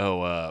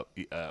 Edelman?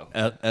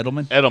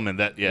 Edelman.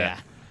 That Yeah.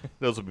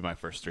 Those will be my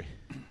first three.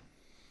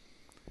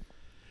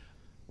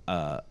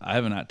 I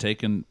have not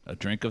taken a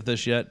drink of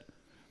this yet,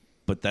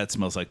 but that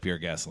smells like pure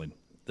gasoline.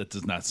 That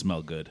does not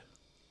smell good.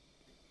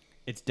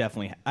 It's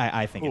definitely.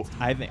 I think it's.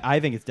 I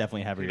think it's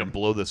definitely You're heavier. gonna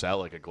blow this out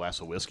like a glass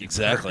of whiskey.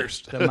 Exactly.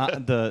 First.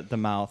 The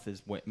mouth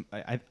is.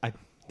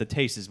 The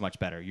taste is much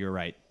better. You're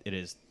right. It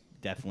is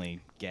definitely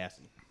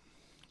gassy.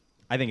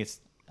 I think it's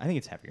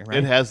heavier. Right?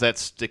 It has that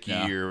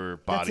stickier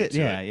body it. to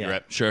Yeah, it. yeah. You're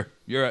right. Sure.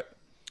 You're right.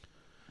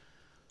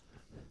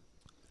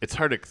 It's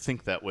hard to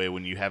think that way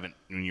when you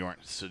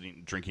aren't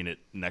sitting drinking it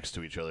next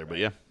to each other. But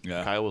yeah.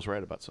 Kyle was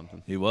right about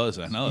something. He was.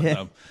 I know.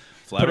 Yeah. I'm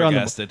Put it on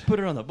flabbergasted. Put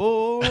it on the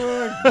board.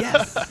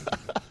 Yes.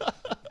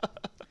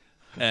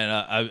 And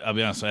I'll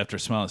be honest, after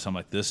smelling this, I'm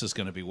like, this is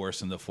going to be worse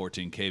than the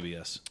 14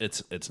 KBS.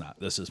 It's not.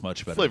 This is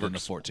much better Flavor than the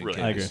 14 really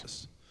KBS. I agree.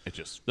 It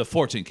just The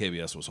 14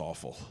 KBS was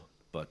awful,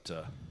 but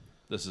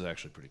this is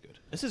actually pretty good.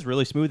 This is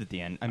really smooth at the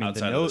end. I mean,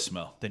 Outside the of the nose.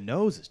 smell. The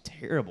nose is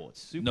terrible.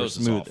 It's super Nose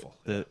is smooth. awful.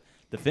 The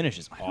finish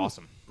is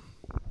awesome.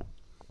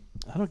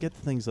 I don't get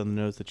the things on the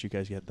nose that you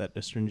guys get, that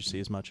astringency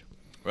as much.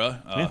 Really?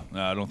 No,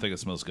 I don't think it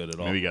smells good at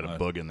all. maybe you got a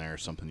bug in there or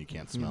something you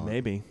can't smell. it.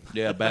 Maybe.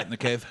 Yeah, bat in the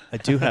cave. I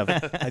do have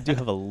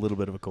a little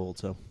bit of a cold,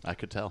 so. I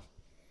could tell.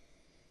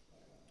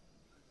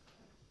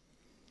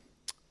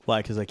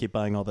 Why? Because I keep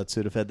buying all that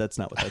Sudafed? That's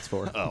not what that's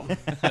for. Oh.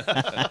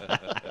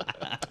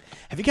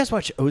 Have you guys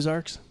watched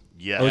Ozarks?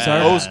 Yeah,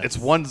 Ozark? It's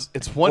one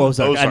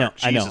Ozark. Ozark.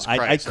 I know. Jesus I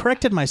Christ.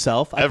 corrected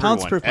myself. I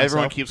pounced-proofed myself.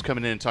 Everyone keeps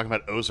coming in and talking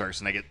about Ozarks,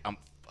 and I get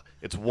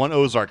it's one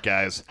Ozark,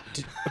 guys.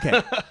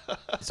 Okay.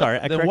 Sorry,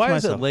 I Then corrected why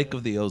myself. is it Lake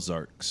of the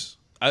Ozarks?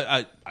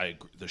 I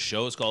agree. The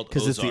show is called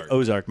Because Ozark. it's the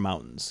Ozark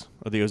Mountains,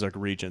 or the Ozark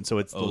region, so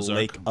it's Ozark. the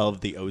Lake of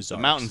the Ozarks. The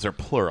mountains are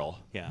plural.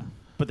 Yeah.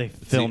 But they It's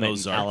film the it in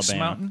Ozarks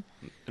Alabama. Mountain,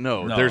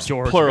 No, No. there's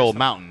Georgia or plural something.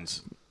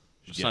 mountains.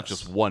 It's not Yes.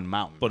 just one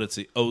mountain. but it's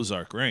the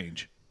Ozark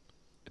Range.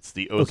 It's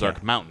the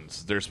Ozark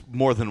Mountains. There's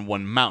more than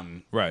one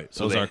mountain. Right,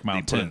 So Ozark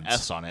they put an Mountains.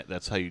 S on it.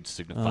 That's how you'd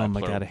signify Oh my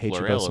God, I hate you both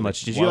so plurality.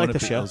 much. Did Why you like would the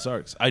it be show?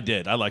 Ozarks? I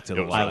did. I liked it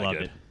a It was lot. really I loved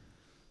good. it.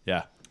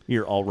 Yeah.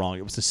 You're all wrong.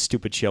 It was a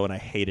stupid show, and I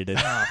hated it.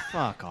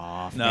 Fuck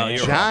off. No,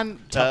 you're John,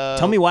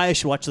 Tell me why I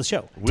should watch the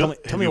show. Will-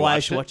 Tell have me you why I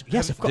watched should it? watch.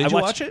 Yes, of course. Did I you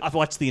watched, watch it? I've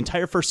watched the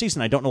entire first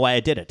season. I don't know why I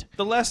did it.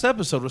 The last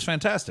episode was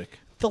fantastic.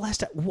 The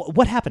last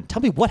what happened?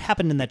 Tell me what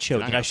happened in that show I'm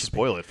that not I gonna should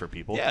spoil it for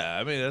people. Yeah,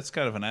 I mean that's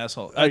kind of an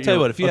asshole. I tell you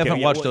what, if you okay, haven't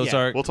yeah, watched well, yeah.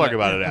 Ozark, We'll talk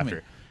about it I after.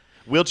 mean,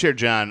 Wheelchair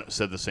John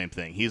said the same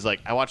thing. He's like,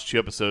 I watched 2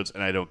 episodes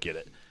and I don't get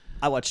it.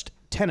 I watched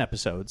 10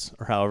 episodes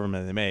or however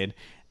many they made,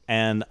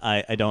 and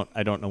I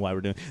don't know why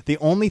we're doing. The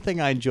only thing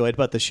I enjoyed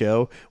about the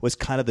show was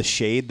kind of the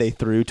shade they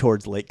threw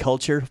towards lake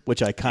culture,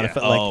 which I kind of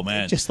felt oh like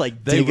man, just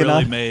like they digging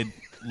really on. made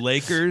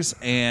Lakers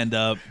and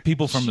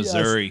people from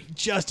Missouri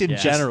just in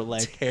general,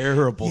 like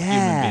terrible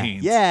human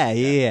beings.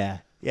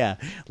 Yeah.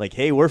 Like,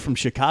 hey, we're from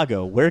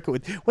Chicago.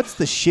 What's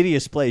the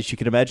shittiest place you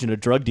could imagine a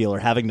drug dealer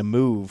having to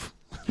move?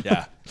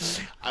 Yeah.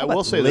 I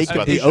will say Lake this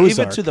about of the the show.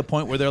 Ozark? Even to the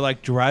point where they're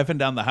like driving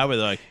down the highway,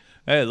 they're like,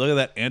 "Hey, look at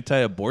that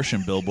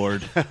anti-abortion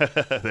billboard."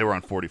 They were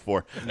on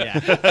 44.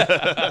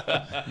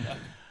 Yeah.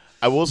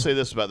 I will say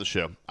this about the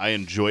show. I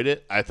enjoyed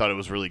it. I thought it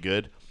was really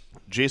good.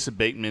 Jason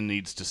Bateman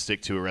needs to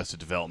stick to Arrested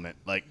Development.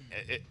 Like,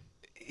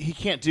 he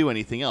can't do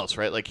anything else,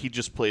 right? Like, he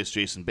just plays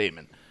Jason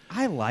Bateman.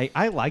 I like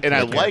And that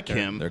I like character.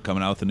 him. They're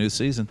coming out with a new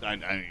season.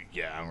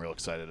 I'm real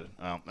excited.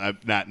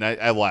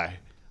 I lie.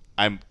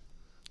 I'm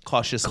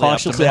Cautiously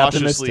Cautiously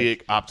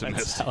cautiously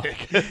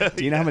optimistic.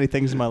 Do you know how many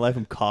things in my life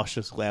I'm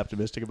cautiously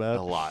optimistic about?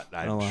 A lot,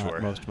 I'm A lot,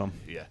 sure. most of them.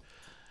 Yeah.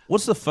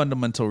 What's the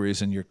fundamental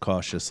reason you're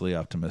cautiously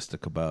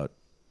optimistic about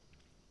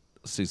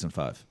season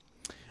 5?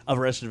 Of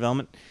Arrested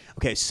Development?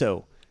 Okay,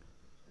 so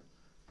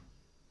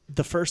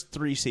the first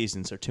 3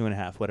 seasons, or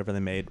 2.5, whatever they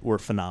made, were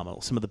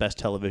phenomenal. Some of the best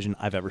television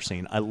I've ever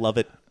seen. I love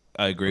it.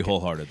 I agree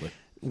wholeheartedly.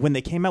 When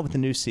they came out with the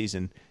new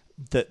season,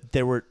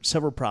 there were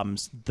several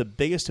problems, the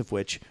biggest of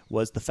which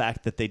was the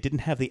fact that they didn't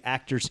have the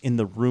actors in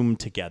the room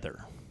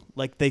together.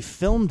 Like, they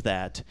filmed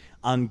that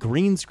on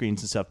green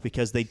screens and stuff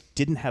because they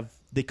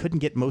couldn't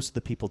get most of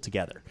the people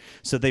together.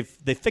 So they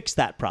fixed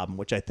that problem,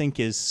 which I think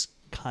is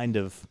kind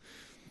of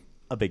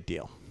a big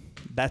deal.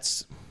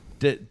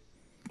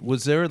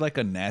 Was there like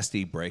a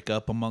nasty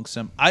breakup amongst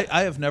them?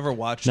 I have never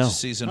watched No.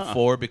 season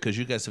 4 because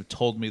you guys have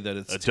told me that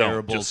it's Don't.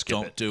 terrible. Just skip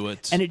Don't it. do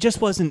it. And it just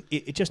wasn't.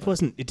 It just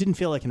wasn't. It didn't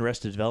feel like an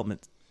Arrested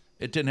Development.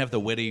 It didn't have the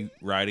witty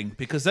writing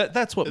because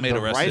that's what made The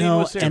Arrested writing No,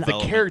 was there. and The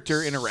Development.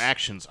 character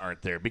interactions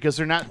aren't there because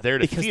they're not there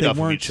to Because feed they off of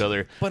weren't. each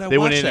other. But I they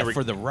went watched in that and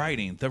for the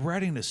writing. The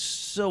writing is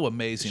so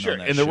amazing sure, on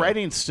that and show. the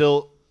writing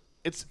still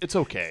it's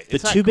okay. The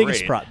It's not two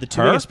biggest great. the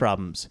two biggest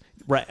problems,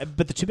 right?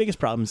 But the two biggest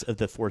problems of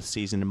the 4th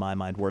season, in my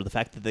mind, were the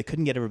fact that they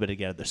couldn't get everybody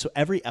together. So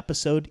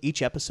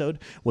each episode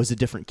was a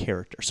different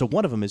character. So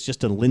one of them is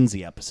just a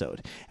Lindsay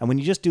episode, and when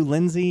you just do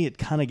Lindsay, it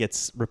kind of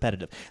gets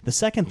repetitive. The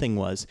second thing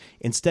was,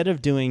 instead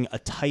of doing a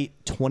tight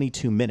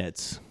 22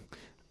 minutes.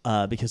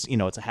 Because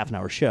it's a half an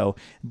hour show,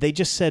 they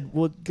just said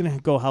we're gonna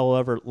go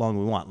however long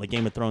we want, like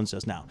Game of Thrones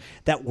does now.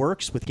 That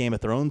works with Game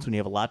of Thrones when you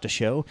have a lot to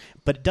show,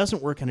 but it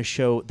doesn't work on a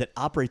show that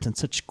operates on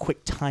such quick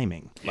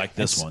timing. Like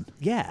this one.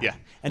 Yeah. Yeah.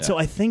 And so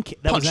I think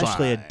that was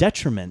actually a Punchline.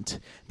 detriment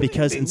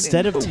because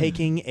instead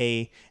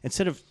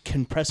of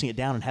compressing it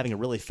down and having a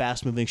really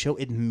fast moving show,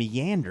 it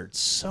meandered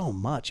so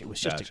much. It was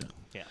just Gotcha.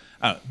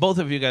 yeah. Both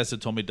of you guys have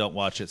told me don't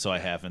watch it, so I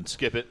haven't.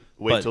 Skip it.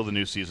 Wait But- till the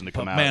new season to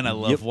come But out. man, I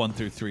love Yep. 1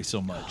 through 3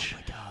 so much.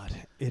 God,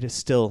 it is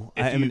still.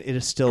 If I mean, it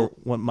is still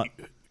one.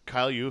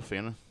 Kyle, you a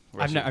fan of? I've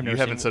Wrestling? never you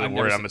haven't seen- said a I've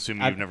word. never I'm seen-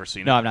 assuming I've- you've never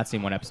seen it. No, I've not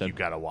seen one episode. You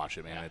gotta watch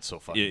it, man. It's so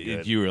fucking You,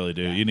 good. you really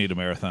do. You need to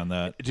marathon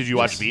that. Did you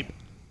watch Veep?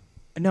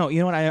 No, you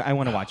know what? I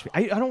want to watch.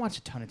 I don't watch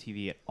a ton of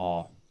TV at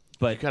all.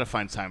 But You gotta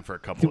find time for a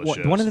couple of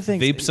shows. one of the things.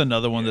 Veep's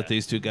another one that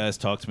these two guys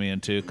talked me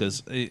into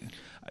because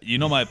you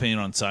know my opinion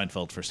on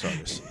Seinfeld for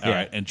starters. All Yeah.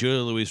 right, and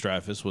Julia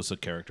Louis-Dreyfus was a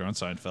character on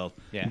Seinfeld.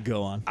 Yeah.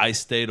 Go on. I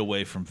stayed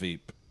away from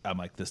Veep. I'm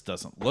like, this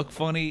doesn't look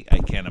funny. I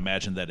can't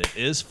imagine that it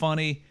is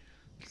funny.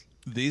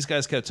 These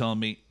guys kept telling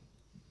me,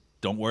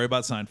 don't worry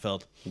about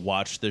Seinfeld.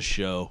 Watch this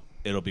show.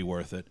 It'll be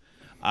worth it.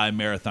 I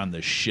marathon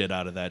the shit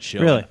out of that show.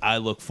 Really? I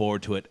look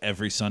forward to it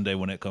every Sunday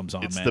when it comes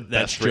on, It's man. the that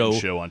best written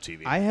show on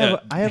TV. I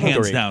have hands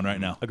Agreed. down right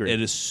now. Agreed.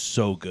 It is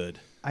so good.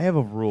 I have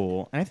a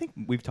rule, and I think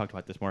we've talked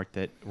about this, Mark.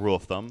 That Rule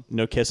of thumb.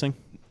 No kissing.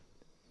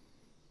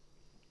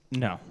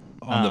 no,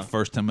 On the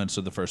first 10 minutes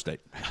of the first date.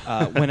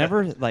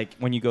 whenever like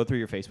when you go through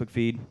your Facebook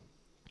feed,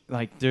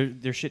 like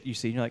there's shit you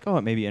see, and you're like, oh,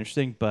 it may be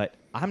interesting, but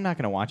I'm not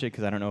gonna watch it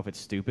because I don't know if it's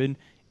stupid.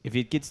 If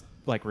it gets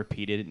like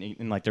repeated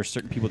and like there's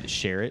certain people that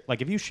share it,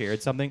 like if you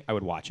shared something, I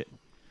would watch it.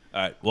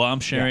 All right. Well, I'm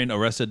sharing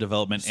Arrested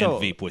Development and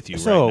Veep with you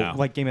so, right now.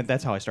 like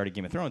that's how I started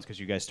Game of Thrones, because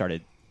you guys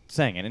started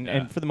saying it,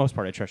 and for the most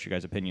part, I trust you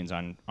guys' opinions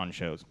on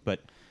shows.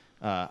 But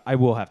I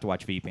will have to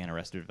watch Veep and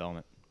Arrested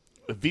Development.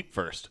 Veep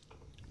first.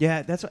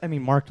 Yeah, that's. I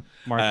mean, Mark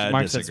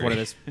says disagree. one of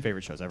his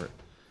favorite shows ever.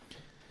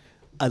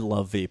 I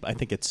love Veep. I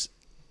think it's.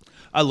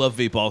 I love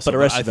Veep also, But but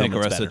I Arrested think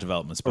Development's Arrested better.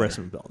 Development's better.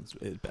 Arrested Development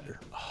is better.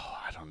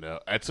 I don't know.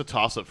 It's a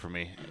toss-up for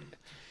me.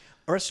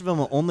 Arrested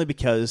Development only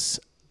because,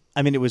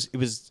 I mean,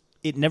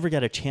 it never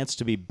got a chance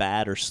to be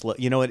bad or slow.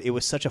 You know, it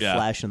was such a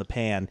flash in the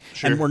pan.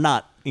 Sure. And we're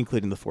not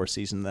including the fourth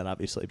season then,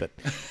 obviously, but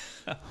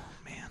oh,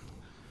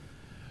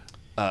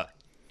 man.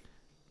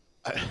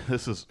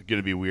 This is going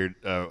to be weird,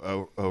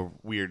 a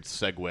weird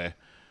segue.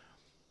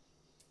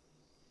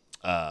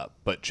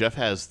 But Jeff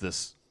has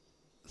this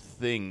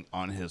thing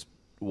on his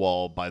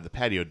wall by the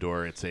patio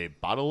door. It's a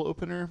bottle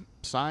opener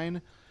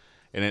sign,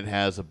 and it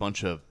has a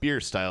bunch of beer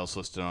styles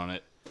listed on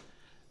it.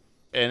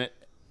 And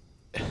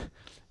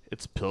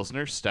it's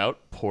Pilsner, Stout,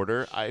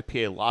 Porter,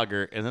 IPA,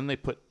 Lager, and then they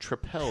put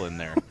Tripel in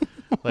there.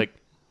 Like,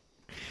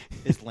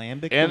 Is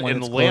Lambic and the one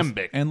that's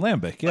Lambic. And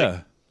Lambic,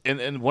 yeah. Like,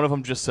 and one of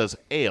them just says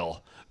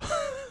ale.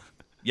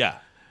 Yeah.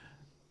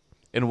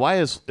 And why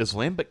is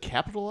Lambic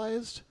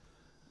capitalized?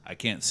 I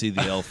can't see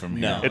the L from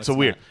here. No. It's a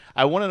weird.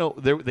 I want to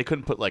know. They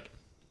couldn't put like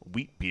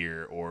wheat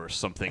beer or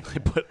something. They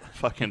put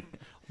fucking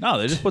No,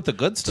 they just put the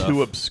good stuff.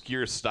 two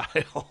obscure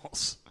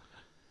styles.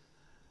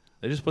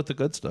 They just put the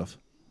good stuff.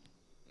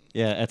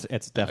 Yeah,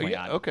 it's definitely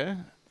Yeah, odd. okay.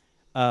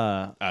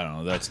 I don't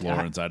know. That's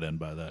Lawrence. I didn't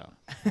buy that.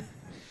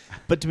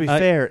 But to be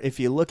fair, if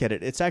you look at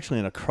it, it's actually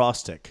an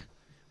acrostic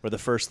where the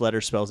first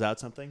letter spells out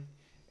something.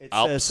 It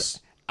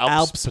says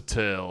Alps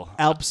Patil.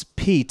 Alps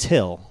P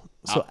till.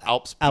 So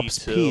Alps P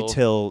Alps till. P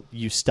till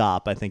you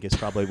stop, I think is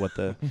probably what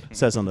the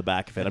says on the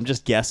back of it. I'm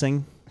just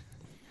guessing.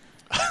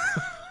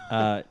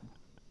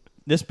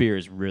 This beer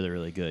is really,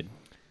 really good.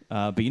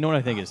 But you know what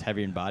I think is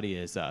heavier in body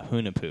is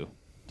Hunapu.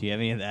 Do you have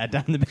any of that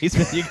down in the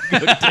basement you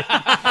can go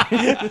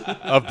take?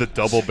 Of the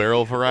double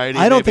barrel variety.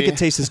 I don't maybe? think it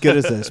tastes as good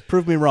as this.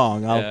 Prove me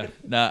wrong.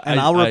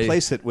 I'll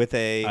replace it with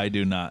a. I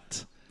do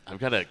not. I've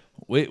got a.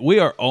 We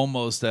are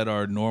almost at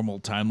our normal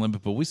time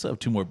limit, but we still have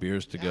 2 more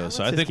beers to go.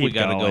 So I let's think just we keep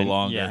got to go going.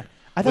 longer. Yeah.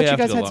 I thought We you have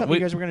to guys go had long- something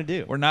you guys were going to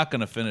do. We're not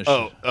going to finish.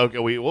 Oh, okay.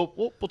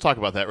 We'll talk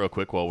about that real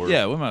quick while we're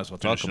Yeah, we might as well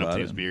talk finishing up about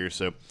these it. beers.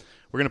 So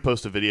we're gonna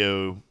post a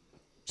video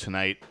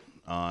tonight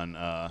on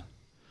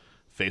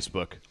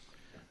Facebook.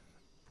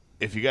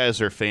 If you guys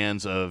are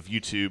fans of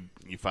YouTube,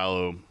 you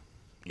follow,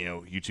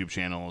 YouTube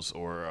channels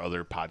or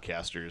other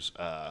podcasters.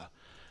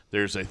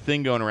 There's a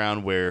thing going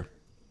around where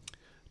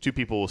 2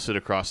 people will sit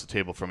across the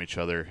table from each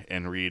other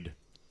and read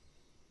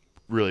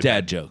really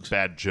Bad jokes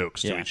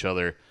to Yeah. each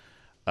other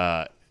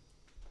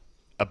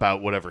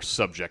about whatever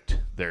subject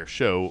their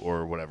show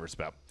or whatever it's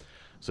about.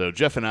 So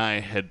Jeff and I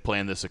had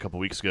planned this a couple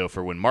weeks ago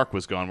for when Mark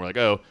was gone. We're like,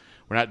 oh,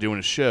 we're not doing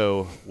a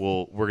show.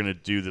 We're going to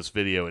do this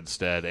video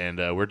instead. And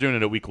we're doing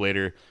it a week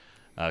later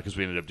because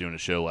we ended up doing a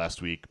show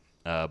last week.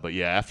 But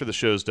yeah, after the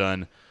show's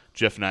done,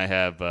 Jeff and I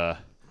have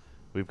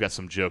we've got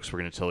some jokes we're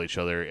going to tell each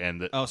other.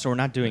 And Oh, so we're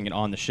not doing it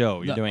on the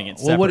show. You're doing it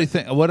separate. Well, what do you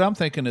think? What I'm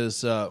thinking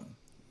is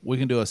we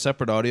can do a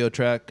separate audio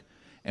track,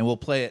 and we'll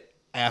play it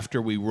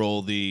after we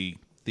roll the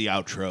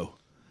outro.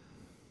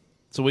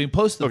 So we can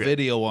post the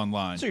video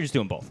online So you're just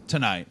doing both.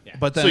 tonight.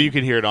 But then, so you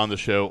can hear it on the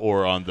show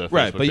or on the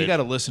right, Facebook but you page. got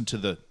to listen to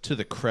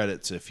the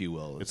credits, if you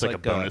will. It's like a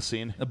bonus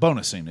scene? A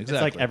bonus scene,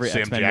 exactly. It's like every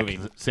X-Men movie.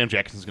 Sam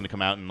Jackson's going to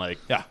come out in like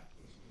yeah.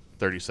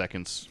 30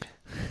 seconds.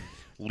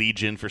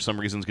 Legion, for some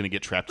reason, is going to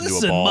get trapped into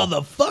Listen, a ball.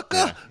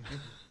 motherfucker.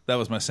 That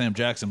was my Sam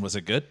Jackson. Was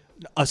it good?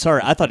 Sorry,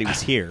 I thought he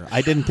was here.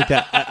 I didn't think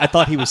that. I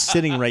thought he was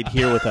sitting right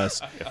here with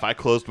us. If I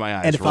closed my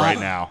eyes right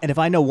now. And if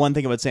I know one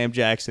thing about Sam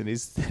Jackson,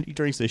 is that he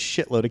drinks a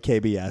shitload of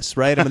KBS,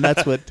 right? I mean,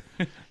 that's what.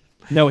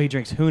 No, he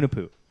drinks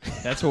Hunapu.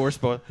 That's what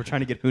we're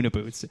trying to get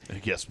Hunapu. It's-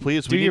 Yes,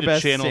 please. Do We your need to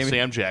best, channel Sammy.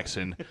 Sam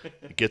Jackson.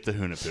 Get the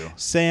Hunapu.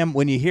 Sam,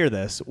 when you hear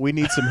this, we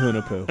need some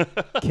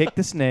Hunapu. Kick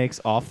the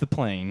snakes off the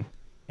plane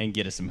and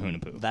get us some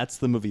Hunapu. That's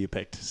the movie you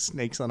picked.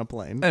 Snakes on a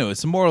plane.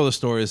 Anyways, the moral of the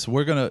story is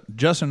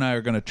Justin and I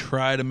are gonna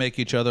try to make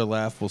each other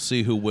laugh. We'll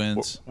see who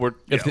wins.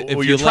 If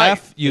you're you trying-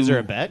 laugh, Is there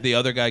a bet? the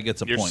other guy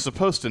gets a You're point.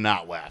 supposed to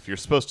not laugh. You're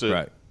supposed to.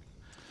 Right.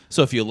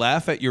 So if you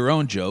laugh at your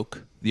own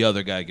joke, the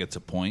other guy gets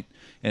a point.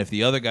 And if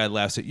the other guy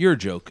laughs at your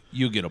joke,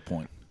 you get a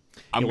point.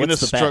 I'm Yeah, going to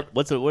what's the bet?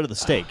 struggle. What are the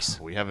stakes?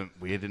 We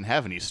didn't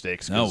have any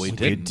steaks. No, 'cause we We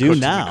didn't. do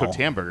now. We cooked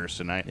hamburgers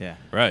tonight. Yeah.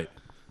 Right.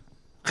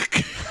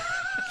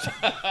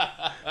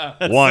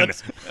 One.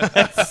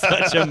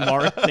 Such a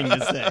Mark thing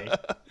to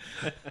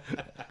say.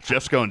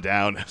 Jeff's going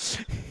down.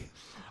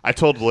 I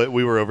told Lynn,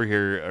 we were over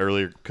here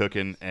earlier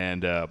cooking,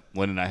 and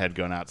Lynn and I had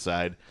gone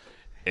outside,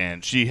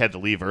 and she had to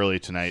leave early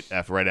tonight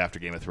right after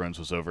Game of Thrones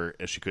was over,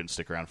 as she couldn't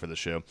stick around for the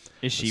show.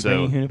 Is she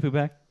So- bringing Hunapu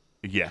back?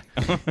 Yeah.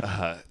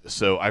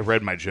 So I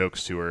read my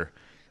jokes to her,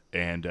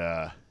 and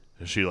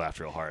she laughed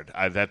real hard.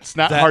 That's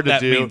not hard to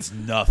that do. means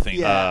nothing.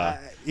 Yeah.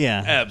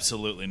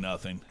 Absolutely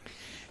nothing.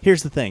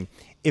 Here's the thing: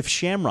 if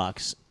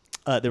Shamrocks,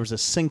 there was a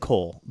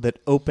sinkhole that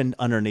opened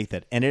underneath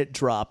it, and it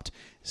dropped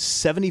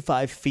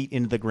 75 feet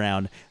into the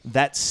ground,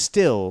 that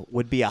still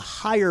would be a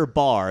higher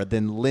bar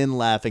than Lynn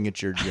laughing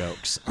at your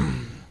jokes.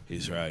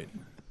 He's right.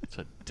 It's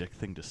a dick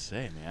thing to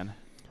say, man.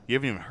 You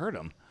haven't even heard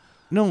him.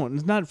 No,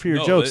 it's not for your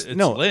No, jokes. it's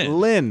No, Lynn.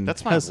 Lynn.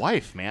 That's my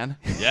wife, man.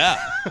 Yeah.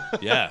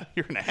 Yeah.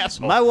 You're an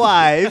asshole. My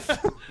wife.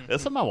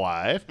 That's not my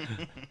wife.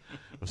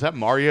 Was that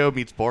Mario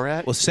meets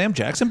Borat? Was Sam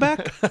Jackson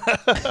back?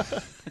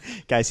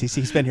 Guys,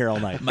 he's been here all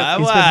night. My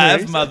He's wife,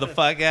 been here.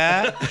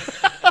 motherfucker.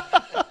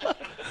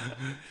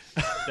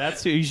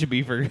 That's who you should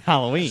be for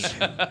Halloween.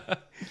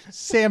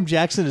 Sam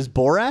Jackson is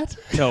Borat?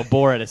 No,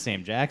 Borat is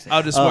Sam Jackson.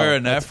 I'll just wear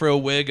an afro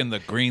wig and the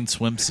green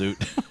swimsuit.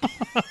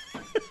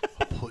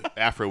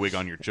 Afro wig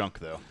on your junk,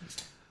 though.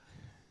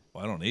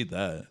 Well, I don't need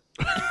that.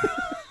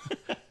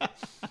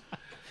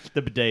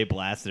 The bidet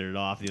blasted it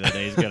off the other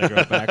day. He's got to grow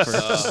it back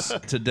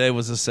first. Today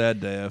was a sad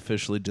day. I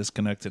officially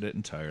disconnected it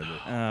entirely.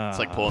 It's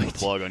like pulling the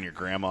plug on your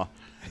grandma.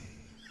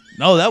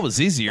 No, that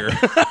was easier.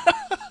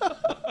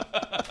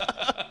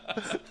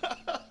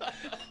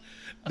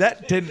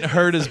 That didn't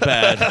hurt as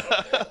bad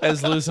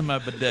as losing my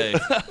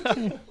bidet.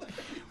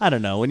 I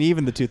don't know. When you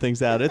even the two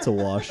things out, it's a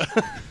wash.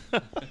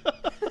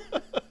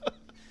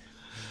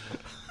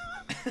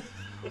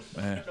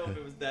 I don't know if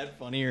it was that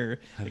funny or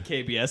the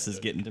KBS is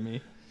getting to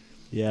me.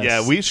 Yes.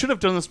 Yeah, we should have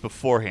done this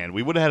beforehand.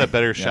 We would have had a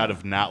better shot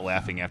of not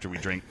laughing after we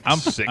drink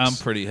six. I'm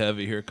pretty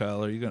heavy here,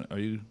 Kyle. Are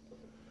you?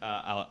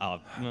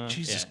 I'll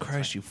Jesus yeah,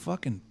 Christ! You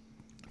fucking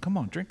come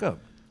on, drink up.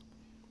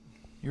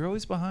 You're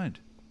always behind.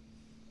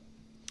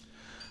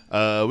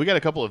 We got a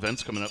couple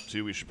events coming up,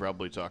 too, we should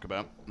probably talk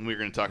about. And we're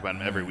going to talk about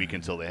them every week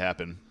until they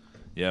happen.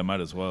 Yeah,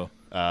 might as well.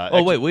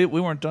 Wait,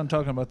 we weren't done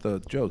talking about the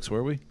jokes,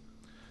 were we?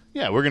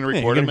 Yeah, we're going to you're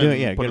record gonna them do and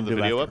it, yeah, put gonna the do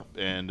it video after. up.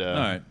 And All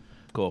right,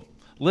 cool.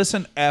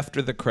 Listen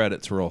after the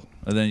credits roll,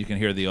 and then you can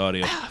hear the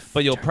audio.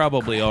 But you'll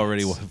probably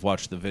already have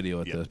watched the video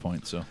at this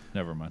point, so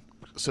never mind.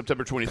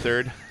 September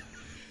 23rd,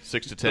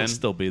 6 to 10, It'll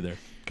still be there.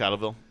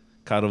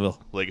 Cottleville,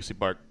 Legacy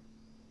Park,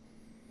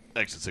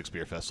 Exit 6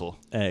 Beer Festival.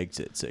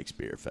 Exit 6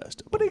 Beer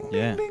Festival.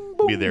 Yeah.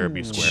 Be there or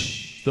be square.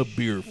 The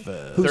beer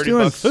fest. Who's 30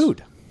 doing bucks.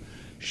 food?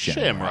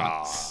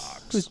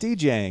 Shamrocks. Who's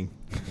DJing?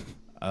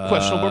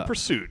 Questionable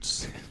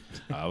pursuits.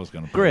 I was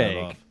going to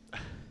Greg.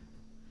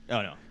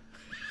 That off.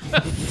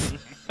 Oh,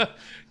 no.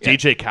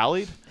 DJ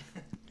Khaled?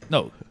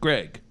 No,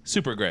 Greg.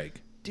 Super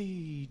Greg.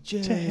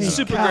 DJ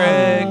Super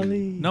Khaled.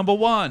 Greg. Number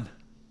one.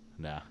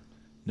 Nah.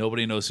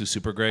 Nobody knows who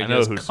Super Greg I know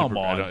is. who Come Super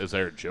on. Is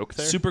there a joke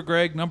there? Super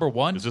Greg number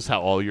one. Is this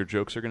how all your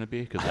jokes are going to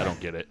be? Because I don't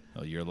get it.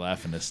 Oh, you're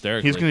laughing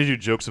hysterically. He's going to do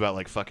jokes about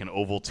like fucking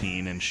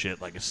Ovaltine and shit,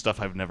 like stuff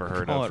I've never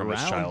heard Call of it from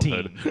his Round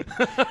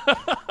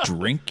childhood.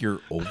 drink your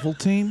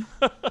Ovaltine.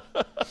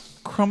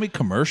 Crummy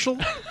commercial.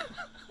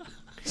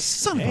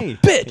 Son Hey, of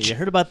a bitch. you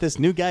heard about this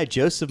new guy,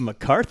 Joseph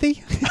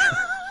McCarthy?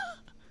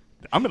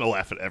 I'm going to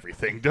laugh at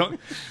everything. Don't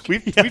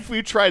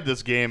we've tried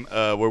this game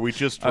where we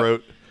just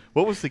wrote.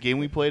 What was the game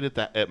we played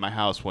at my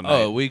house one night?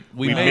 Oh, we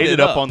made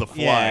it up on the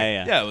fly.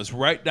 Yeah. Yeah, it was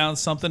write down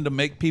something to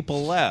make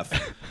people laugh.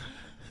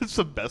 It's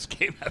the best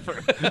game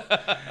ever.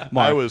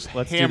 Mark, I was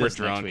let's do hammered this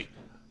next drunk. week.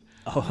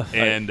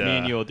 And Me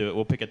and you will do it.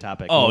 We'll pick a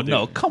topic. Oh, We'll do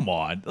no, it. come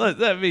on.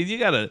 I mean, you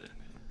got to.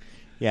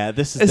 Yeah,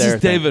 this is This their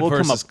is David thing. We'll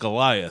come versus up.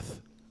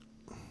 Goliath.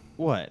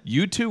 What?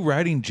 You two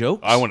writing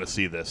jokes? I want to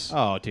see this.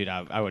 Oh, dude,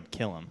 I would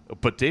kill him.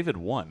 But David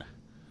won.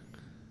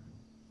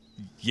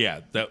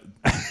 Yeah,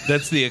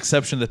 that's the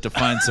exception that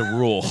defines the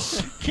rule.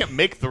 Can't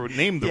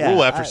name the Yeah,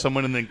 rule after I-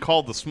 someone and then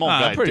call the small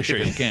guy. I'm pretty sure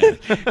you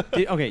David.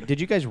 can.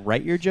 Did you guys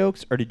write your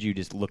jokes or did you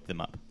just look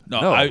them up?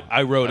 No,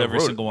 I wrote every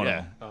single one yeah.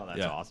 of them. Oh, that's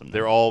Yeah. awesome.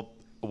 They're all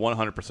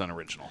 100%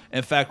 original.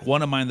 In fact,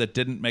 one of mine that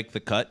didn't make the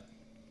cut,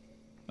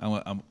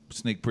 I'm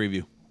sneak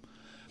preview,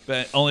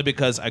 but only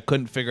because I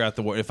couldn't figure out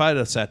the word. If I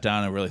had sat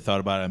down and really thought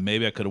about it,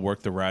 maybe I could have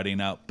worked the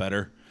writing out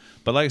better.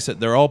 But like I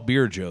said, they're all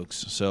beer jokes.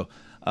 So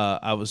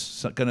I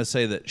was going to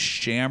say that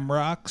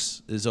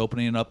Shamrocks is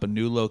opening up a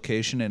new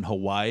location in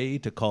Hawaii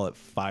to call it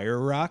Fire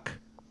Rock.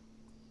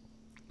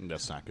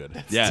 That's not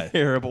good. Yeah,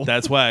 terrible.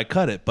 That's why I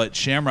cut it. But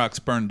Shamrocks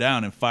burned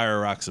down and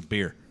Fire Rock's a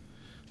beer.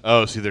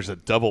 Oh, see, there's a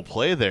double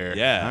play there.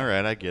 Yeah. All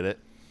right, I get it.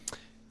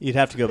 You'd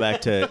have to go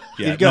back to.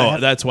 Yeah, you'd go- no,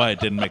 that's why it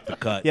didn't make the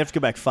cut. you have to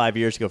go back 5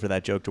 years ago for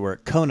that joke to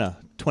work. Kona,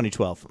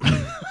 2012.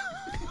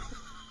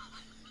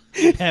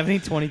 Have any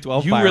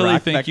 2012 You Fire really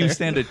Rock think back you there?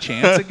 stand a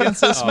chance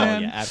against this Oh,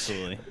 man? yeah,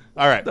 absolutely.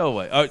 All right. No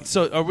way. All right,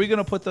 so are we going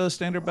to put the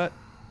standard bet?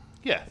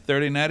 Yeah.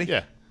 30 natty?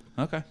 Yeah.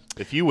 Okay.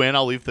 If you win,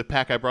 I'll leave the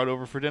pack I brought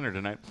over for dinner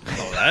tonight.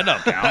 Oh, that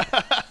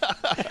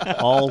don't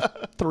count. All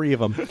three of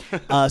them.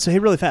 So, hey,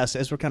 really fast,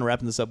 as we're kind of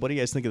wrapping this up, what do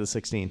you guys think of the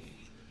 16?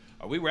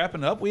 Are we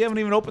wrapping up? We haven't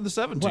even opened the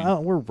 17.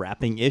 Well, we're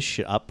wrapping-ish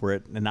up. We're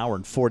at an hour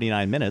and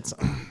 49 minutes.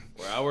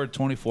 We're hour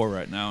 24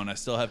 right now, and I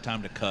still have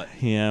time to cut.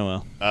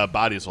 Yeah, well,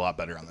 Body's a lot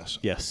better on this.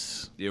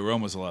 yes. The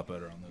aroma's a lot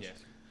better on this.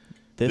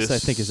 This This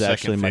I think is second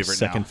actually my favorite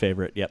second now.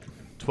 favorite. Yep.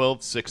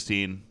 12,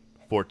 16,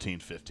 14,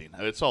 15.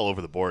 It's all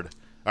over the board.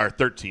 Or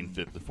 13,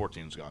 15, the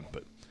 14's gone.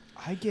 But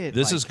I get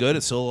This is good.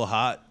 It's a little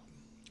hot.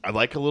 I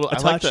like a little. a I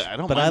like touch, the. I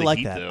don't but mind I the like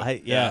heat,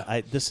 that.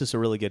 though. This is a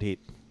really good heat.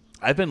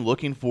 I've been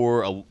looking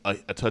for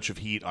a touch of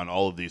heat on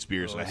all of these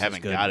beers, and I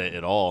haven't got it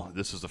at all.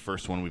 This is the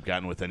first one we've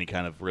gotten with any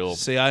kind of real.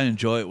 See, I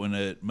enjoy it when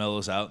it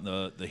mellows out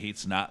and the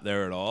heat's not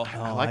there at all.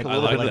 I like a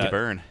little bit of the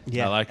burn.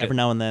 Yeah, I like every it.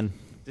 now and then.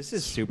 This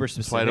is super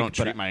specific. That's why I don't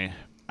but treat my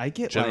I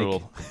get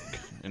genital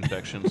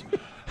infections.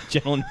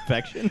 genital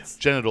infections.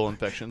 Genital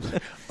infections.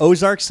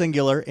 Ozark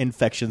singular,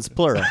 infections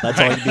plural. That's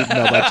all you need to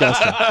know about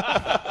Justin.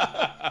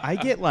 I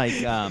get like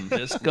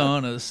Just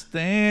gonna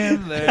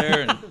stand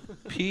there and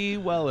pee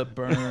while it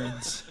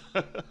burns.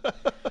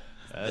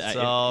 That's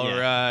all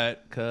right,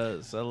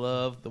 'cause I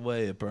love the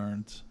way it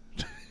burns.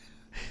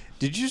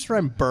 Did you just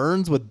rhyme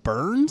Burns with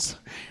Burns?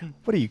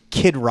 What are you,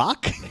 Kid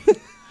Rock?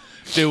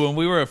 Dude, when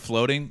we were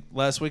floating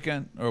last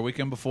weekend or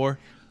weekend before,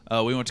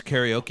 we went to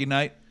karaoke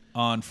night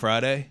on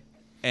Friday,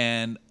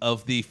 and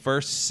of the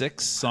first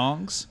 6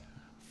 songs,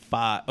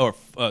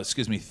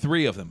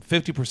 3 of them,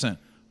 50%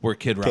 were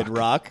Kid Rock. Kid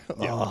Rock?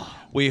 Oh,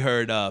 We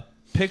heard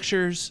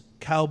Pictures,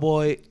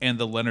 Cowboy, and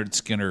the Leonard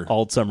Skinner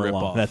all summer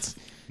rip-off. long. That's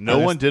No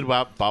one did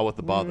Bow with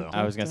the Ball, though.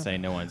 I was gonna say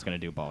no one's gonna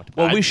do ball.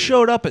 Well, I we do.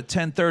 showed up at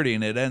 10:30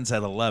 and it ends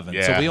at 11, so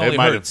Yeah, we it only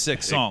might heard have-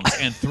 6 songs,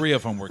 and 3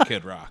 of them were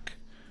Kid Rock.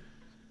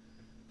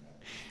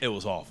 It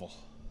was awful.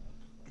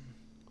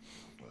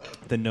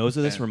 The nose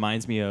of this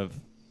reminds me of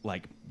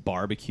like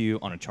barbecue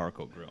on a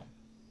charcoal grill.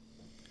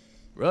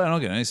 Really, I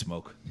don't get any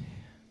smoke.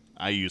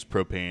 I use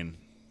propane.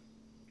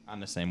 I'm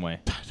the same way.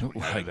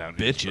 Like down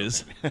here.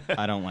 bitches.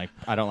 I don't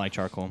like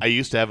charcoal. I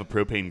used to have a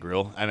propane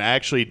grill,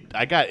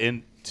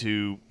 and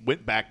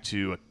went back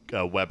to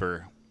a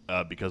Weber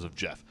because of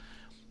Jeff.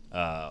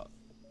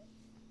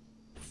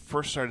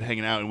 First started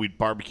hanging out, and we'd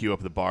barbecue up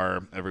at the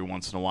bar every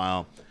once in a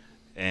while,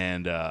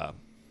 and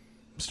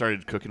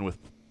started cooking with,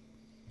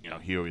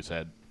 he always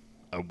had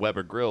a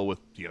Weber grill with,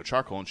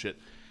 charcoal and shit.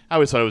 I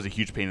always thought it was a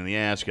huge pain in the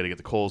ass. You got to get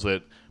the coals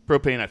lit.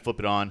 Propane, I flip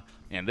it on,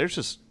 and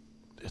it's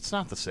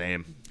not the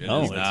same.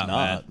 No, it's not.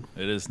 Man.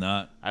 It is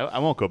not. I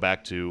won't go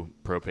back to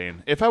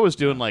propane. If I was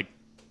doing like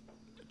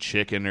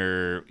chicken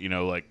or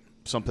like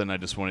something I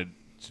just wanted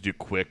to do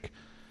quick,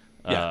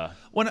 When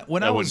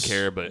I wouldn't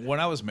care. But when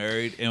I was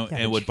married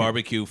and would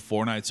barbecue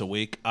 4 nights a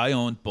week, I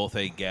owned both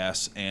a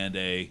gas and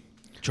a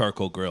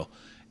charcoal grill.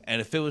 And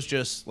if it was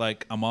just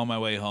like I'm on my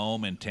way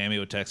home and Tammy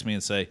would text me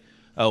and say,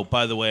 "Oh,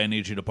 by the way, I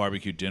need you to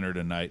barbecue dinner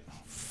tonight."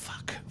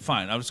 Fuck,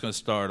 fine. I'm just going to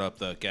start up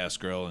the gas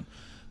grill and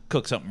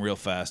cook something real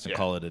fast and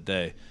call it a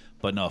day.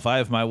 But no, if I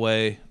have my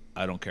way,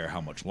 I don't care how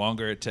much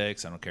longer it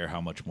takes. I don't care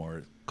how much more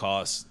it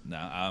costs.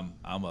 Now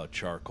I'm a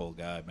charcoal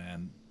guy,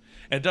 man.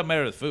 And it doesn't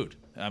matter the food.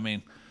 I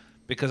mean,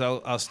 because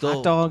I'll still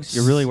Hot dogs?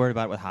 You're really worried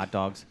about it with hot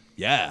dogs?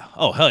 Yeah.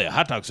 Oh hell yeah,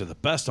 hot dogs are the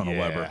best on a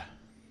Weber.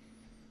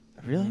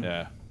 Really?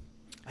 Yeah.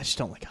 I just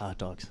don't like hot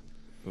dogs.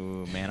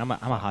 Ooh, man, I'm a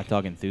hot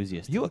dog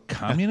enthusiast. You a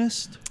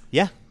communist?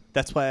 Yeah,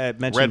 that's why I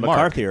mentioned Red Mark.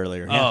 McCarthy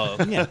earlier. Yeah. Oh,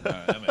 okay. All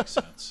right, that makes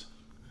sense.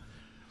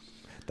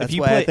 That's If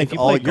you why play- I think if you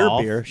all play your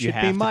golf, beer you should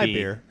have be to my be-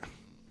 beer.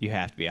 You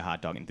have to be a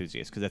hot dog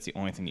enthusiast because that's the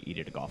only thing you eat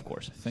at a golf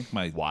course. I think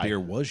my beer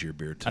was your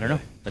beer today. I don't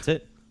know. That's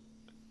it.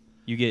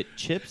 You get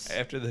chips,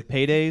 After the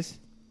paydays,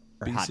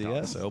 or hot BCS,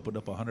 dogs. I opened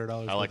up $100.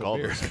 I like worth of all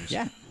beer. those things.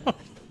 Yeah.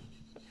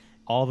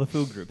 All the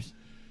food groups.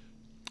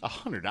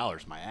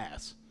 $100, my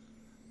ass.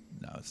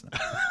 No, it's not.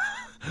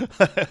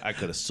 I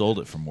could have sold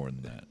it for more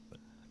than that. But.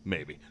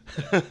 Maybe.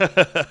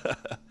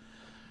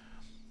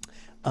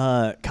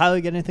 Kyle,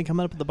 you got anything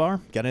coming up at the bar?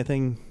 Got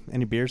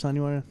any beers on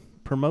you want to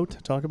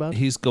promote, talk about?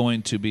 He's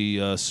going to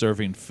be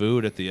serving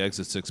food at the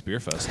Exit 6 Beer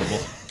Festival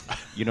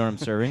You know what I'm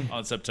serving?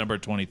 on September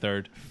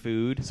 23rd.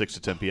 Food 6 to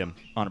 10 p.m.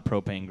 on a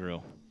propane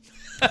grill.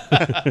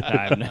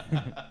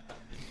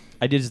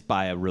 I did just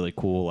buy a really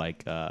cool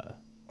like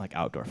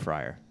outdoor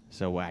fryer,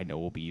 so I know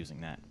we'll be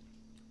using that.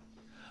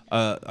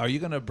 Are you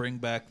going to bring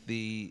back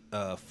the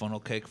funnel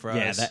cake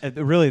fries? Yeah,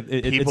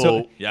 it's People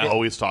so,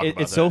 always talk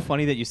about it's that. so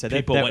funny that you said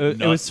People that. went It was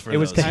nuts for it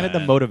was those, kind of the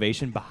man.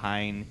 motivation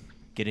behind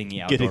getting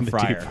the outdoor Getting the deep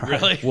fryer. fryer.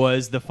 Really?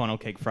 Was the funnel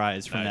cake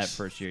fries from Nice. that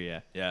first year? Yeah.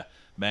 Yeah,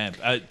 man.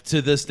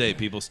 To this day,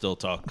 people still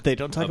talk. They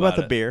don't talk about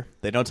the it. beer.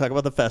 They don't talk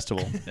about the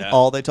festival. Yeah.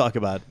 All they talk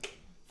about,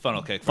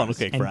 Funnel cake. funnel fries.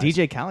 cake And fries.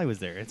 DJ Khaled was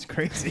there. It's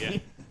crazy. Yeah.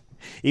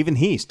 Even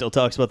he still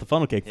talks about the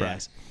funnel cake Yeah.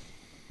 fries.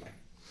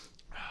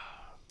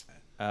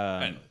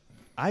 Anyway,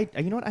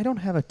 You know what? I don't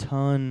have a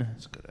ton.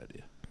 that's a good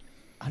idea.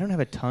 I don't have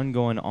a ton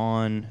going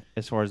on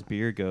as far as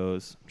beer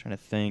goes. I'm trying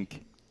to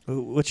think.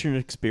 What's your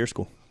next beer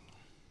school?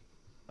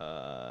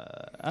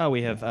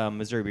 We have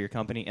Missouri Beer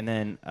Company, and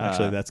then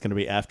Actually, that's going to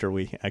be after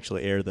we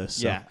actually air this.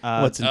 So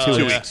yeah. what's in 2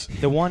 2 weeks?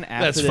 weeks. The one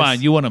after That's this,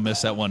 fine. You want to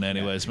miss that one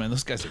anyways, man.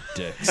 Those guys are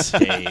dicks.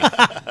 Dave.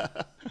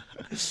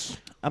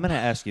 I'm going to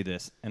ask you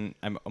this, and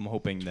I'm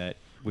hoping that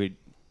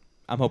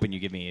I'm hoping you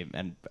give me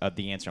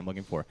the answer I'm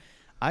looking for.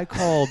 I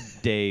called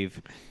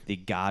Dave the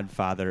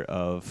godfather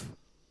of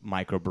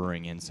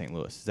microbrewing in St.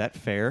 Louis. Is that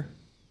fair?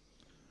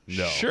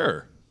 No.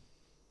 Sure.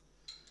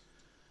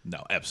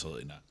 No,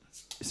 absolutely not.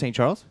 St.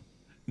 Charles?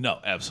 No,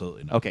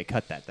 absolutely not. Okay,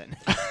 cut that then.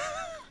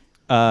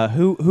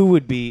 Who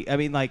would be? I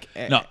mean, like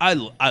No, I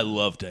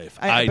love Dave.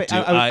 I- I but do.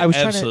 I was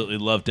trying to- absolutely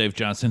love Dave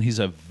Johnson. He's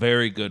a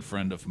very good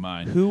friend of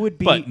mine. Who would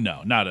be- But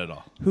no, not at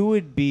all. who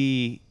would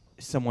be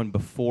someone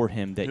before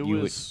him that Who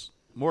you was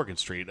Morgan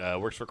Street?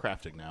 Works for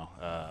crafting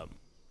now.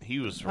 He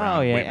was would. around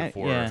Oh yeah, way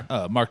before.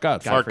 yeah. Mark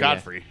Godfrey. Mark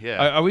Godfrey, Godfrey.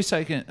 Yeah. Are we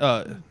talking?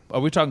 Are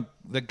we talking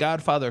the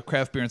godfather of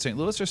craft beer in St.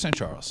 Louis or St.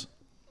 Charles?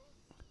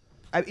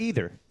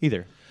 Either.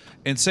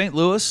 In St.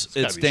 Louis, gotta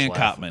it's be Dan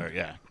Schlaff, Kopman. or-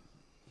 Yeah.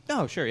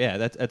 Oh sure, yeah.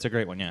 That's a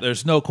great one. Yeah.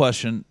 There's no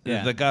question.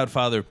 Yeah. The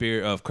godfather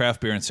of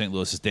craft beer in St.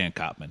 Louis is Dan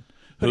Kopman,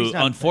 who he's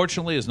not-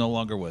 unfortunately is no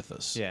longer with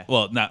us. Yeah.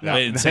 Well, not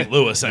in St.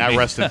 Louis. I Not mean.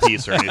 rest in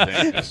peace or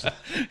anything. Just-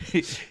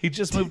 he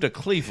just moved to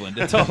Cleveland.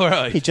 It's all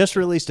right. He just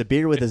released a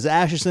beer with his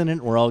ashes in it,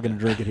 and we're all going to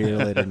drink it here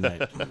later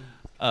tonight.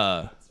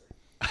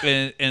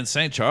 In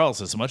St.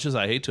 Charles, as much as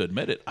I hate to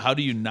admit it, how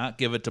do you not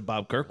give it to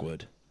Bob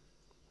Kirkwood?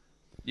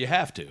 You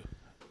have to.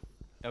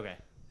 Okay.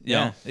 You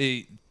know,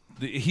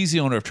 he's the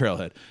owner of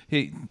Trailhead.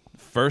 He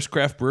first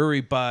craft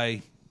brewery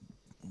by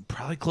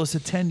probably close to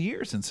 10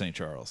 years in St.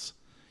 Charles.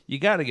 You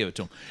got to give it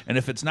to him. And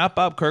if it's not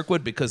Bob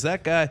Kirkwood, because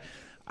that guy,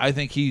 I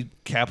think he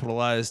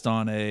capitalized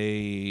on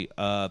a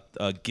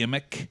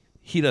gimmick.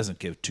 He doesn't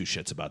give two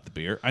shits about the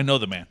beer. I know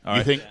the man. All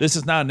right? think- This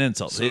is not an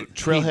insult. so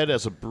Trailhead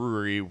as a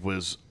brewery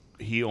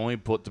he only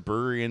put the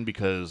brewery in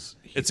because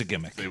It's a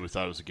gimmick. they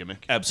thought it was a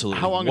gimmick.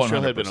 Absolutely. How long has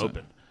Trailhead been 100%.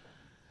 open?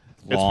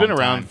 Long It's been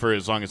around time. for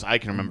as long as I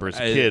can remember as a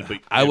kid. But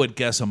I would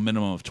guess a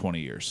minimum of 20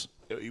 years.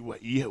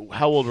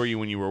 How old were you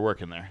when you were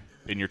working there?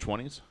 In your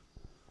 20s?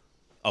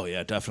 Oh,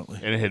 yeah, definitely.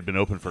 And it had been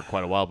open for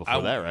quite a while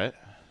before that, right?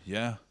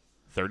 Yeah.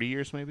 30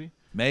 years maybe?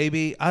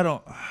 Maybe. I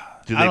don't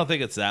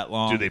think it's that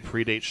long. Do they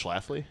predate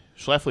Schlafly?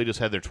 Schlafly just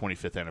had their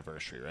 25th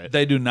anniversary, right?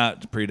 They do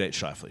not predate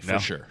Schlafly, for No?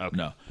 sure. Okay.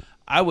 No.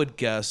 I would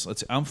guess,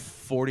 let's see, I'm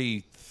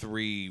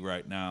 43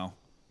 right now.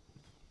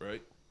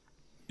 Right?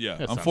 Yeah,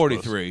 That I'm sounds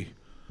 43.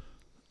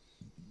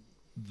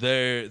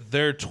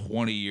 They're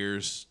 20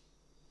 years,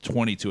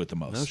 22 at the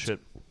most. No shit.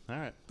 All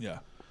right. Yeah.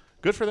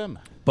 Good for them.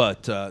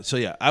 But, so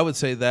yeah, I would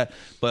say that.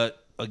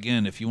 But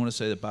again, if you want to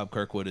say that Bob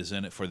Kirkwood is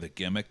in it for the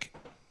gimmick,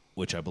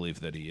 which I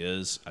believe that he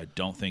is, I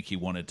don't think he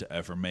wanted to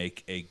ever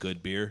make a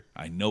good beer.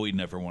 I know he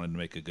never wanted to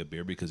make a good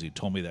beer because he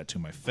told me that to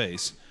my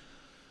face.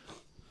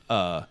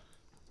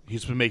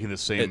 He's been making the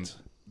same It's-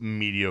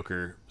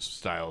 mediocre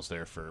styles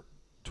there for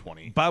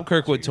 20. Bob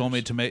Kirkwood told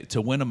me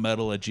to win a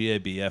medal at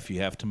GABF,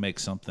 you have to make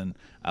something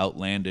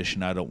outlandish,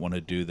 and I don't want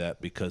to do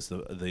that because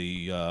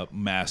the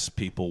mass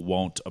people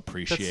won't That's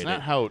appreciate not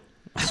it. how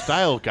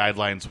style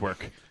guidelines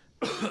work.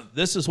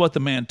 This is what the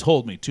man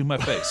told me to my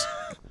face.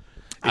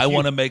 I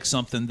want to make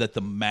something that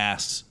the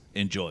mass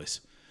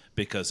enjoys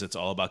because it's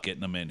all about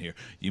getting them in here.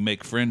 You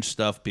make fringe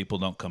stuff, people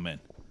don't come in.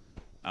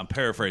 I'm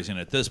paraphrasing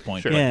at this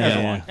point. Sure. but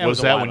Yeah. That Was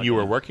a that while when you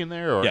ago. were working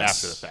there or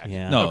Yes. after the fact?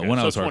 Yeah. No, Okay, when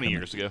I so was 20 working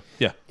years ago.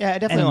 Yeah. Yeah,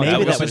 definitely. And on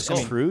maybe that that was was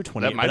I mean, true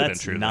 20 that might have been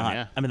that's true then, not,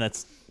 yeah. I mean,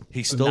 that's...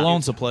 He still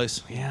owns the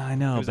place. Yeah, I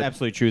know. It was but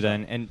absolutely true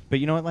then, but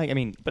you know what? Like, I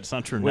mean, it's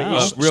not true Wait,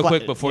 now. Real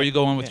quick before you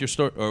go on with your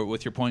story or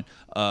with your point,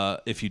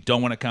 if you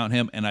don't want to count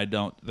him, and I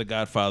don't, the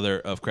godfather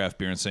of craft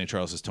beer in St.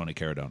 Charles is Tony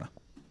Caradona.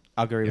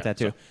 I'll agree with that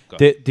too. go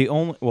The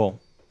only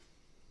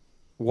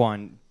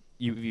one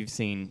you've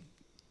seen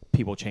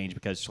people change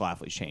because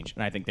Schlafly's changed,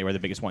 and I think they were the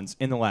biggest ones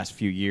in the last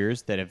few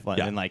years that have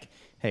been like,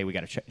 hey, we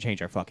got to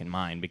change our fucking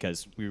mind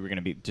because we were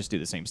going to just do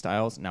the same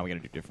styles. Now we got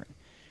to do different.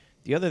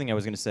 The other thing I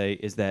was going to say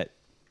is that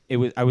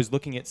I was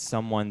looking at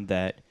someone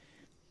that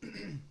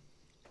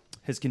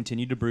has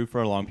continued to brew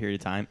for a long period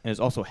of time and has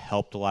also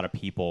helped a lot of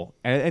people.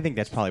 And I think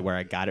that's probably where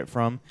I got it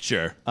from.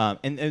 Sure.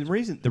 And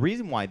the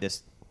reason why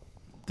this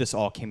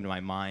all came to my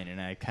mind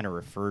and I kind of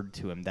referred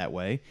to him that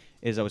way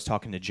is I was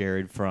talking to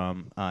Jared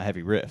from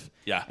Heavy Riff.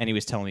 Yeah. And he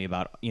was telling me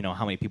about,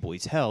 how many people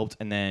he's helped.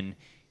 And then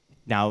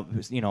now,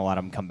 a lot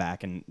of them come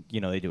back and,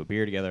 they do a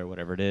beer together or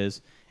whatever it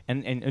is.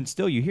 And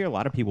still you hear a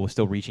lot of people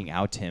still reaching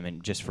out to him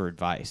and just for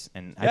advice.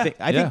 And I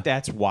think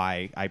that's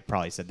why I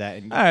probably said that.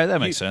 And All right, that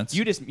makes sense.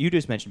 You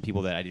just mentioned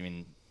people that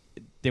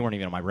they weren't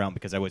even on my realm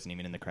because I wasn't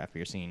even in the craft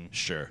beer scene.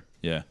 Sure.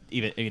 Yeah.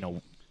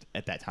 Even,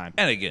 at that time.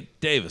 And again,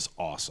 Dave is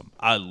awesome.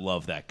 I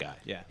love that guy.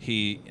 Yeah.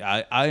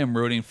 I am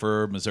rooting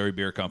for Missouri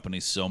Beer Company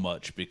so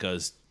much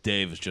because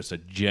Dave is just a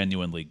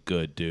genuinely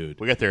good dude.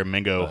 We got their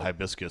mango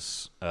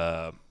hibiscus.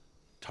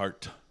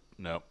 Tart.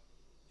 No.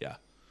 Yeah.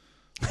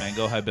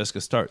 Mango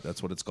hibiscus tart.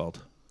 That's what it's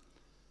called.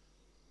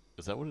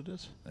 Is that what it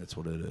is? That's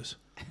what it is.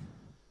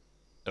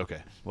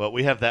 Okay. Well,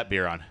 we have that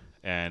beer on,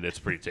 and it's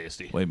pretty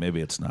tasty. Wait, maybe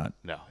it's not.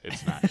 No,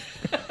 it's not.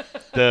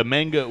 The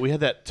mango, we had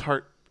that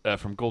tart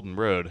from Golden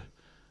Road.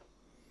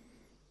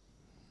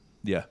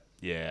 Yeah.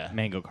 Yeah.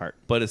 Mango cart.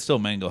 But it's still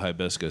mango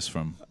hibiscus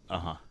from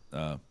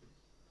Uh-huh.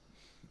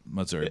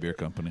 Missouri Beer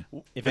Company.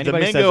 If The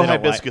anybody says mango they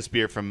don't hibiscus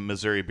beer from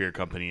Missouri Beer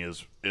Company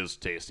is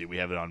tasty. We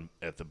have it on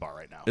at the bar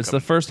right now. It's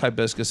the first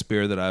hibiscus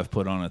beer that I've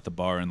put on at the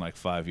bar in like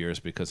 5 years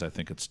because I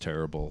think it's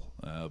terrible,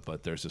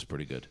 but theirs is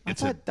pretty good. I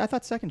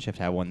thought Second Shift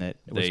had one that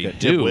was They good.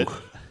 do.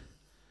 Hibwit.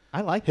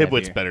 I like that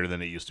Hibwit's beer. better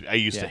than it used to be. I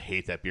used to Yeah.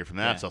 hate that beer from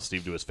that. I'll tell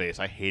Steve to his face.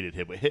 I hated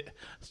Hibwit.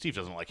 Steve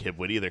doesn't like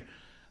Hibwit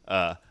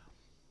either.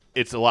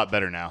 It's a lot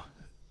better now.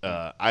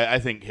 I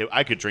think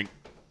I could drink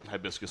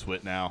hibiscus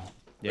wit now.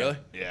 Really?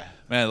 Yeah.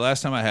 Man, the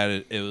last time I had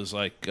it, it was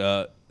like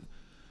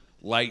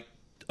light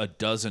a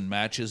dozen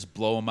matches,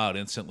 blow them out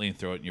instantly, and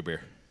throw it in your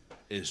beer.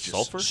 It's just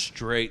Sulfur?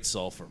 straight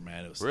sulfur,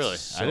 man. It was Really?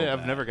 so I've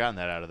bad. never gotten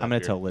that out of that I'm gonna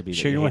beer. tell Libby.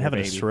 Sure, that you you weren't hate her having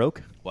a baby.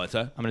 stroke? What's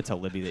that? I'm gonna tell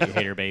Libby that you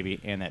hate her baby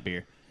and that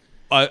beer.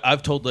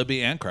 I've told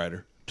Libby and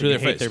Kreider to you their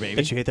hate face their baby?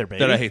 That you hate their baby?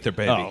 that I hate their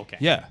baby. Oh, okay.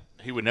 Yeah,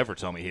 He would never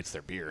tell me he hates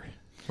their beer.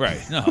 right.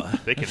 No,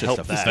 They can it's help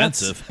just that.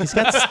 offensive.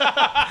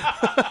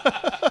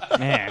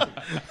 Man,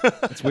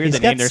 it's weird He's they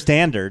got named their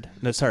standard.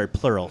 No, sorry,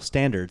 plural.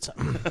 Standards.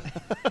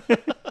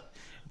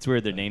 It's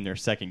weird they named their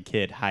second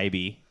kid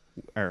Hybe.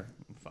 Or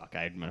fuck,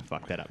 I'm gonna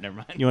fuck that up. Never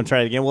mind. You want to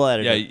try it again? We'll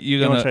edit Yeah, it. you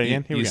want gonna to try it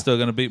again? Here you we go. still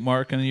gonna beat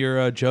Mark in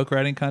your joke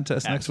writing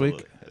contest next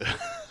week? Absolutely.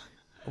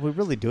 Are we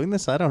really doing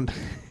this? I don't.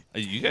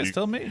 You guys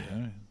tell me.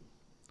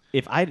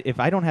 If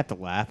I don't have to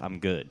laugh, I'm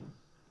good.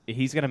 If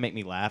he's gonna make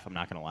me laugh, I'm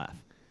not gonna laugh.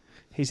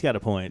 He's got a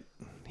point.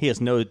 He has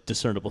no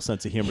discernible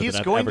sense of humor. He's that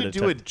I've going ever to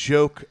do a detected.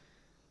 joke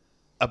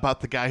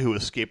about the guy who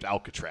escaped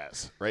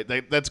Alcatraz, right?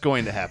 That's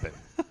going to happen.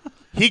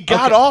 He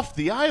got off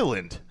the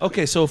island.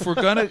 Okay, so if we're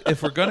gonna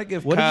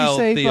give What did you Kyle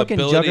say, the fucking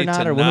ability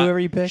Juggernaut to or not whoever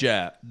you picked?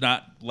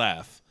 not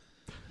laugh,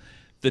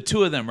 the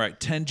two of them write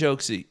 10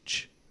 jokes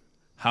each.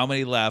 How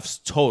many laughs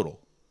total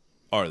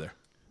are there?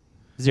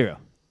 0.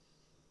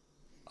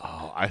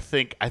 Oh, I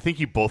think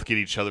you both get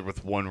each other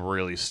with one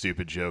really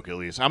stupid joke at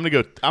least. I'm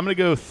gonna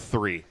go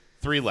 3.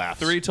 3 laughs.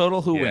 3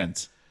 total. Who Yeah.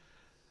 wins?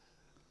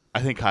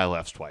 I think Kyle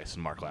laughs twice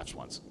and Mark laughs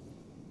once.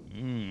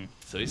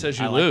 So he says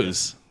you I like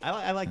lose.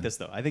 I like this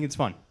though. I think it's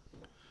fun.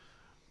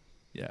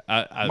 Yeah,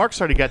 I Mark's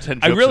already got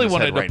 10 jokes I really in his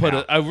wanted head to right put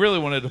now. I really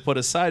wanted to put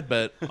a side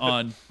bet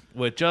on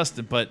with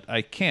Justin, but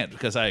I can't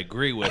because I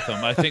agree with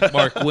him. I think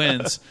Mark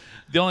wins.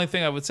 The only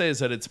thing I would say is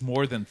that it's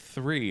more than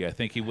 3. I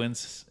think he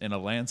wins in a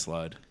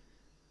landslide.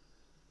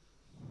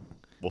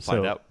 We'll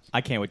find out.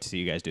 I can't wait to see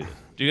you guys do this.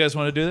 Do you guys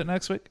want to do that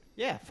next week?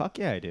 Yeah, fuck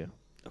yeah, I do.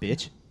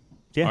 Bitch.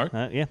 Yeah, Mark?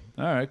 yeah.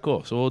 All right,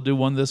 cool. So we'll do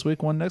one this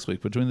week, one next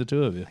week between the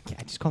two of you.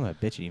 I just call him a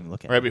bitch and even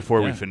look at Right him.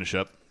 before we Yeah. finish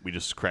up, we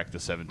just cracked the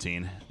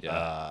 17.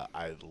 Yeah.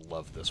 I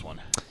love this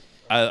one.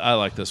 I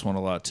like this one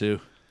a lot too.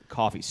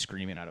 Coffee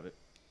screaming out of it.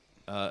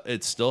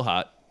 It's still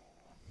hot,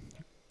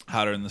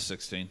 hotter than the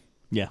 16.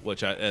 Yeah.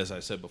 Which, as I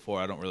said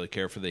before, I don't really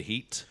care for the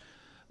heat,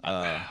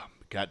 God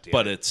damn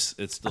but it.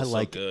 it's still I so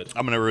like good.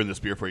 I'm going to ruin this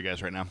beer for you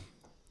guys right now.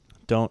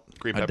 Don't.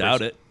 Green I peppers.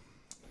 doubt it.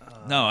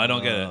 No, I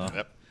don't get it.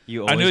 Yep.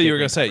 You I always knew get you were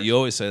green gonna say it. peppers. You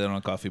always say that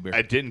on coffee beer.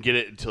 I didn't get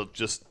it until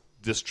just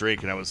this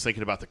drink, and I was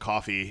thinking about the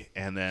coffee,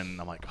 and then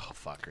I'm like, oh,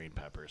 fuck, green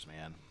peppers,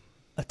 man.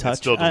 A touch.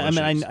 still I mean,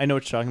 delicious. I know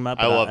what you're talking about.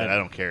 I but love it. I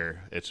don't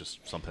care. It's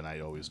just something I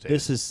always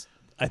taste.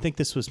 I think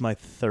this was my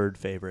third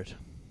favorite.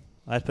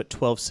 I'd put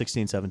 12,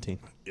 16, 17.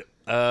 Yep.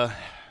 Man.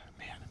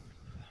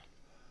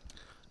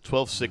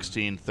 12,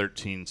 16,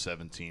 13,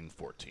 17,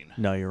 14.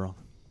 No, you're wrong.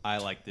 I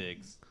like the.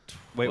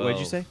 Wait, what did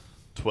you say?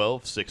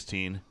 12,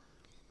 16,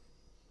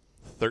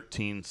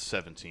 13,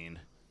 17,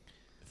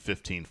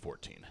 15,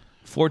 14.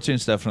 14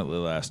 is definitely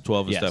last.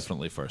 12 is Yes.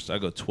 definitely first. I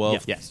go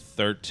 12, Yes.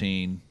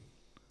 13,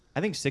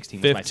 I think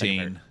 16 was my second 15,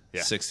 favorite.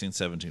 Yeah. 16,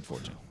 17,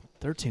 14.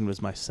 13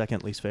 was my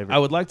second least favorite. I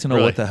would like to know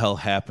Really? what the hell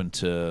happened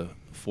to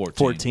 14.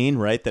 14,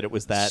 right? That it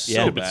was that. So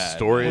yeah. Stupid bad,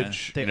 storage. man.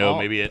 You They know, all-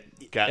 maybe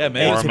it got Yeah,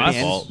 maybe warm. it's my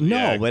And- fault.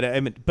 No,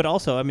 Yeah. but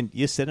also, I mean,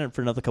 you sit in it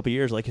for another couple of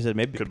years, like you said,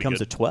 maybe it Could be becomes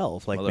good. a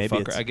 12. Like maybe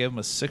Motherfucker, it's, I gave him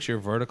a 6-year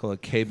vertical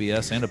at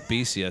KBS and a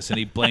BCS, and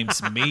he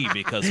blames me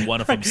because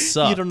one of them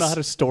sucks. you don't know how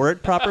to store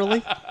it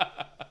properly.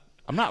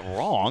 I'm not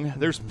wrong.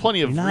 There's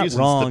plenty of You're not reasons.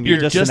 wrong. To You're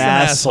beer- just an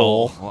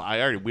asshole.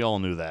 Well, we all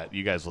knew that.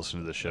 You guys listen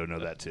to the show know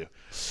that too.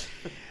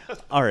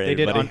 All right, They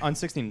did everybody. on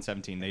 16 and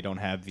 17. They don't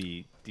have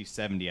the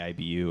 70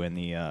 IBU and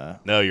the.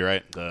 No, you're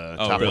right. The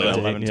top really? label,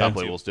 11, top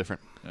yeah. label's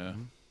different. All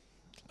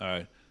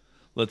right,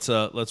 let's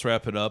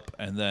wrap it up,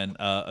 and then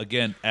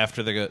again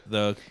after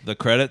the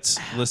credits,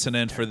 listen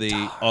in for the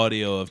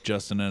audio of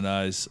Justin and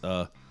I's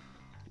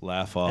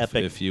laugh off,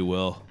 Epic. if you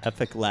will.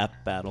 Epic lap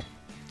battle.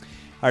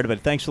 All right,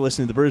 everybody. Thanks for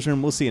listening to the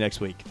Brewsroom. We'll see you next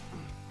week.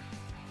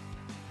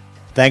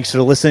 Thanks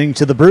for listening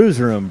to the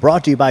Brewsroom,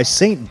 brought to you by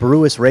Saint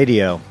Brewis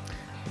Radio.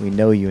 We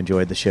know you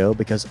enjoyed the show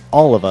because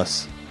all of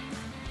us,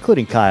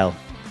 including Kyle,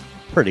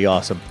 pretty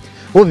awesome.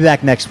 We'll be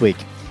back next week.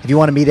 If you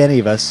want to meet any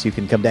of us, you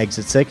can come to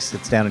Exit 6.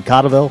 It's down in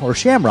Cottleville, or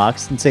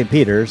Shamrocks in St.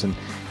 Peter's. And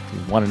if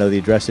you want to know the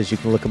addresses, you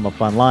can look them up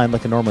online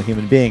like a normal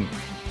human being.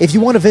 If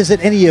you want to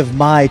visit any of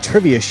my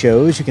trivia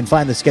shows, you can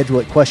find the schedule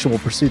at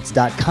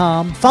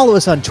questionablepursuits.com. Follow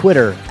us on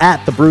Twitter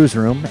at The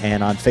Brewsroom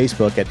and on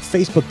Facebook at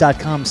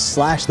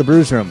facebook.com/The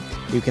Brewsroom.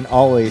 You can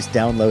always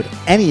download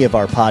any of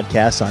our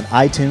podcasts on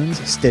iTunes,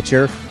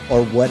 Stitcher,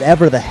 or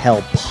whatever the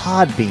hell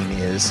Podbean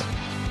is.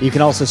 You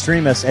can also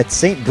stream us at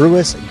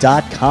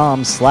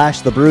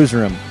stbrewis.com/The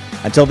Brewsroom.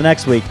 Until the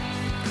next week,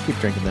 keep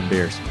drinking them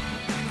beers.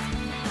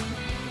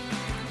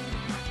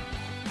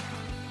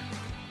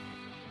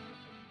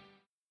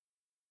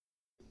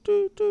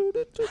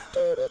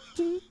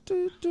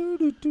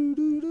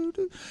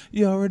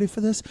 Y'all ready for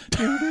this?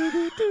 Don't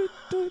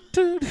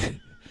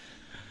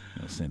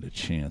stand a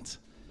chance.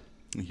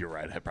 You're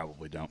right. I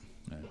probably don't.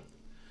 Here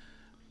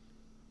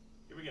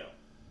we go.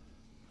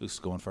 Who's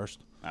going first?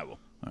 I will.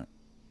 All right.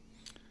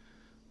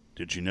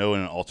 Did you know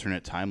in an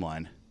alternate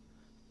timeline,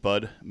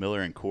 Bud,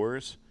 Miller, and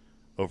Coors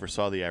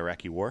oversaw the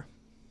Iraqi war.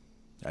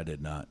 I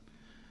did not.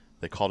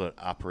 They called it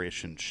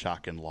Operation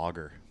Shock and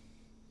Logger.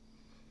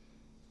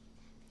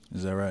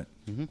 Is that right?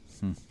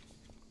 Mm-hmm.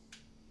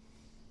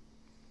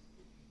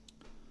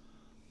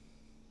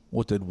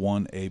 What did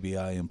one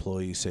ABI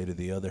employee say to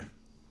the other?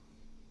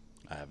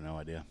 I have no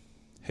idea.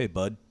 Hey,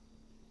 bud.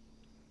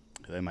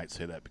 They might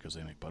say that because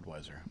they make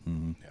Budweiser.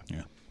 Mm-hmm.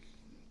 Yeah.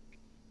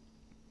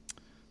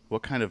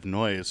 What kind of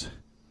noise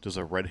does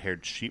a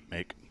red-haired sheep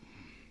make?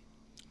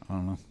 I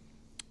don't know.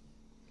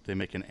 They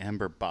make an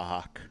amber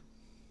bahak.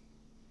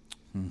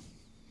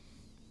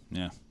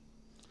 Yeah.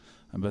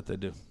 I bet they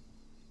do.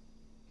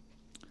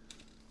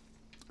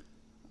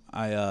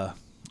 I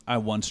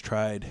once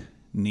tried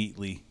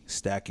neatly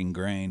stacking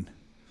grain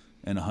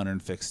in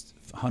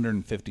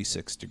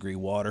 156 degree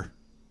water.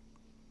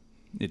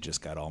 It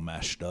just got all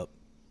mashed up.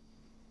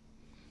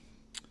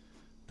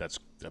 That's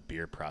a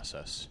beer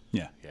process.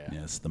 Yeah. Yeah.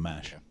 Yeah, it's the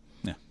mash. Okay.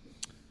 Yeah.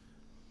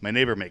 My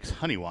neighbor makes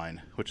honey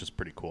wine, which is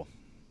pretty cool.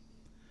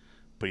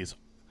 But he's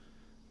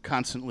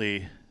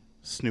constantly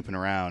snooping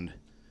around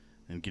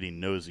and getting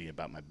nosy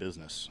about my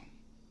business.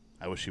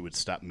 I wish he would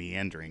stop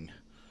meandering.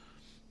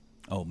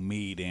 Oh,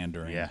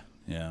 meandering. Yeah.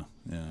 Yeah.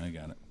 Yeah, I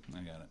got it.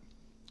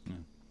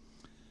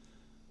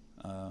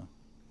 Yeah.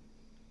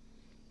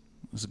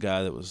 There's a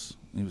guy he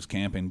was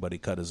camping, but he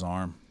cut his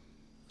arm.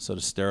 So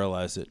to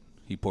sterilize it,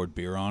 he poured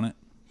beer on it.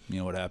 You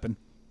know what happened?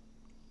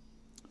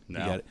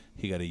 No.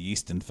 He got a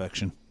yeast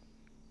infection.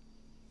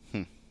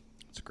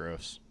 It's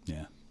gross.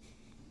 Yeah.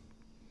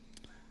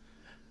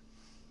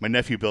 My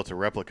nephew built a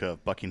replica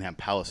of Buckingham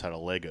Palace out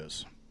of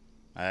Legos.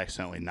 I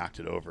accidentally knocked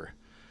it over.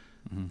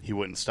 Mm-hmm. He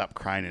wouldn't stop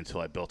crying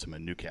until I built him a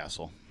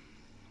Newcastle.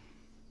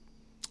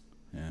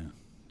 Yeah.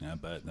 Yeah,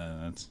 but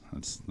that's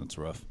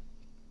rough.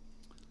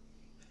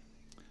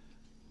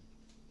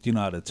 Do you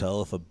know how to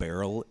tell if a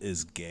barrel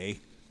is gay?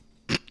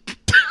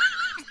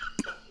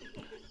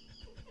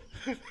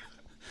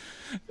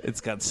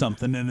 It's got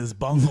something in his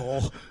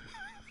bunghole.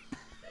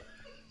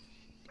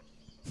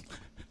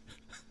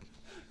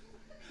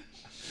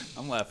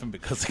 I'm laughing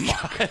because of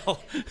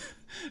Kyle.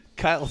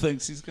 Kyle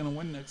thinks he's going to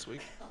win next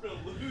week. I'm going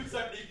to lose,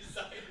 I already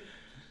decided.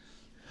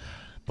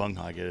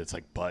 Bunghole, I get it. It's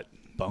like butt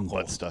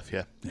stuff,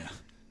 yeah. Yeah.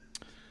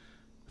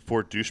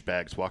 4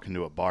 douchebags walk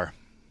into a bar.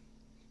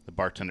 The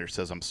bartender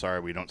says, "I'm sorry,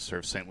 we don't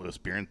serve St. Louis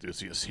beer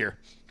enthusiasts here."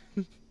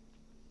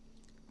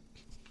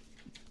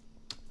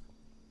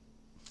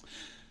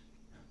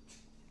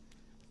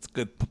 It's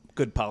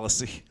good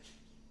policy.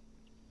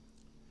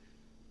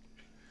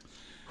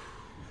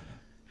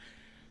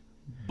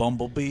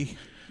 Bumblebee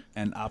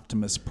and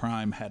Optimus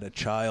Prime had a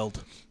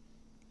child.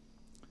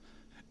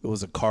 It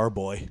was a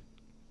carboy.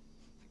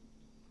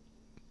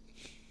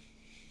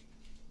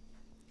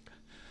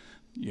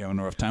 You having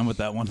a rough time with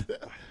that one?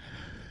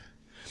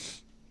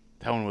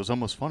 That one was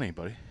almost funny,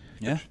 buddy.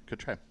 Yeah? Good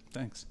try.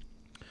 Thanks.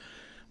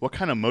 What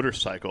kind of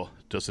motorcycle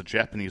does a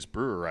Japanese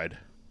brewer ride?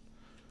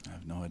 I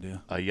have no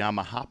idea. A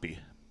Yamaha.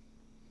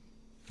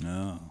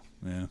 No.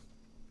 Yeah.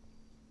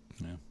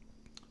 Yeah.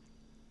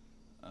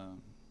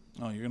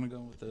 Oh, you're going to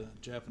go with the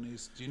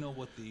Japanese. Do you know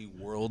what the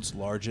world's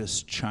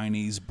largest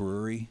Chinese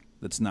brewery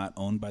that's not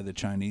owned by the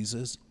Chinese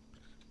is?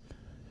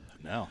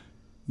 No.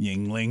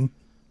 Yingling.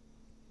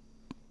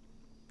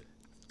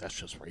 That's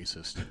just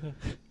racist.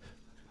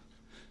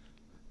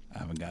 I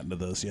haven't gotten to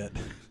those yet.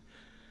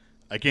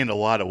 I gained a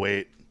lot of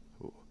weight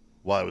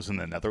while I was in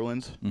the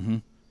Netherlands. Mm-hmm.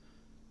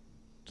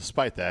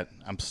 Despite that,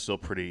 I'm still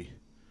pretty...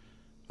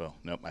 Well,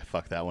 nope, I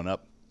fucked that one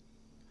up.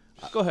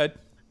 Go ahead.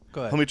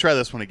 Let me try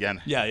this one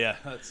again. Yeah.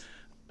 That's...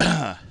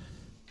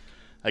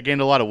 I gained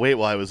a lot of weight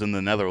while I was in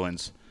the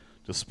Netherlands.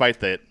 Despite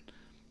that,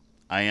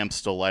 I am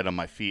still light on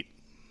my feet.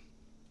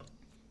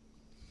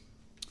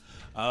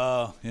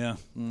 Oh, yeah.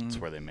 Mm. That's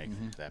where they make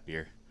that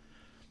beer.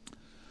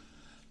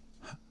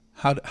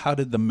 How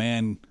did the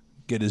man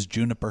get his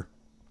juniper?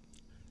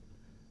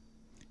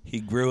 He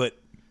grew it.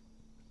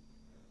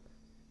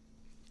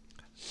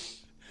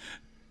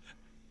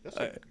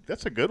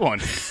 That's a good one.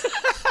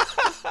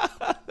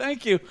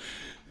 Thank you.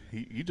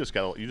 You just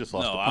lost.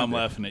 No, I'm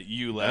laughing at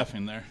you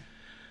laughing there.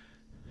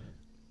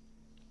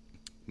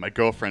 My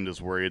girlfriend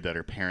is worried that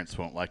her parents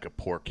won't like a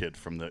poor kid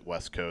from the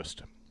West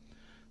Coast.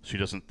 She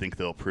doesn't think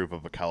they'll approve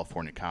of a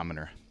California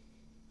commoner.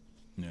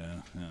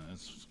 Yeah,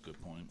 that's a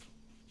good point.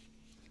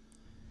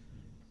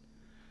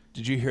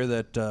 Did you hear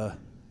that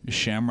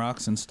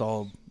Shamrocks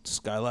installed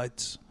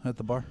skylights at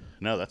the bar?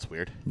 No, that's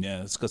weird.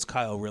 Yeah, it's because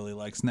Kyle really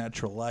likes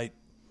natural light.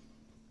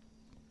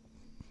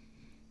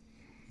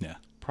 Yeah.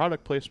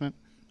 Product placement.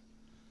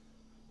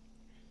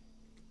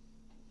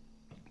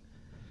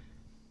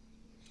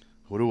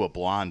 What do a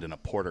blonde and a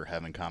porter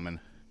have in common?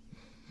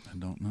 I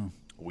don't know.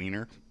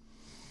 Wiener?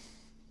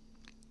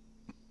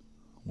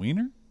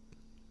 Wiener?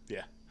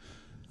 Yeah.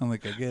 I don't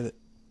think I get it.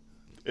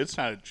 It's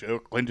not a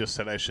joke. Lynn just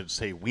said I should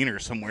say wiener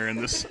somewhere in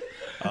this.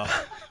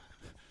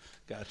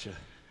 Gotcha.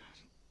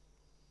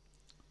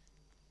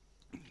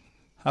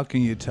 How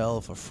can you tell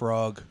if a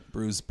frog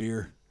brews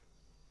beer?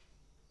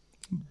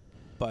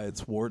 By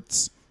its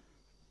warts.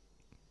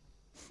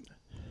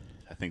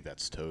 I think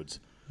that's toads.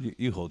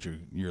 You hold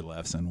your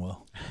laughs in,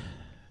 Will.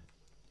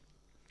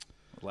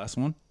 Last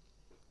one.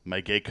 My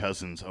gay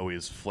cousin's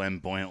always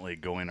flamboyantly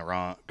going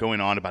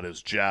on about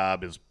his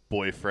job, his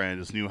boyfriend,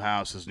 his new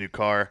house, his new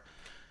car.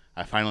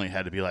 I finally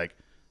had to be like,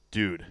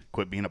 dude,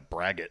 quit being a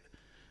braggart.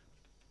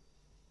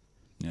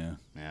 Yeah.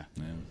 Yeah.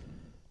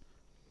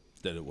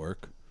 Did it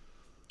work?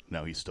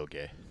 No, he's still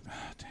gay.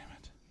 Ah, damn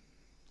it.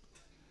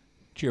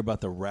 Did you hear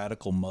about the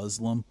radical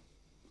Muslim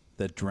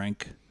that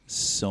drank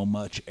so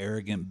much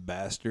arrogant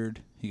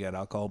bastard he got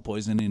alcohol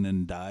poisoning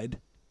and died?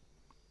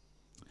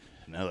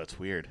 No, that's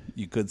weird.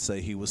 You could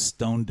say he was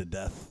stoned to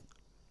death.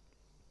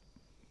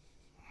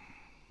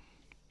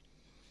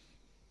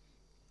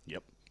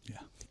 Yep. Yeah,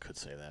 You could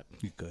say that.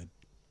 you could.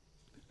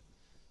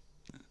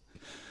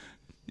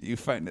 You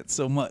fighting it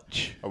so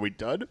much. Are we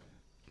done?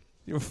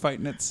 You're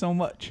fighting it so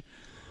much.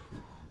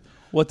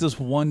 What does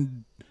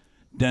one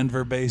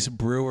Denver-based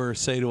brewer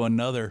say to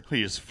another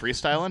He's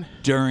freestyling?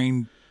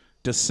 during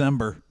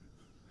December?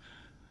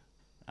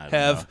 I don't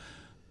Have know.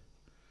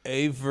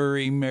 a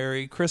very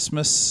Merry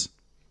Christmas.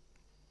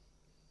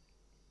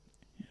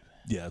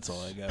 Yeah, that's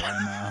all I got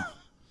right now.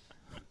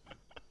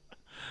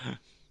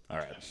 All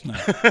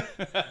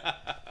right.